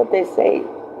 What they say...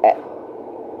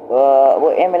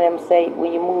 what Eminem say,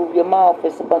 when you move your mouth,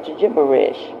 it's a bunch of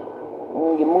gibberish.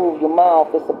 When you move your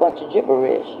mouth, it's a bunch of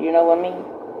gibberish. You know what I mean?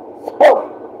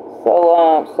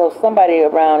 So somebody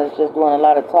around is just doing a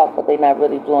lot of talk, but they're not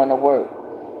really doing the work.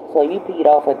 So you feed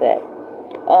off of that.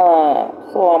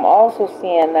 So I'm also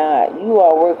seeing now you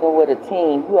are working with a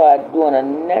team. You are doing a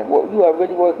network. You are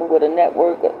really working with a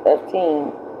network of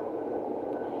teams,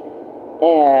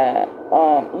 and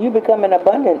you becoming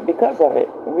abundant because of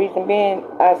it. The reason being,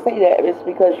 I say that is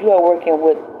because you are working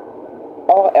with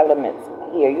all elements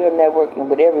here. You're networking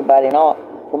with everybody and all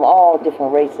from all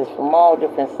different races, from all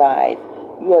different sides.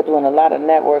 You are doing a lot of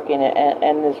networking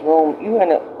in this room.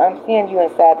 I'm seeing you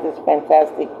inside this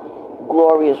fantastic,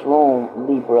 glorious room,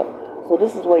 Libra. So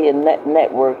this is where your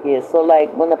network is. So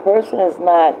like when a person is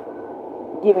not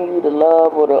giving you the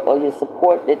love or your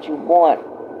support that you want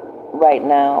right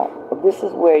now, this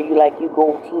is where you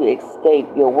go to escape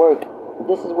your work.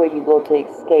 This is where you go to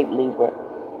escape, Libra.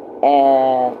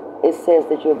 And it says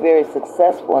that you're very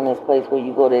successful in this place where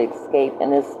you go to escape,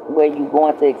 and this where you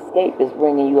going to escape is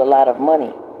bringing you a lot of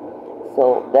money.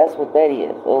 So that's what that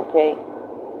is, okay?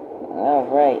 All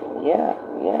right, yeah,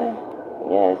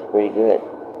 it's pretty good.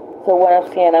 So what I'm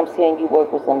seeing you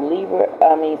work with some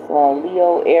some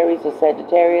Leo, Aries, or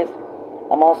Sagittarius.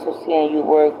 I'm also seeing you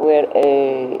work with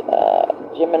a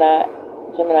Gemini,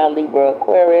 Libra,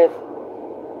 Aquarius.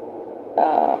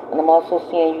 And I'm also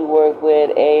seeing you work with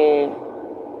a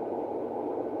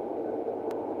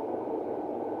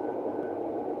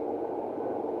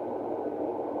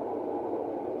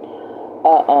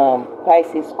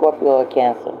Pisces, Scorpio, or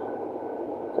Cancer.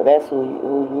 So that's who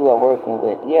you are working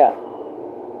with. Yeah.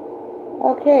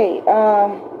 Okay.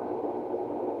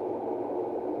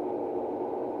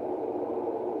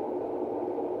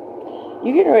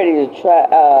 You're getting ready to try.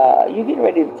 You're getting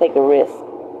ready to take a risk.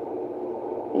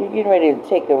 You're getting ready to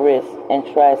take a risk and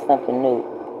try something new.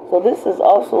 So this is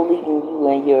also leading you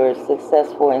in your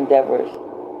successful endeavors,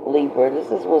 Libra. This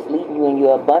is what's leading you in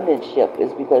your abundance ship,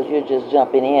 is because you're just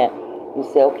jumping in. You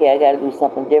say, okay, I got to do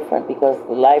something different because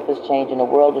the life is changing, the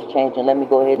world is changing. Let me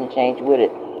go ahead and change with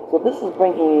it. So this is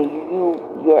bringing you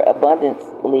your abundance,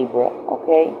 Libra,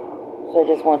 okay? So I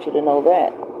just want you to know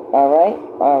that. All right?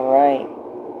 All right.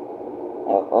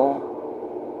 Uh-oh.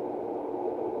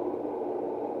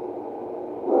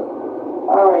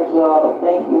 All right, y'all.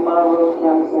 Thank you, my Rose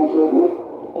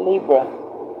Cameron Libra.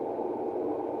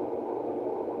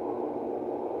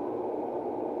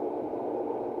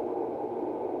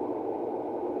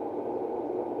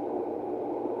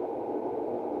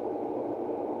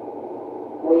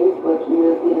 But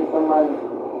you're getting some money.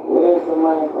 There is some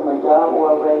money from a job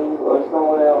or a raise or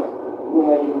somewhere else. You're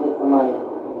ready to get some money.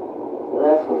 So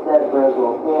that's what that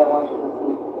Virgo. Okay, I want you to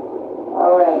see.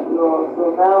 Alright, y'all.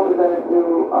 So now we're going to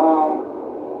do,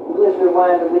 just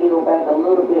rewind the video back a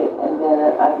little bit and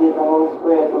then I did the whole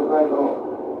spread for Virgo.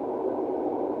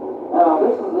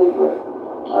 This is Libra.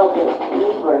 Okay,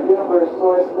 Libra, universe,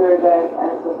 source, spirit, guides,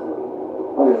 ancestors.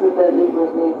 What is it that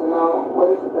Libras need to know?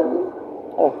 What is it that Libras?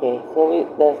 Okay, so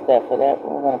that's that for that.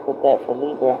 We're going to put that for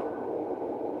Libra.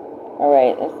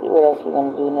 Alright, let's see what else we're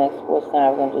going to do next. What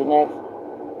sign we're going to do next.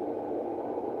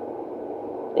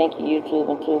 Thank you, YouTube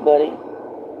and TubeBuddy.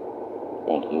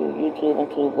 Thank you, YouTube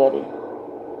and TubeBuddy.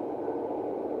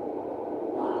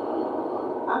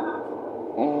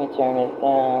 Let me turn this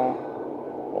down.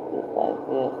 Put this like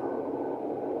this.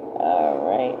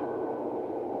 Alright.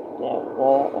 There we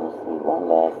go. Let me see one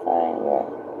last sign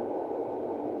here.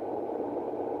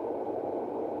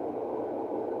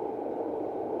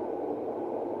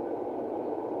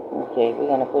 Okay, we're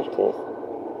going to push this.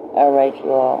 Alright,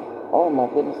 you all. Oh my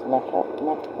goodness, my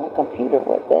computer,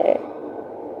 what the heck?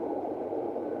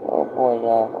 Oh boy,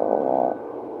 y'all. Hold on.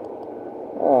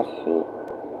 Oh shoot.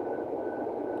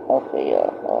 Okay,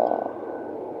 y'all.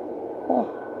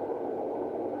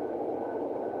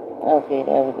 Okay,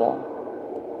 there we go.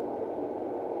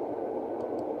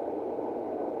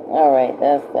 Alright,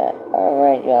 that's that.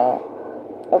 Alright, y'all.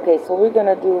 Okay, so we're going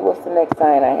to do, what's the next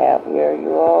sign I have here,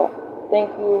 you all?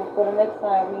 Thank you. So the next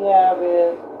sign we have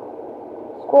is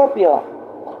Scorpio.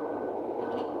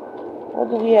 What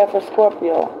do we have for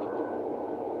Scorpio?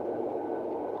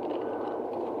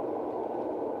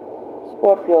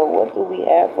 Scorpio, what do we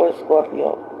have for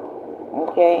Scorpio?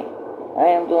 Okay, I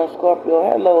am doing Scorpio.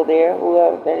 Hello there,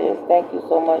 whoever that is. Thank you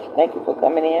so much. Thank you for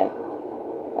coming in.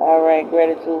 All right,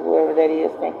 gratitude, whoever that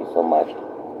is. Thank you so much.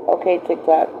 Okay,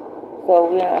 TikTok. So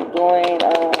I'm doing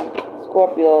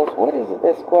Scorpios. What is it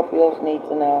that Scorpios need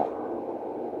to know?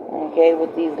 Okay,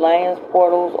 with these lions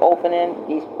portals opening,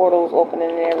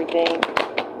 and everything.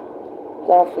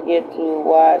 Don't forget to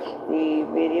watch the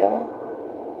video.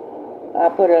 I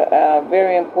put a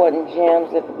very important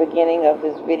gems at the beginning of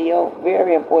this video.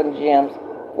 Very important gems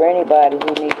for anybody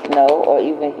who needs to know or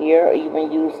even hear or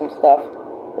even use some stuff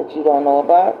that you don't know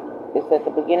about. It's at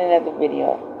the beginning of the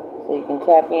video. So you can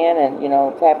tap in and,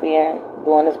 tap in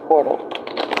during this portal.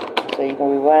 So you can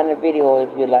rewind the video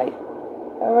if you like.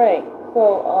 All right.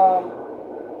 So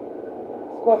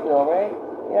Scorpio, right?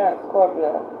 Yeah,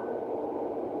 Scorpio.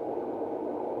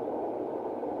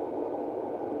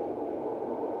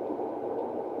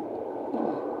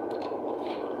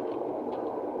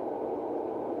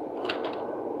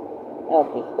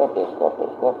 Okay,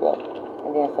 Scorpio.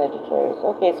 And then Sagittarius.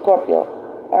 Okay, Scorpio.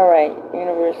 Alright,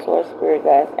 Universe, Source, Spirit,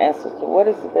 Guides, Ancestor. What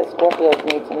is it that Scorpios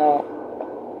need to know?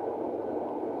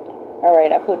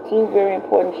 Alright, I put 2 very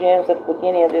important gems at the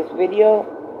beginning of this video.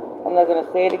 I'm not going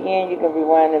to say it again. You can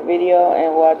rewind the video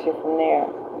and watch it from there.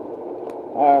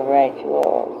 Alright, you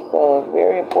all. So,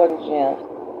 very important gems.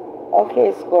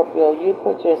 Okay, Scorpio, you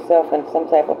put yourself in some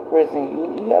type of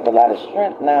prison. You have a lot of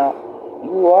strength now.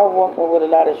 You are walking with a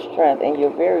lot of strength, and you're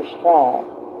very strong.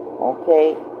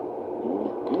 Okay,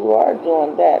 you are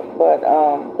doing that, but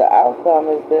the outcome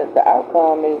is that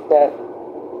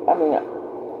I mean,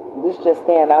 this just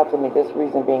stand out to me. This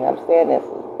reason being, I'm saying this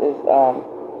is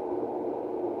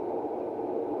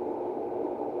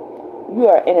you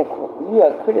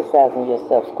are criticizing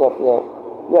yourself, Scorpio.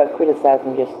 You are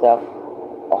criticizing yourself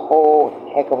a whole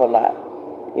heck of a lot.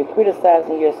 You're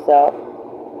criticizing yourself.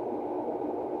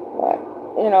 Right.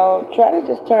 You know, try to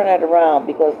just turn that around,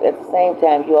 because at the same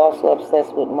time you're also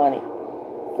obsessed with money.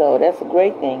 So that's a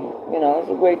great thing. You know, it's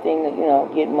a great thing to,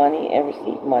 get money and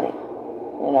receive money.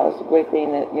 You know, it's a great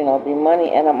thing that, the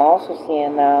money. And I'm also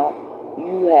seeing now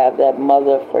you have that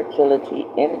mother fertility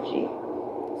energy.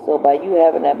 So by you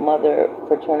having that mother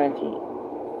fertility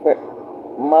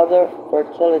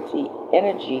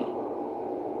energy,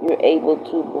 you're able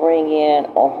to bring in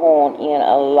or hone in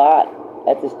a lot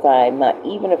at this time. Now,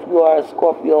 even if you are a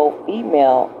Scorpio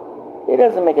female, it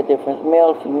doesn't make a difference,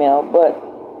 male, female, but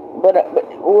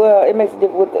well, it makes a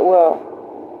difference with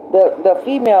the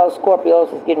female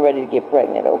Scorpios is getting ready to get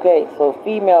pregnant. Okay, so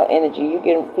female energy,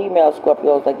 female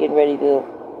Scorpios are getting ready to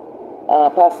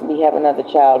possibly have another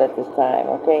child at this time.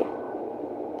 Okay,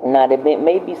 now there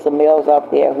may be some males out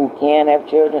there who can have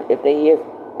children if they is.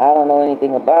 I don't know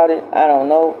anything about it. I don't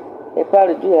know. They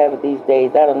probably do have it these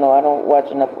days. I don't know. I don't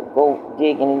watch enough, go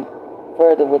dig any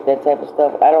further with that type of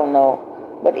stuff. I don't know.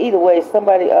 But either way,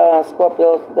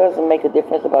 Scorpios, doesn't make a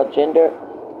difference about gender,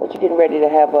 but you're getting ready to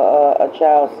have a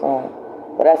child soon.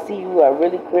 But I see you are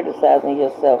really criticizing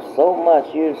yourself so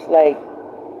much. It's like,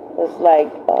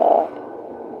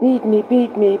 beat me,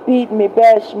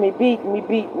 bash me, beat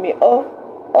me.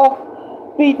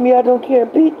 Oh, beat me, I don't care.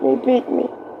 Beat me.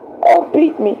 Oh,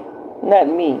 beat me. Not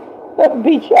me.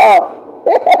 Beat y'all.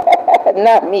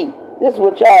 Not me. This is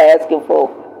what y'all asking for.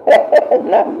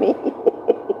 Not me.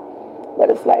 But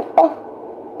it's like,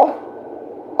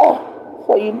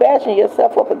 so you bashing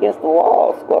yourself up against the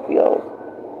wall, Scorpios.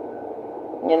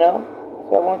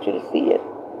 So I want you to see it.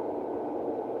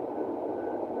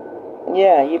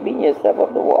 Yeah, you're beating yourself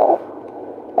up the wall.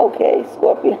 Okay,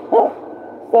 Scorpio.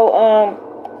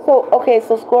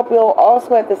 So Scorpio,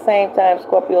 also at the same time,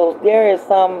 Scorpios, there is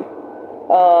some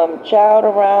child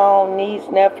around, niece,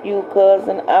 nephew,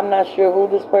 cousin. I'm not sure who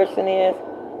this person is,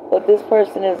 but this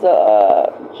person is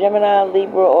a Gemini,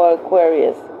 Libra, or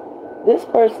Aquarius. This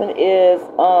person is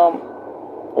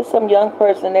some young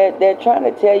person. They're trying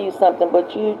to tell you something, but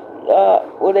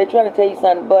they're trying to tell you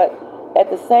something, but at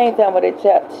the same time, when they're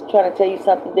trying to tell you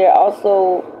something, they're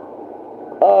also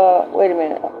wait a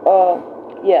minute.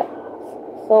 Yeah.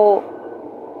 So,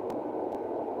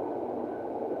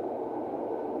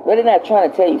 but they're not trying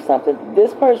to tell you something.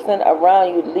 This person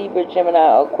around you, Libra,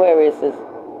 Gemini, Aquarius,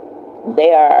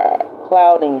 they are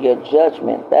clouding your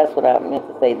judgment. That's what I meant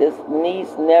to say. This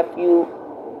niece, nephew,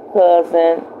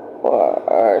 cousin,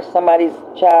 or somebody's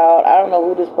child, I don't know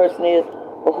who this person is,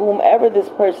 but whomever this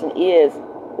person is,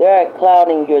 they're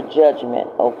clouding your judgment,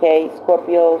 okay,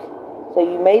 Scorpios? So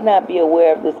you may not be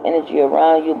aware of this energy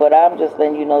around you, but I'm just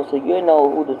letting you know so you know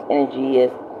who this energy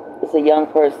is. It's a young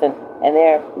person, and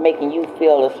they're making you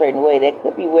feel a certain way. That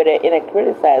could be where the inner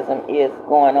criticism is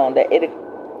going on. The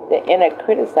inner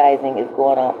criticizing is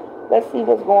going on. Let's see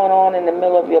what's going on in the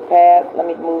middle of your path. Let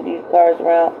me move these cards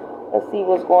around. Let's see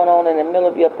what's going on in the middle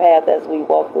of your path as we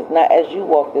walk this. Not as you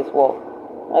walk this walk.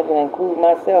 I can include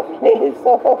myself.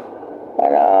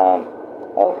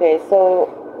 Okay, so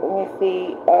let me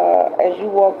see. As you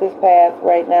walk this path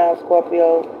right now,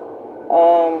 Scorpio,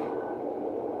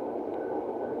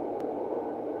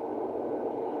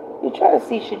 you try to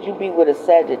see, should you be with a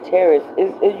Sagittarius?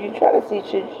 Is you try to see,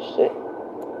 should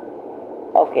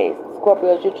okay,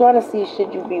 Scorpios, you're trying to see,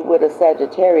 should you be with a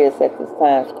Sagittarius at this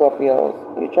time, Scorpios?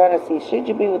 You're trying to see, should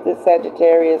you be with this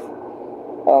Sagittarius?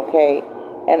 Okay.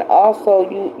 And also,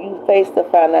 you faced a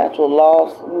financial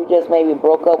loss. You just maybe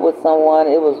broke up with someone.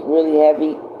 It was really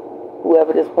heavy.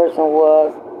 whoever this person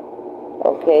was.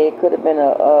 Okay, it could have been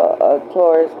a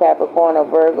Taurus, Capricorn, or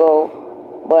Virgo,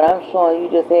 but I'm showing you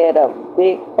just had a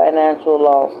big financial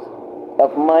loss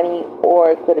of money,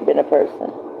 or it could have been a person,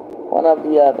 one of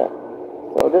the other.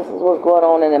 So this is what's going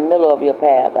on in the middle of your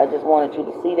path. I just wanted you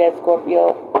to see that,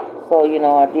 Scorpio. So, you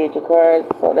know, I did your cards,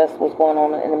 so that's what's going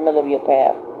on in the middle of your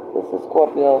path. This is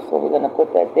Scorpio, so we're going to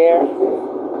put that there.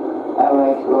 All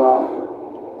right,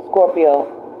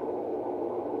 Scorpio.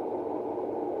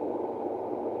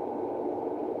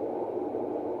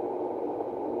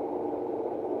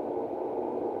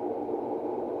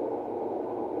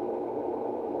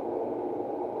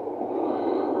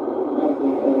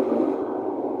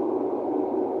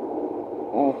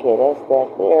 Okay, that's that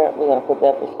there. We're going to put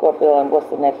that for Scorpio. And what's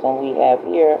the next one we have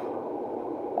here?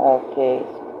 Okay,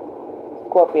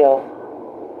 Scorpio.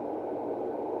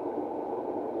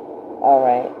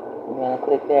 Alright, we're going to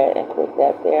click that and click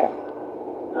that there.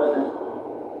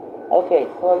 Okay,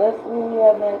 so let's see what we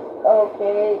have next.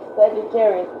 Okay,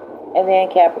 Sagittarius. And then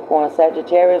Capricorn.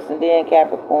 Sagittarius and then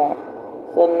Capricorn.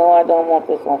 So no, I don't want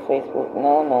this on Facebook.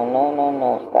 No.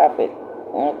 Stop it.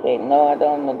 Okay, no, I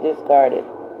don't. Discard it.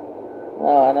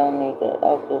 No, I don't need that.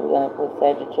 Okay, we're going to put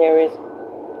Sagittarius.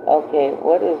 Okay,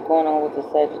 what is going on with the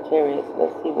Sagittarius?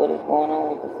 Let's see what is going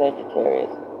on with the Sagittarius.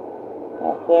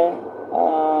 Okay.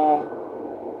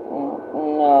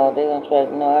 No, they're going to try.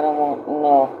 No, I don't want.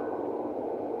 No.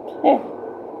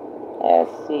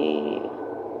 Let's see.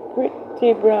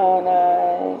 Pretty brown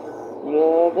eyes.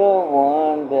 You're the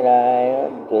one that I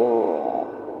adore.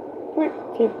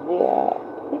 Pretty brown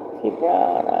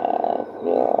eyes.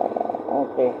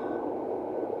 Okay.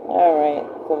 Alright,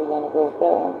 so we're going to go with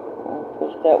that one.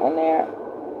 Push that one there.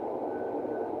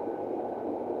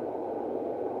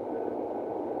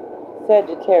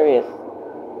 Sagittarius.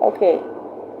 Okay,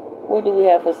 what do we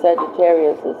have for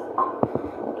Sagittarius?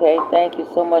 Okay, thank you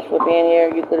so much for being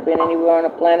here. You could have been anywhere on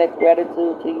the planet.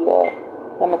 Gratitude to you all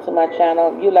coming to my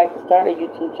channel. If you'd like to start a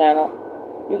YouTube channel,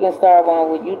 you can start one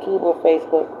with YouTube or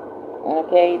Facebook.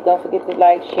 Okay, don't forget to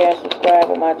like, share, subscribe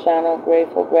on my channel.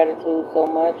 Grateful, gratitude so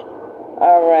much.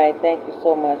 Alright, thank you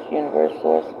so much, Universe,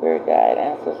 Source, Spirit Guide,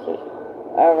 Ancestors.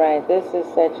 Alright, this is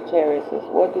Sagittarius.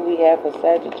 What do we have for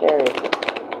Sagittarius?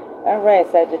 Alright,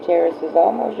 Sagittarius is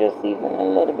almost your season a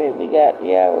little bit. We got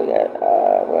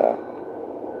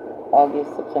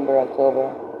August, September, October.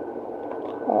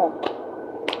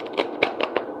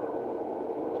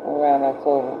 Around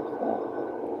October.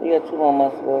 So you got 2 more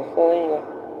months to go. So anyway.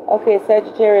 Okay,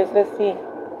 Sagittarius, let's see.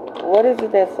 What is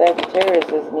it that Sagittarius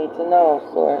need to know,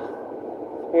 Source?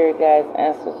 Spirit guides,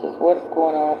 ancestors, what is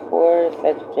going on for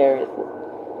Sagittarius?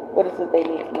 What is it they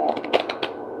need to know?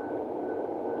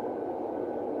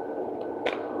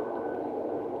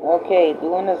 Okay,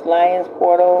 doing this Lions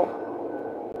portal.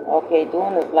 Okay,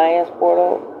 doing this Lions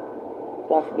portal.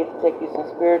 Don't forget to take you some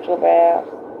spiritual baths.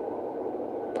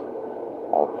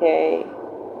 Okay.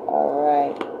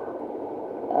 Alright.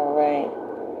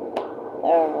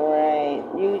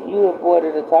 You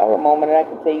avoided a tower moment, and I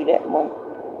can tell you that one.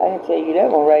 I can tell you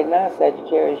that one right now,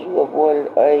 Sagittarius. You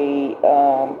avoided a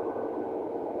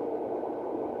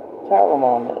tower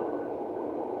moment.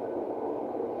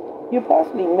 You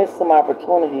possibly missed some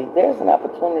opportunities. There's an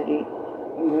opportunity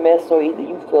you missed, or either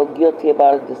you feel guilty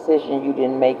about a decision you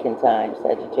didn't make in time,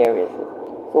 Sagittarius.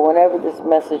 So whenever this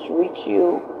message reaches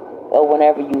you, or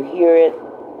whenever you hear it,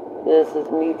 this is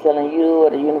me telling you, or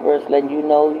the universe letting you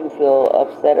know you feel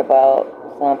upset about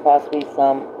possibly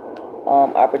some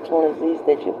opportunities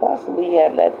that you possibly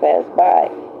have let pass by.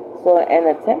 So in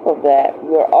a attempt of that,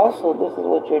 you're also, this is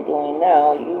what you're doing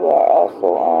now, you are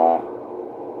also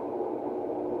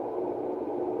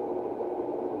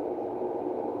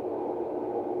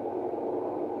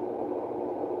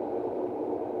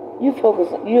you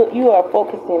are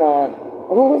focusing on,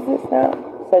 who is this now?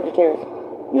 Sagittarius.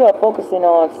 You are focusing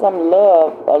on some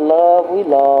love, a love we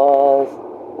lost,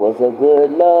 was a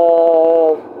good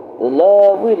love, the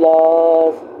love we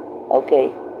lost.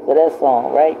 Okay, so that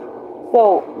song, right?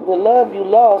 So the love you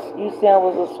lost, you said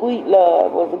was a sweet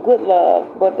love, was a good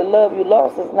love, but the love you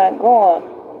lost is not gone.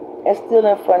 It's still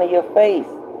in front of your face.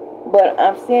 But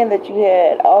I'm saying that you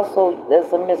had also,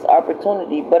 there's a missed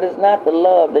opportunity, but it's not the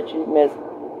love that you missed.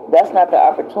 That's not the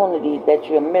opportunity that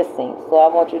you're missing. So I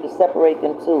want you to separate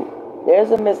them two.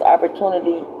 There's a missed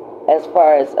opportunity as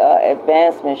far as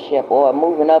advancementship, or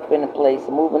moving up in a place,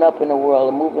 or moving up in the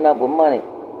world, or moving up with money.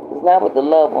 It's not with the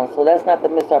loved one, so that's not the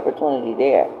missed opportunity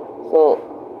there. But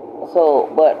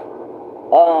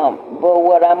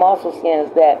what I'm also saying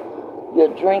is that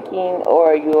you're drinking,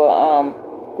 or you're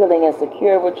feeling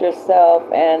insecure with yourself,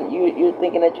 and you're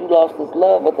thinking that you lost this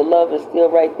love, but the love is still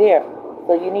right there.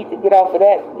 So you need to get off of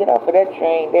that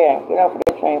train there. Get off of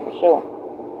that train for sure.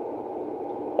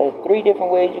 There's 3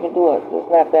 different ways you can do it. Just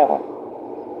not that one.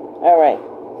 All right.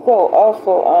 So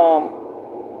also,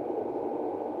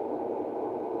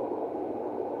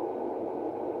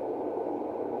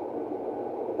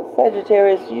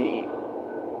 Sagittarius,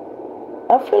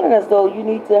 I'm feeling as though you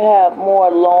need to have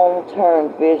more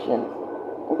long-term visions,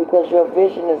 because your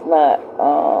vision is not,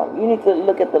 you need to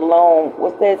look at the long,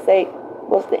 what's that say,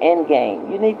 what's the end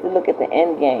game? You need to look at the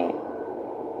end game.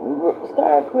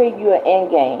 Start creating you an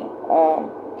end game,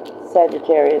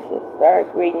 Sagittarius.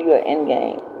 Start creating you an end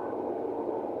game.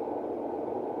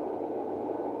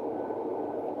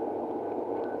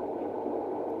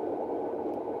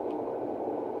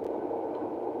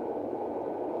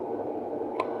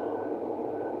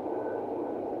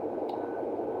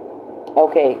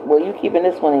 Okay, well, you keeping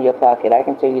this one in your pocket. I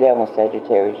can tell you that one,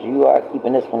 Sagittarius. You are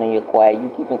keeping this one in your quiet. You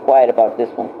keeping quiet about this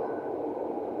one.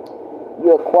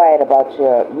 You're quiet about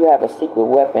you have a secret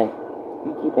weapon.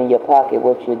 You keep in your pocket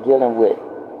what you're dealing with.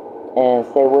 And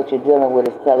say what you're dealing with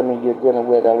is telling me you're dealing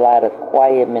with a lot of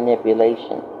quiet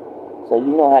manipulation. So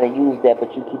you know how to use that,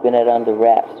 but you're keeping it under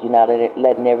wraps. You're not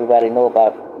letting everybody know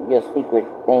about your secret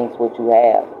things, what you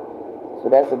have. So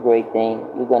that's a great thing.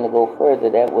 You're going to go further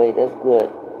that way. That's good.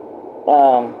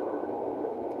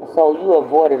 So you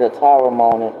avoided a tower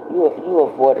moment. You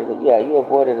avoided a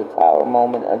tower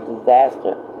moment, a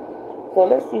disaster. So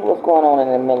let's see what's going on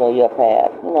in the middle of your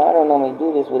path. You know, I don't normally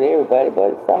do this with everybody,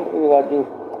 but some people I do.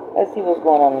 Let's see what's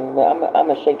going on in the middle. I'm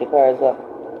gonna shake the cards up.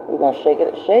 We're gonna shake it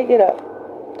up, shake it up,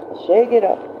 shake it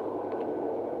up,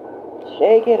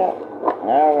 shake it up.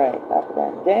 All right, up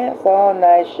and dance all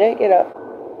night. Shake it up,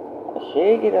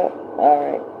 shake it up. All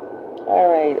right, all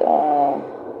right.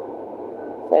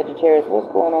 Sagittarius,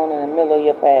 what's going on in the middle of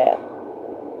your path?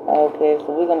 Okay,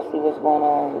 so we're gonna see what's going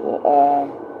on with the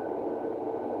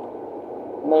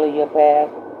middle of your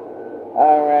path.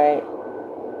 All right.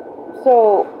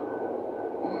 So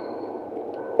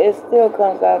it still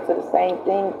comes out to the same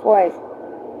thing twice,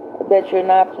 that you're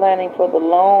not planning for the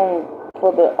long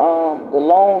haul,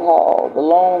 the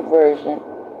long version,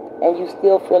 and you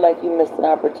still feel like you missed an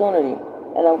opportunity.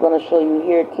 And I'm going to show you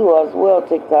here too as well,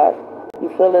 TikTok. You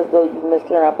feel as though you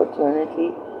missed an opportunity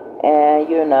and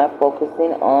you're not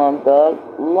focusing on the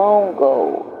long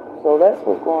goal. So that's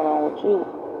what's going on with you.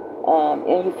 And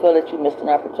you feel that you missed an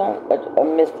opportunity,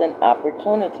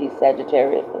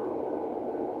 Sagittarius.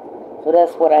 So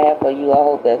that's what I have for you. I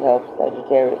hope that helps,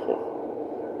 Sagittarius.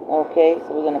 Okay,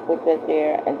 so we're going to put that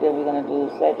there, and then we're going to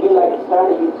do Sagittarius. You'd like to start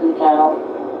a YouTube channel.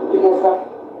 You can start.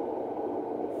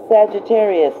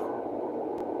 Sagittarius.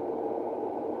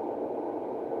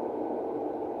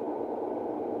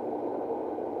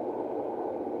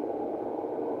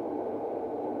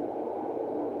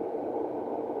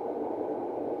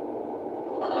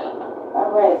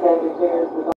 Alright,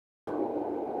 Sagittarius.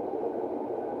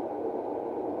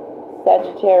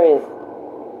 Sagittarius.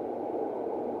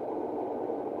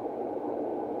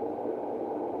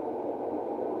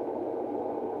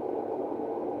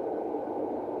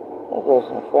 That goes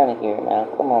in front of here now.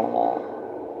 Come on now.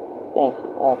 Thank you.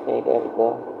 Okay, there we go.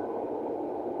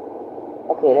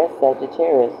 Okay, that's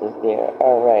Sagittarius is there.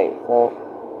 Alright, so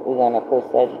we're gonna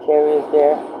put Sagittarius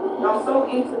there. I'm so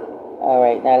into it.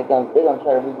 Alright, now they're gonna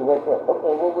try to redirect it.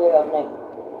 Okay, what we have next?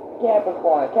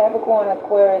 Capricorn. Capricorn,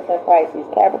 Aquarius, and Pisces.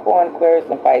 Capricorn, Aquarius,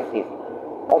 and Pisces.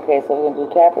 Okay, so we're gonna do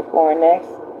Capricorn next.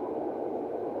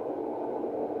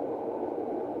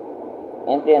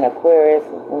 And then Aquarius,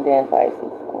 and then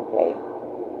Pisces. Okay.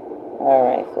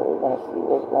 Alright, so we're going to see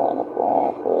what's going on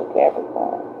for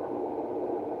Capricorn.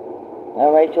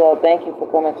 Alright, y'all, thank you for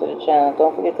coming to the channel.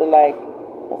 Don't forget to like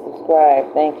and subscribe.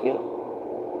 Thank you.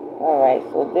 Alright,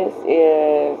 so this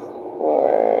is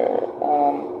for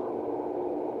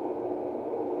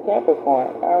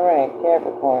Capricorn. Alright,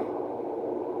 Capricorn.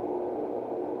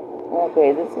 Okay,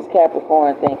 this is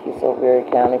Capricorn. Thank you so very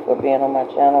kindly for being on my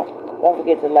channel. Don't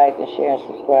forget to like and share and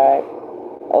subscribe.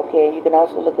 Okay, you can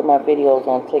also look at my videos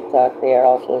on TikTok there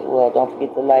also as well. Don't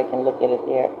forget to like and look at it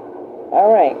there.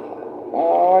 Alright.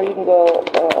 Or you can go,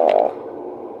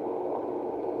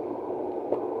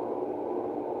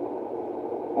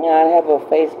 I have a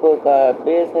Facebook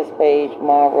business page,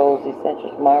 Ma Rose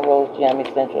Essentials, Ma Rose Jam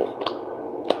Essentials.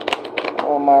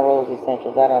 Or Ma Rose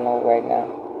Essentials, I don't know right now.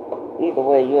 Either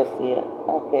way, you'll see it.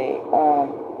 Okay,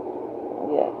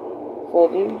 yeah. So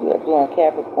you are doing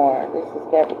Capricorn. This is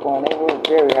Capricorn. They work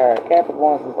very hard.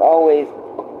 Capricorns is always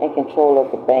in control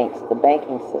of the banks, the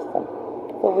banking system.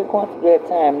 So we're going through that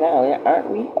time now, aren't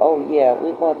we? Oh yeah,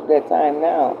 we're going through that time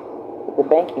now with the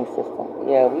banking system.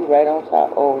 Yeah, we right on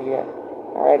top. Oh yeah.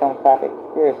 Right on topic.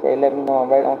 Spirit say, let me know I'm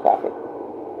right on topic.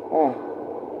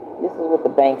 This is with the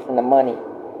banks and the money.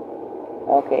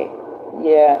 Okay.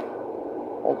 Yeah.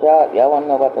 But y'all want to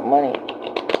know about the money.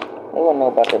 They want to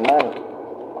know about the money.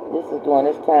 This is during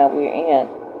this time we're in.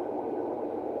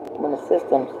 When the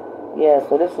systems. Yeah,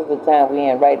 so this is the time we're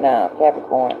in right now.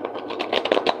 Capricorn.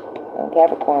 And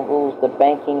Capricorn rules the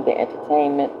banking, the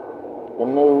entertainment, the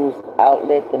news,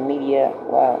 outlet, the media.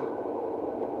 Wow.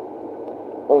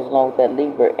 Goes along with that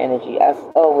Libra energy.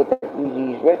 With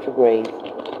these retrogrades.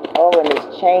 And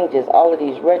these changes, all of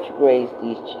these retrogrades,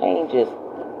 these changes.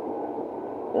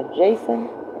 Jason,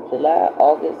 July,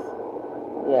 August.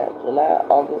 Yeah, July,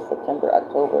 August, September,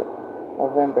 October,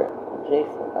 November.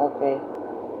 Jason, okay.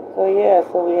 So yeah,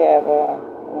 so we have,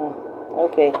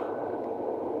 okay.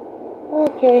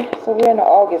 Okay, so we're in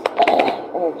August.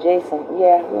 And Jason,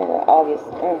 yeah, we're in August.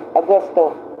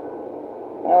 Augusto.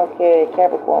 Okay,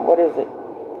 Capricorn, what is it?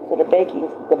 So the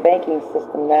banking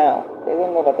system now. They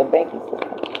don't know about the banking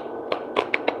system.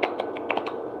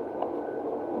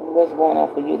 What's going on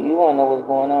for you? You want to know what's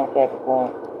going on,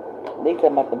 Capricorn? They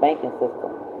talking about the banking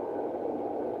system.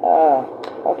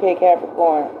 Okay,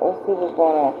 Capricorn. Let's see what's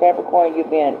going on. Capricorn, you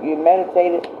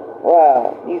meditated.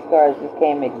 Wow, these cards just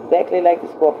came exactly like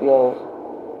the Scorpios.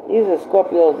 These are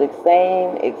Scorpios,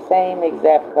 same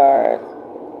exact cards.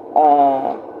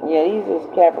 Yeah, these are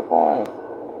Capricorns.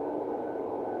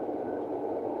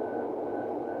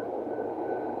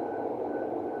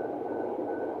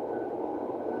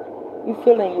 You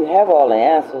feeling you have all the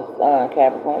answers,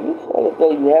 Capricorn. You feel as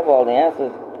though you have all the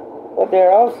answers. But there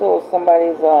are also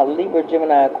somebody's Libra,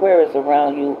 Gemini, Aquarius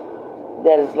around you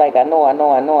that is like, I know.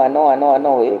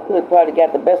 It could probably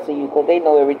got the best of you because they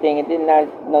know everything and did not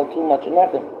know too much or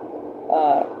nothing.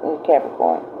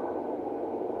 Capricorn.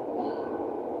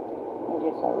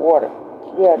 Get some water.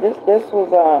 Yeah, this was,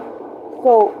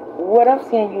 so what I'm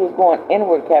seeing you is going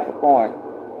inward, Capricorn.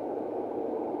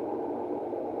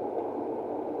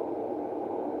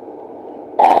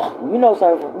 You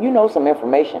know some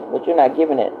information, but you're not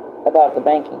giving it about the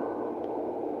banking.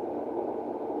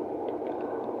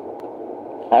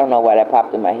 I don't know why that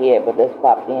popped in my head, but that's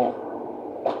popped in.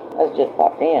 That's just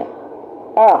popped in.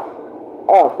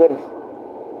 Oh goodness.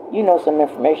 You know some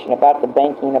information about the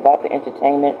banking, about the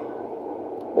entertainment,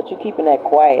 but you're keeping that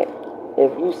quiet.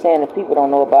 If you saying that people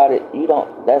don't know about it, you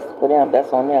don't. That's for them.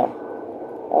 That's on them.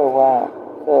 Oh wow.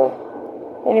 So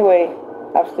anyway,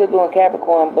 I'm still doing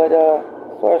Capricorn, but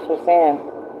Source was saying,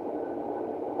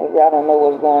 if y'all don't know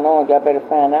what's going on, y'all better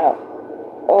find out.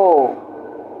 Oh.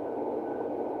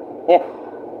 Yeah.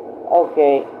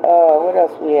 Okay. What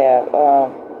else we have?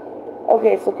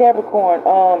 Okay, so Capricorn,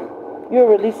 you're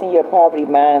releasing your poverty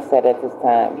mindset at this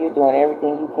time. You're doing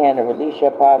everything you can to release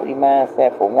your poverty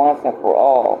mindset for once and for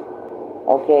all.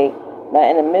 Okay? Now,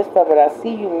 in the midst of it, I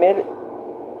see you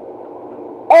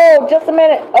Oh, just a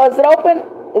minute. Oh, is it open?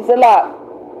 Is it locked?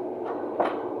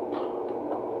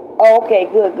 Oh, okay,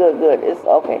 good. It's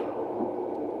okay.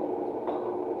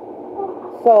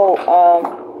 So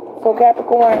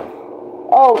Capricorn.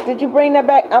 Oh, did you bring that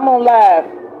back? I'm on live.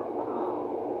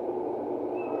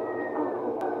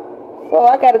 So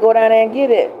I got to go down there and get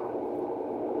it.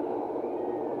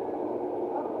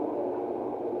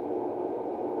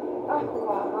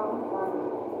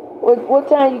 What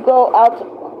time you go out?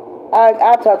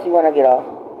 I'll talk to you when I get off.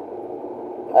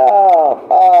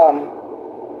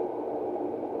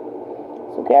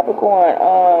 So Capricorn,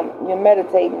 you're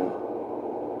meditating.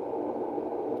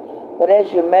 But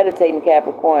as you're meditating,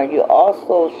 Capricorn, you're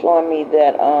also showing me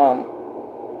that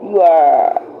you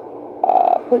are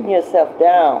putting yourself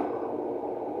down.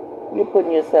 You're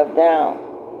putting yourself down.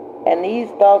 And these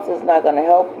thoughts is not going to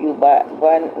help you, by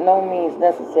no means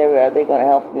necessary are they going to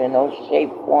help you in no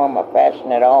shape, form, or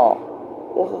fashion at all.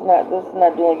 This is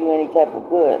not doing you any type of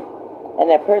good. And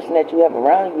that person that you have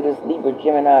around you, this Libra,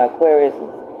 Gemini, Aquarius,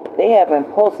 they have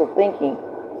impulsive thinking.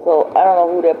 So I don't know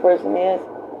who that person is.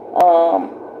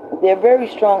 They're very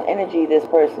strong energy, this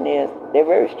person is. They're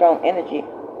very strong energy,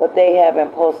 but they have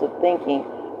impulsive thinking.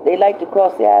 They like to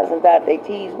cross their I's and dot their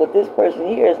T's, but this person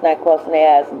here is not crossing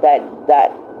their I's and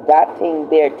dotting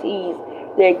their T's.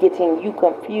 They're getting you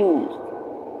confused.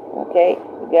 Okay,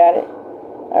 you got it?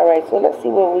 All right, so let's see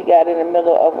what we got in the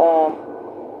middle of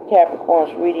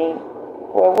Capricorn's reading.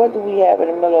 Well, what do we have in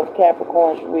the middle of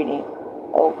Capricorn's reading?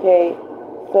 Okay,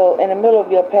 so in the middle of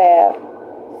your path.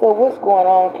 So what's going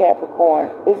on, Capricorn?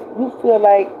 You feel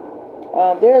like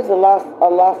there's a loss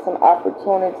in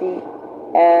opportunity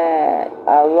and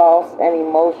a loss in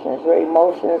emotions. Your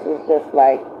emotions is just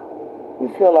like you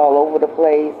feel all over the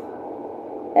place,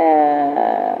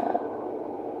 and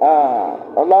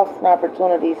or lost an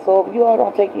opportunity. So if you all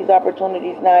don't take these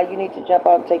opportunities now, you need to jump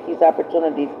out and take these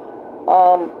opportunities.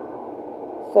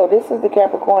 So this is the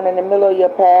Capricorn in the middle of your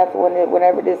path.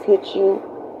 Whenever this hits you,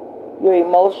 your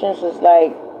emotions is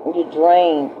like you're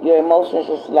drained. Your emotions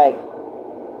is like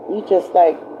you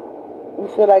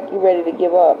feel like you're ready to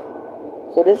give up.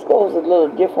 So this goes a little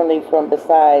differently from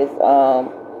besides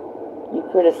you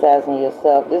criticizing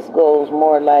yourself. This goes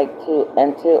more like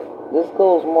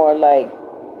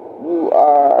you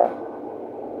are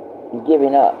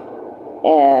giving up.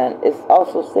 And it's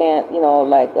also saying,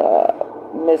 like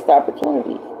missed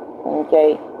opportunities.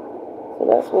 Okay? So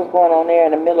that's what's going on there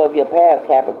in the middle of your path,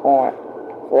 Capricorn.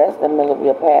 So that's the middle of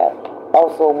your path.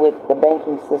 Also with the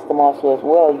banking system also as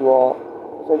well, you all.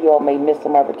 So you all may miss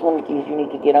some opportunities. You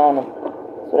need to get on them.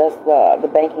 So that's the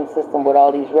banking system with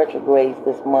all these retrogrades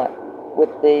this month. With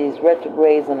these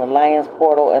retrogrades and the Lions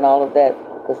portal and all of that.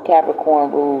 Because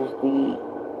Capricorn rules the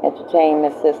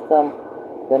entertainment system,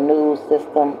 the news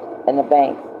system, and the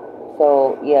banks.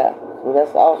 So yeah, so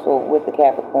that's also with the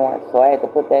Capricorn. So I had to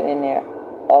put that in there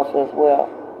also as well.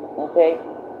 Okay.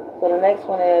 So the next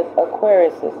one is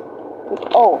Aquarius.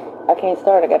 Oh, I can't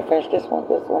start. I got to finish this one.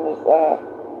 This one is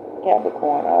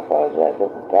Capricorn. I apologize.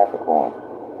 This is Capricorn.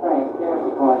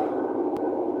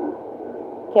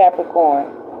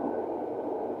 Capricorn.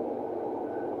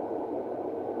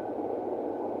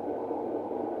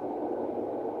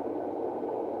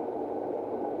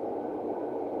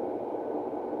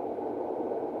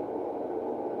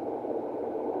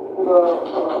 No.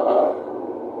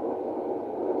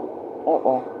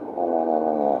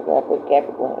 Gotta put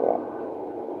Capricorn here.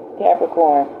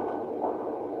 Capricorn.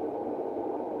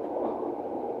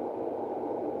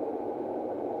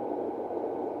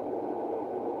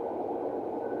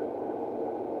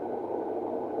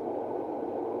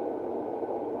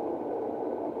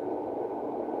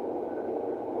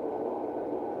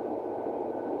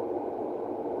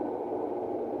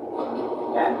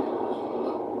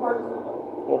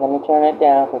 Okay, let me turn it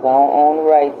down because I don't own the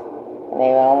rights. And I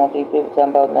don't want these people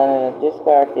talking about none of them.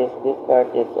 Discard this.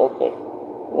 Okay.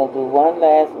 We're going to do one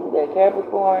last. We got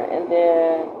Capricorn and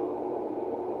then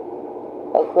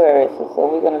Aquarius. So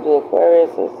we're going to do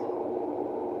Aquarius. This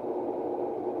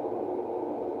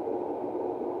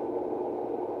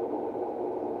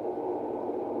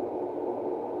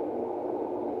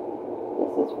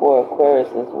is for Aquarius.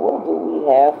 What do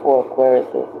we have for Aquarius?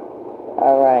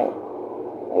 All right.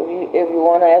 If you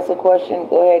want to ask a question,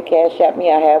 go ahead, cash at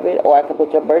me. I have it. Or I can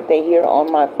put your birthday here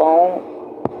on my phone.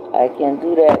 I can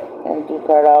do that and do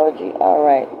cardology. All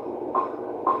right.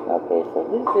 Okay, so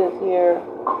this is here.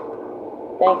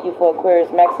 Thank you for Aquarius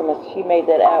Maximus. She made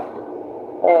that app.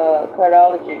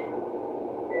 Cardology.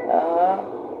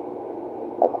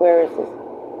 Aquarius.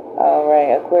 All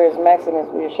right, Aquarius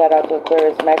Maximus. We shout out to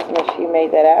Aquarius Maximus. She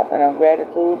made that app, and I'm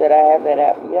gratitude that I have that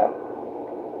app. Yep.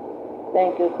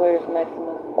 Thank you, Aquarius Maximus.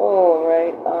 All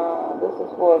right. This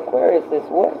is for Aquarius.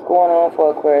 What's going on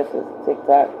for Aquarius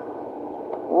TikTok?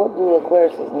 What do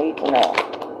Aquarius need to know?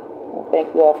 And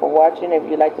thank you all for watching. If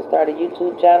you'd like to start a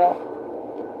YouTube channel,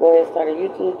 go ahead and start a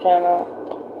YouTube channel.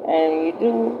 And you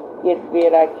do get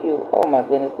vidIQ. Oh my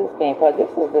goodness, this game. This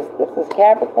is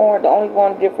Capricorn. The only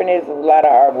one different is a lot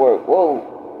of artwork. Whoa.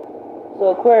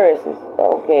 So Aquarius is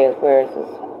okay. Aquarius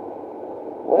is.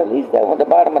 Well, at least that one at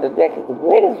the bottom of the deck is the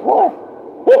greatest one.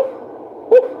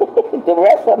 The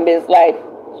rest of them is like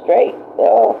straight.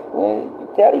 Oh, I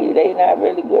tell you, they not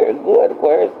really good,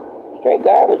 Aquarius. Straight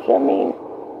garbage. I mean,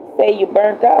 say you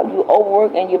burnt out, you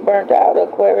overwork and you burnt out,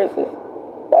 Aquarius.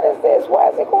 What is this? Why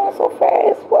is it going so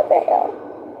fast? What the hell?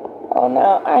 Oh,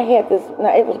 now I had this.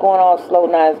 Now it was going all slow.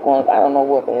 Now it's going. I don't know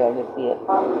what the hell this is.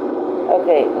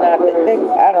 Okay, now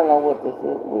I don't know what this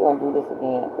is. We're gonna do this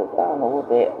again because I don't know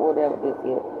whatever this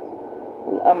is.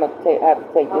 I'm gonna have to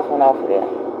take this one off of there.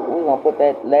 We're gonna put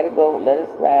that. Let it go. Let it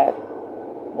slide.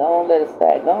 Don't let it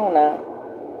slide. Go on now.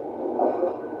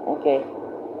 Okay.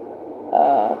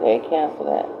 Okay, cancel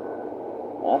that.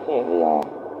 Okay, we're gonna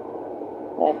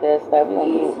let that slide.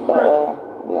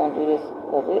 We're gonna do this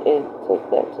because it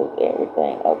took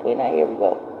everything. Okay, now here we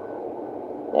go.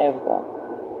 There we go.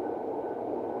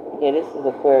 Okay, this is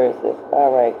Aquarius.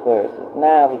 Alright, Aquarius.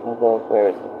 Now we can go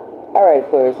Aquarius. Alright,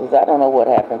 Aquarius. I don't know what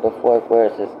happened before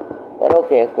Aquarius. But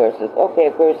okay, Aquarius. Okay,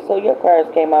 Aquarius. So your cards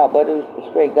came out, but it was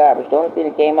straight garbage. The only thing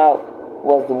that came out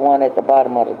was the one at the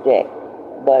bottom of the deck.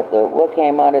 But what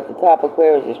came out at the top of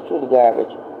Aquarius is truly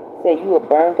garbage. Say you are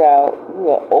burnt out. You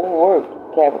are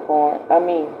overworked, Capricorn. I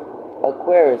mean,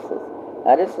 Aquarius.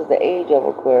 Now, this is the age of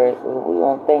Aquarius. We're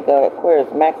going to thank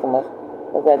Aquarius Maximus,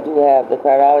 because I do have the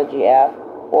cardology app.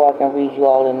 or I can read you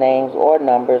all the names or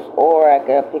numbers, or I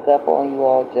can pick up on you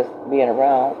all just being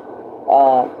around,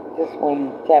 just when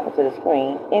you tap into the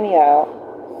screen. Anyhow,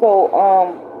 so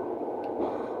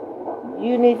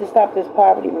you need to stop this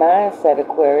poverty mindset,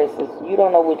 Aquarius. You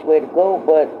don't know which way to go,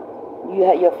 but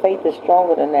your faith is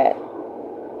stronger than that.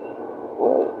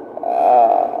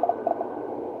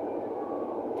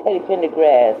 Teddy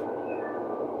Pendergrass.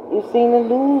 You seem to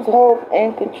lose hope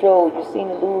and control. You seem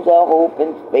to lose all hope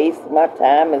and faith. My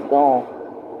time is gone.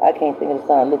 I can't think of the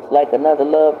song. Looks like another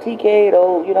love. TK,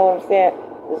 though, you know what I'm saying?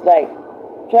 It's like,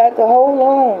 try to hold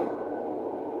on,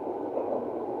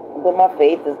 but my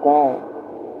faith is gone.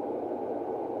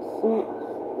 So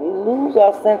you lose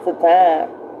our sense of time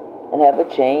and have a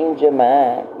change of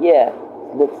mind. Yeah,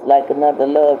 looks like another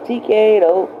love. TK,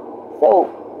 though. So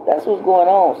that's what's going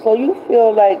on. So you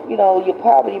feel like, your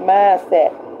poverty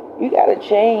mindset. You got to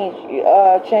change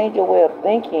your way of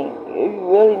thinking.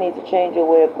 You really need to change your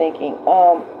way of thinking.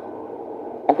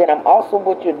 And then I'm also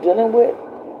what you're dealing with.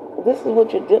 This is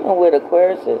what you're dealing with,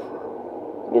 Aquarius.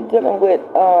 You're dealing with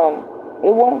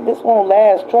this won't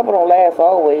last. Trouble don't last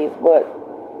always, but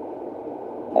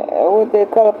what the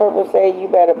color purple say? You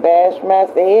better bash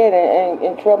master head and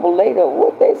in trouble later.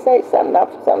 What they say? Something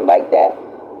like that.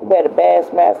 You better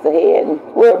bash master head and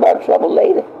worry about trouble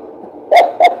later.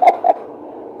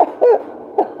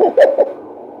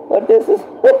 But this is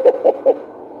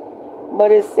but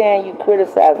it's saying you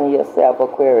criticizing yourself,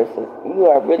 Aquarius. You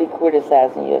are really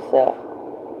criticizing yourself.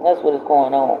 That's what is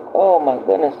going on. Oh my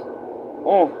goodness.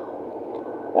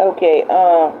 Okay,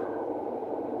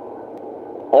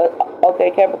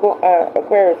 okay, Capricorn,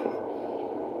 Aquarius.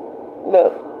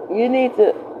 Look, you need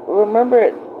to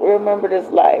remember this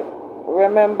life.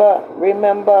 Remember.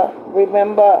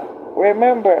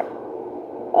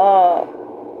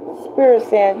 The Spirit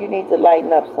saying you need to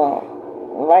lighten up some.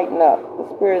 Lighten up. The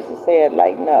Spirit is saying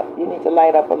lighten up. You need to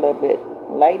light up a little bit.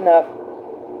 Lighten up.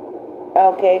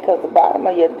 Okay, because the bottom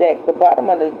of the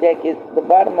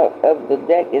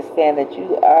deck is saying that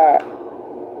you are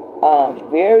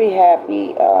very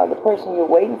happy. The person you're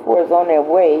waiting for is on their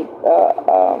way,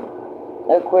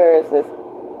 Aquarius,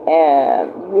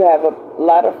 and you have a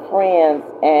lot of friends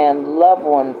and loved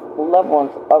ones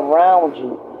around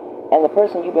you. And the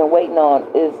person you've been waiting on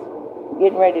is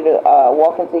getting ready to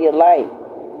walk into your life.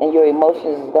 And your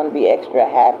emotions is going to be extra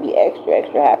happy.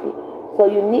 So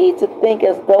you need to think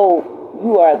as though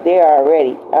you are there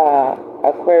already.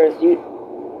 Aquarius, you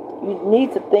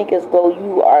need to think as though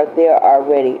you are there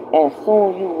already. And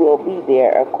soon you will be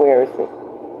there, Aquarius.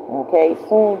 Okay?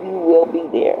 Soon you will be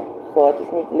there. So I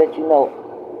just need to let you know.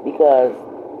 Because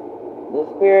the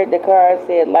Spirit, the card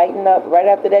said lighten up. Right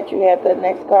after that you have the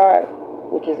next card,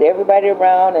 which is everybody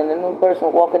around and a new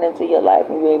person walking into your life,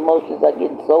 and your emotions are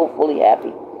getting so fully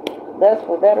happy. That's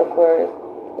for that, Aquarius.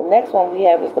 The next one we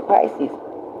have is the Pisces.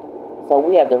 So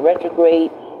we have the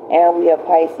retrograde, and we have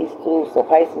Pisces too. So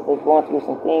Pisces is going through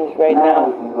some things right now.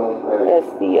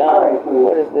 Let's see,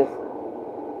 what is this?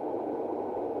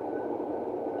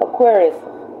 Aquarius.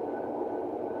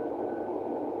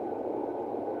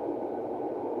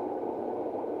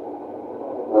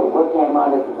 What came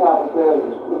out at the top of Aquarius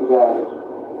is screwdriver.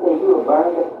 Say you a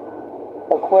burner?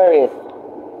 Aquarius.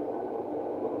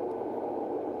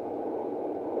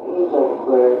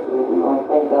 Aquarius. We're going to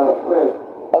think of Aquarius.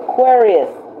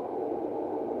 Aquarius.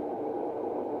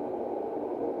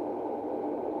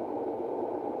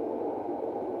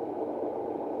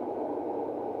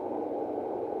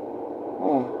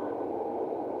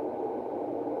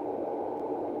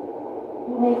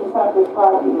 You need to stop this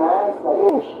poverty mindset.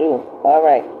 Oh, shoot. All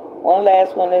right. One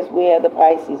last one is we have the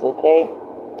Pisces, okay?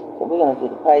 So we're going to do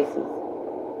the Pisces.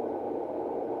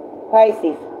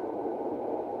 Pisces.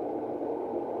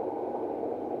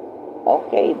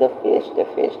 Okay, the fish. The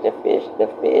filter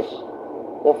fish.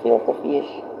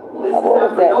 What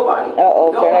was that? Uh-oh,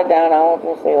 turn it down. I want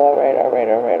to say, all right. Okay,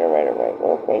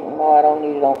 no, I don't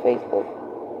need it on Facebook.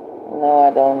 No, I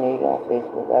don't need it on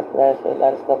Facebook. I've flashed a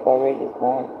lot of stuff already this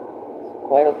morning.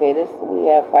 Quite okay. We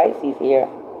have Pisces here.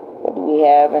 What do we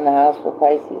have in the house for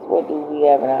Pisces?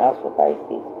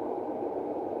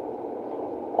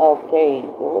 Okay,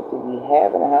 so what do we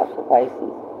have in the house for Pisces?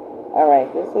 All right,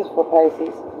 this is for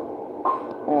Pisces.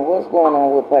 And what's going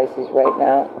on with Pisces right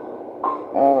now?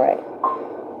 All right.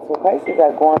 So Pisces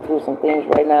are going through some things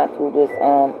right now through this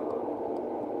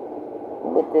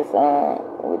with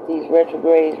these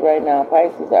retrogrades right now.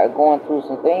 Pisces are going through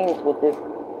some things with this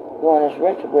during this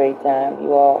retrograde time,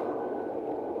 you all.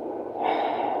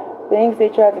 Things they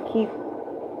tried to keep,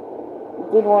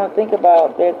 didn't want to think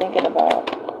about, they're thinking about.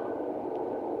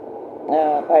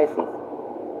 Pisces.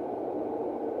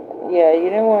 Yeah,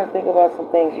 you didn't want to think about some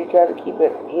things. You try to keep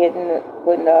it hidden,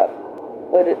 put up,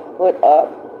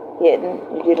 hidden.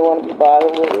 You didn't want to be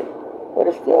bothered with it, but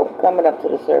it's still coming up to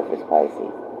the surface,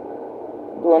 Pisces.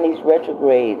 Doing these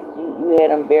retrogrades, you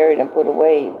had them buried and put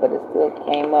away, but it still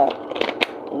came up.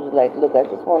 You was like, look, I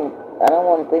don't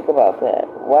want to think about that.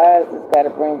 Why is this got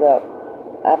to bring up?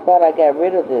 I thought I got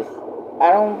rid of this.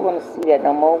 I don't want to see that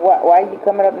no more. Why are you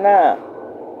coming up now?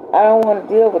 I don't want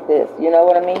to deal with this. You know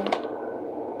what I mean?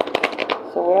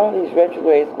 So with all these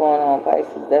retrogrades going on,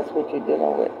 Pisces, that's what you're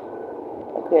dealing with.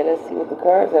 Okay, let's see what the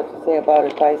cards have to say about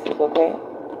it, Pisces, okay?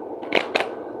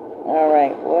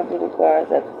 Alright, what do the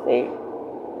cards have to say?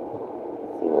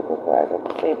 Let's see what the cards have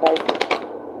to say, Pisces.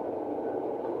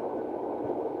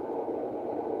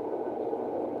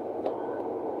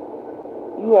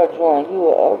 You are joined. You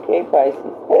are okay, Pisces.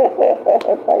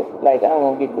 Pisces, like, I'm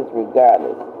going to get this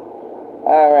regardless.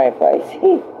 Alright,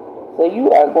 Pisces. So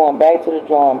you are going back to the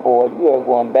drawing board. You are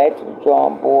going back to the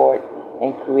drawing board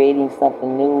and creating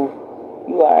something new.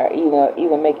 You are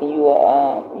even making you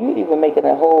even making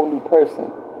a whole new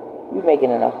person. You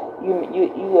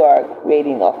are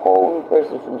creating a whole new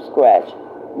person from scratch.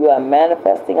 You are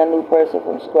manifesting a new person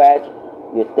from scratch.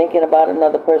 You're thinking about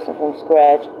another person from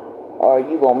scratch, or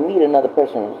you gonna meet another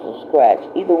person from scratch.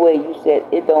 Either way, you said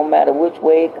it don't matter which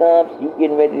way it comes. You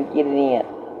getting ready to get it in.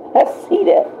 I see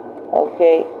that.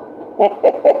 Okay.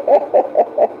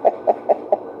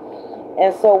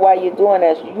 And so while you're doing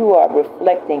this, you are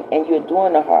reflecting and you're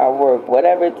doing the hard work.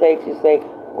 Whatever it takes, you say,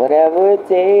 whatever it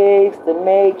takes to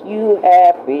make you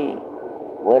happy.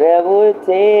 Whatever it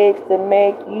takes to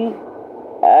make you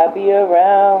happy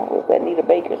around. Was that Nita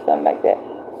Baker? Something like that.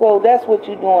 So that's what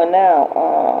you're doing now.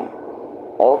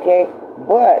 Okay.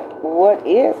 But what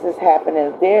is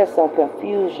happening is there's some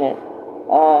confusion.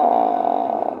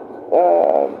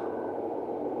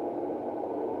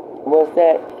 Was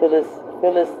that Phyllis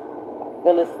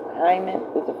Hyman?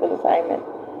 Was it Phyllis Hyman?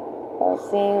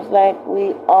 Seems like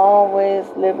we always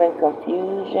live in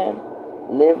confusion,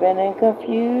 living in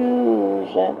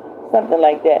confusion, something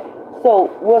like that. So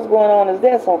what's going on is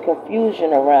there's some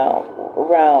confusion around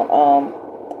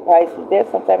Pisces. There's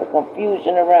some type of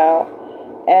confusion around,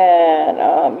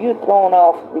 and you're thrown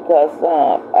off because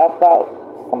about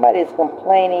somebody's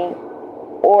complaining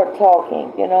or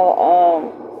talking.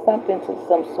 Something to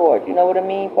some sort. You know what I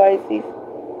mean, Pisces?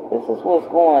 This is what's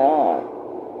going on.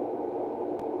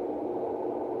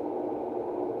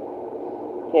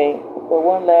 Okay, so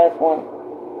one last one.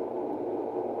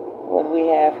 What do we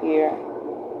have here,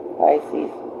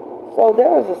 Pisces? So there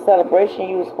was a celebration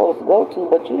you were supposed to go to,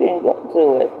 but you didn't go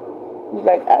to it. You was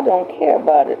like, I don't care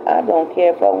about it. I don't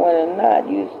care if I went or not.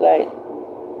 You was like,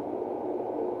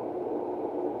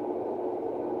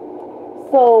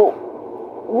 so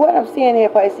what I'm seeing here,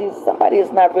 Pisces, somebody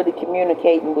is not really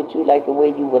communicating with you like the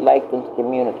way you would like them to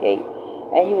communicate.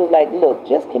 And you was like, look,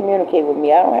 just communicate with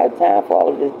me. I don't have time for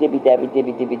all of this dibby-dabby,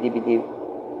 dibby-dibby-dibby-dibby.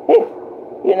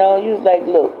 You was like,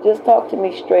 look, just talk to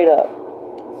me straight up.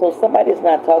 So somebody's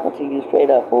not talking to you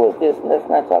straight up. Who is this that's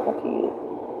not talking to you?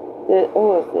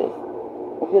 Who is this?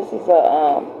 This is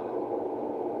a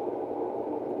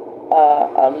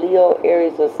Leo,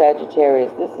 Aries, or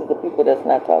Sagittarius. This is the people that's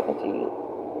not talking to you.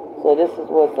 So this is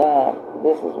what's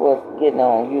getting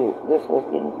on you. This was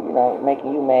getting,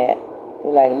 making you mad.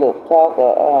 You're like, look, talk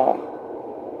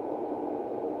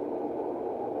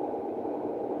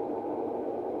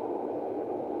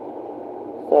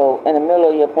so in the middle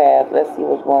of your path, let's see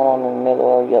what's going on in the middle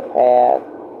of your path.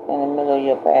 In the middle of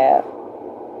your path.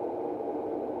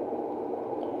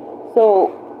 So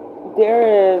there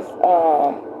is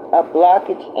a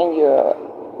blockage in you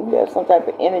have some type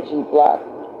of energy block.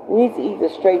 You need to either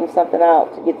straighten something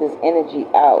out to get this energy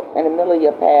out. In the middle of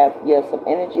your path, you have some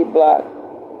energy block.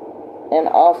 And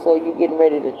also, you're getting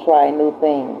ready to try new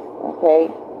things.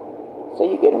 Okay? So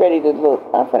you're getting ready to look.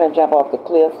 I'm going to jump off the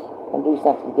cliff and do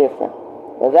something different.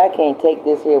 Because I can't take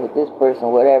this here with this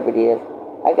person, whatever it is.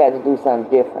 I got to do something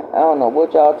different. I don't know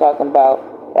what y'all talking about.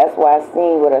 That's why I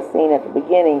seen what I seen at the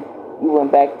beginning. You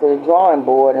went back to the drawing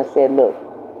board and said, look,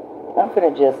 I'm going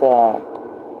to just,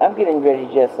 I'm getting ready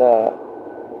to just,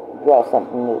 draw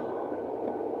something new.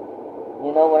 You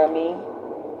know what I mean?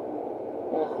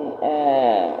 Let me see.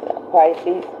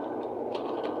 Pisces.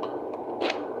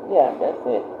 Yeah, that's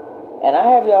it. And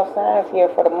I have y'all signs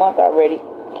here for the month already.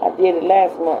 I did it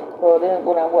last month. So then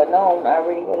when I wasn't on, I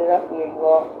already hit it up here,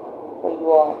 for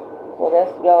you all. So that's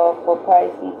y'all for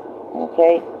Pisces.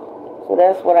 Okay? So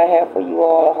that's what I have for you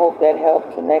all. I hope that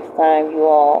helps the next time, you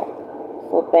all.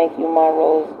 So thank you, my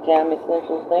Rose Jam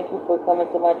Essentials. Thank you for coming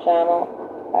to my channel.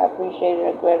 I appreciate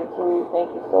it. Gratitude.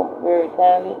 Thank you so very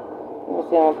kindly. Let me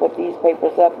see, I'm going to put these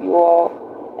papers up, you all.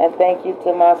 And thank you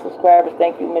to my subscribers.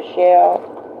 Thank you, Michelle,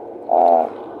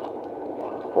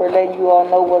 for letting you all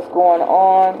know what's going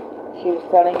on. She was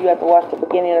telling you have to watch the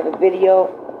beginning of the video.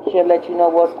 She'll let you know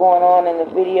what's going on in the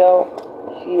video.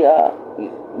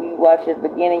 You watch the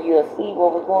beginning, you'll see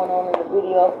what was going on in the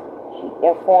video. She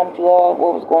informed you all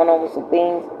what was going on with some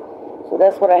things. So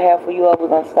that's what I have for you all. We're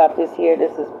going to stop this here.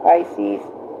 This is Pisces.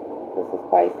 This is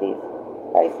Pisces.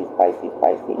 Pisces, Pisces,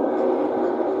 Pisces.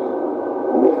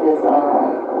 With this,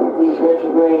 these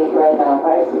retrogrades right now,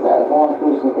 Pisces are going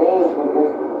through some things with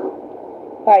this.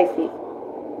 Pisces.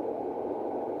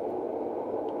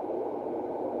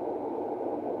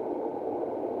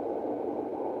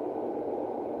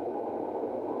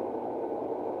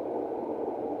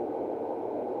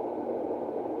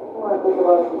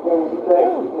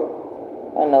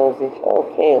 I know it's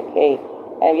okay.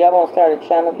 And y'all want to start a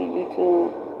channel, get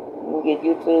YouTube. You can get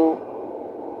YouTube.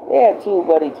 Yeah,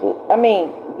 TubeBuddy too. I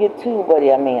mean, get TubeBuddy.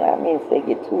 Say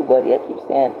get TubeBuddy. I keep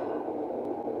saying.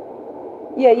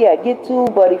 Yeah, get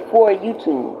TubeBuddy for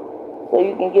YouTube. So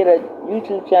you can get a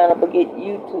YouTube channel, but get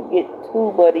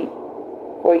TubeBuddy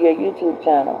for your YouTube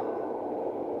channel.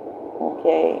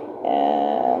 Okay,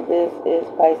 and this is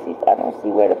Pisces. I don't see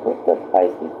where to put the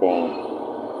Pisces thing.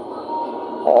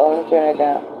 Oh, let me turn it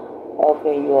down.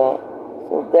 Okay, you all.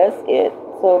 So that's it.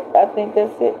 So I think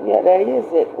that's it. Yeah, that is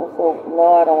it. So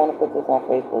no, I don't want to put this on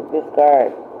Facebook.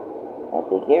 Discard. I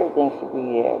think everything should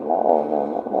be here. No.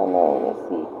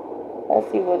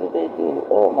 Let's see what did they do.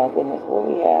 Oh my goodness, what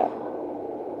we have?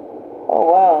 Oh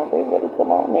wow, they really come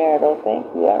on there though. Thank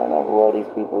you. I don't know who all these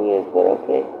people is, but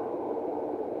okay.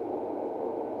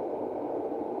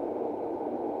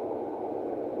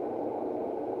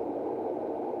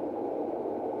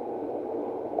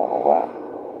 Oh wow.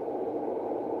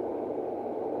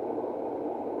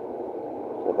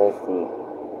 So let's see.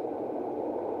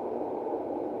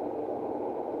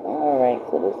 Alright,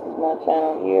 so this is my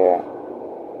channel here.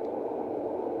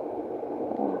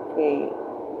 Okay.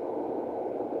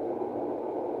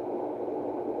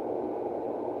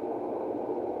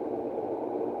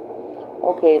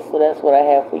 Okay, so that's what I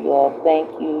have for you all. Thank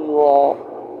you all.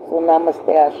 So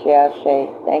namaste, ashe.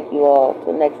 Thank you all.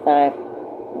 Till next time.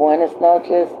 Buenas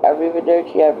noches.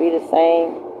 Arrivederci. Arvida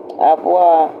same. Au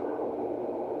revoir.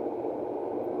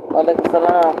 Walaikum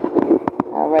salam.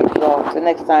 Alright, y'all. Till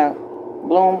next time.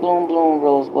 Bloom, bloom, bloom,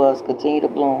 rosebuds. Continue to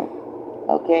bloom.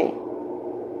 Okay?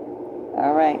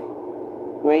 Alright.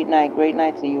 Great night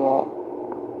to you all.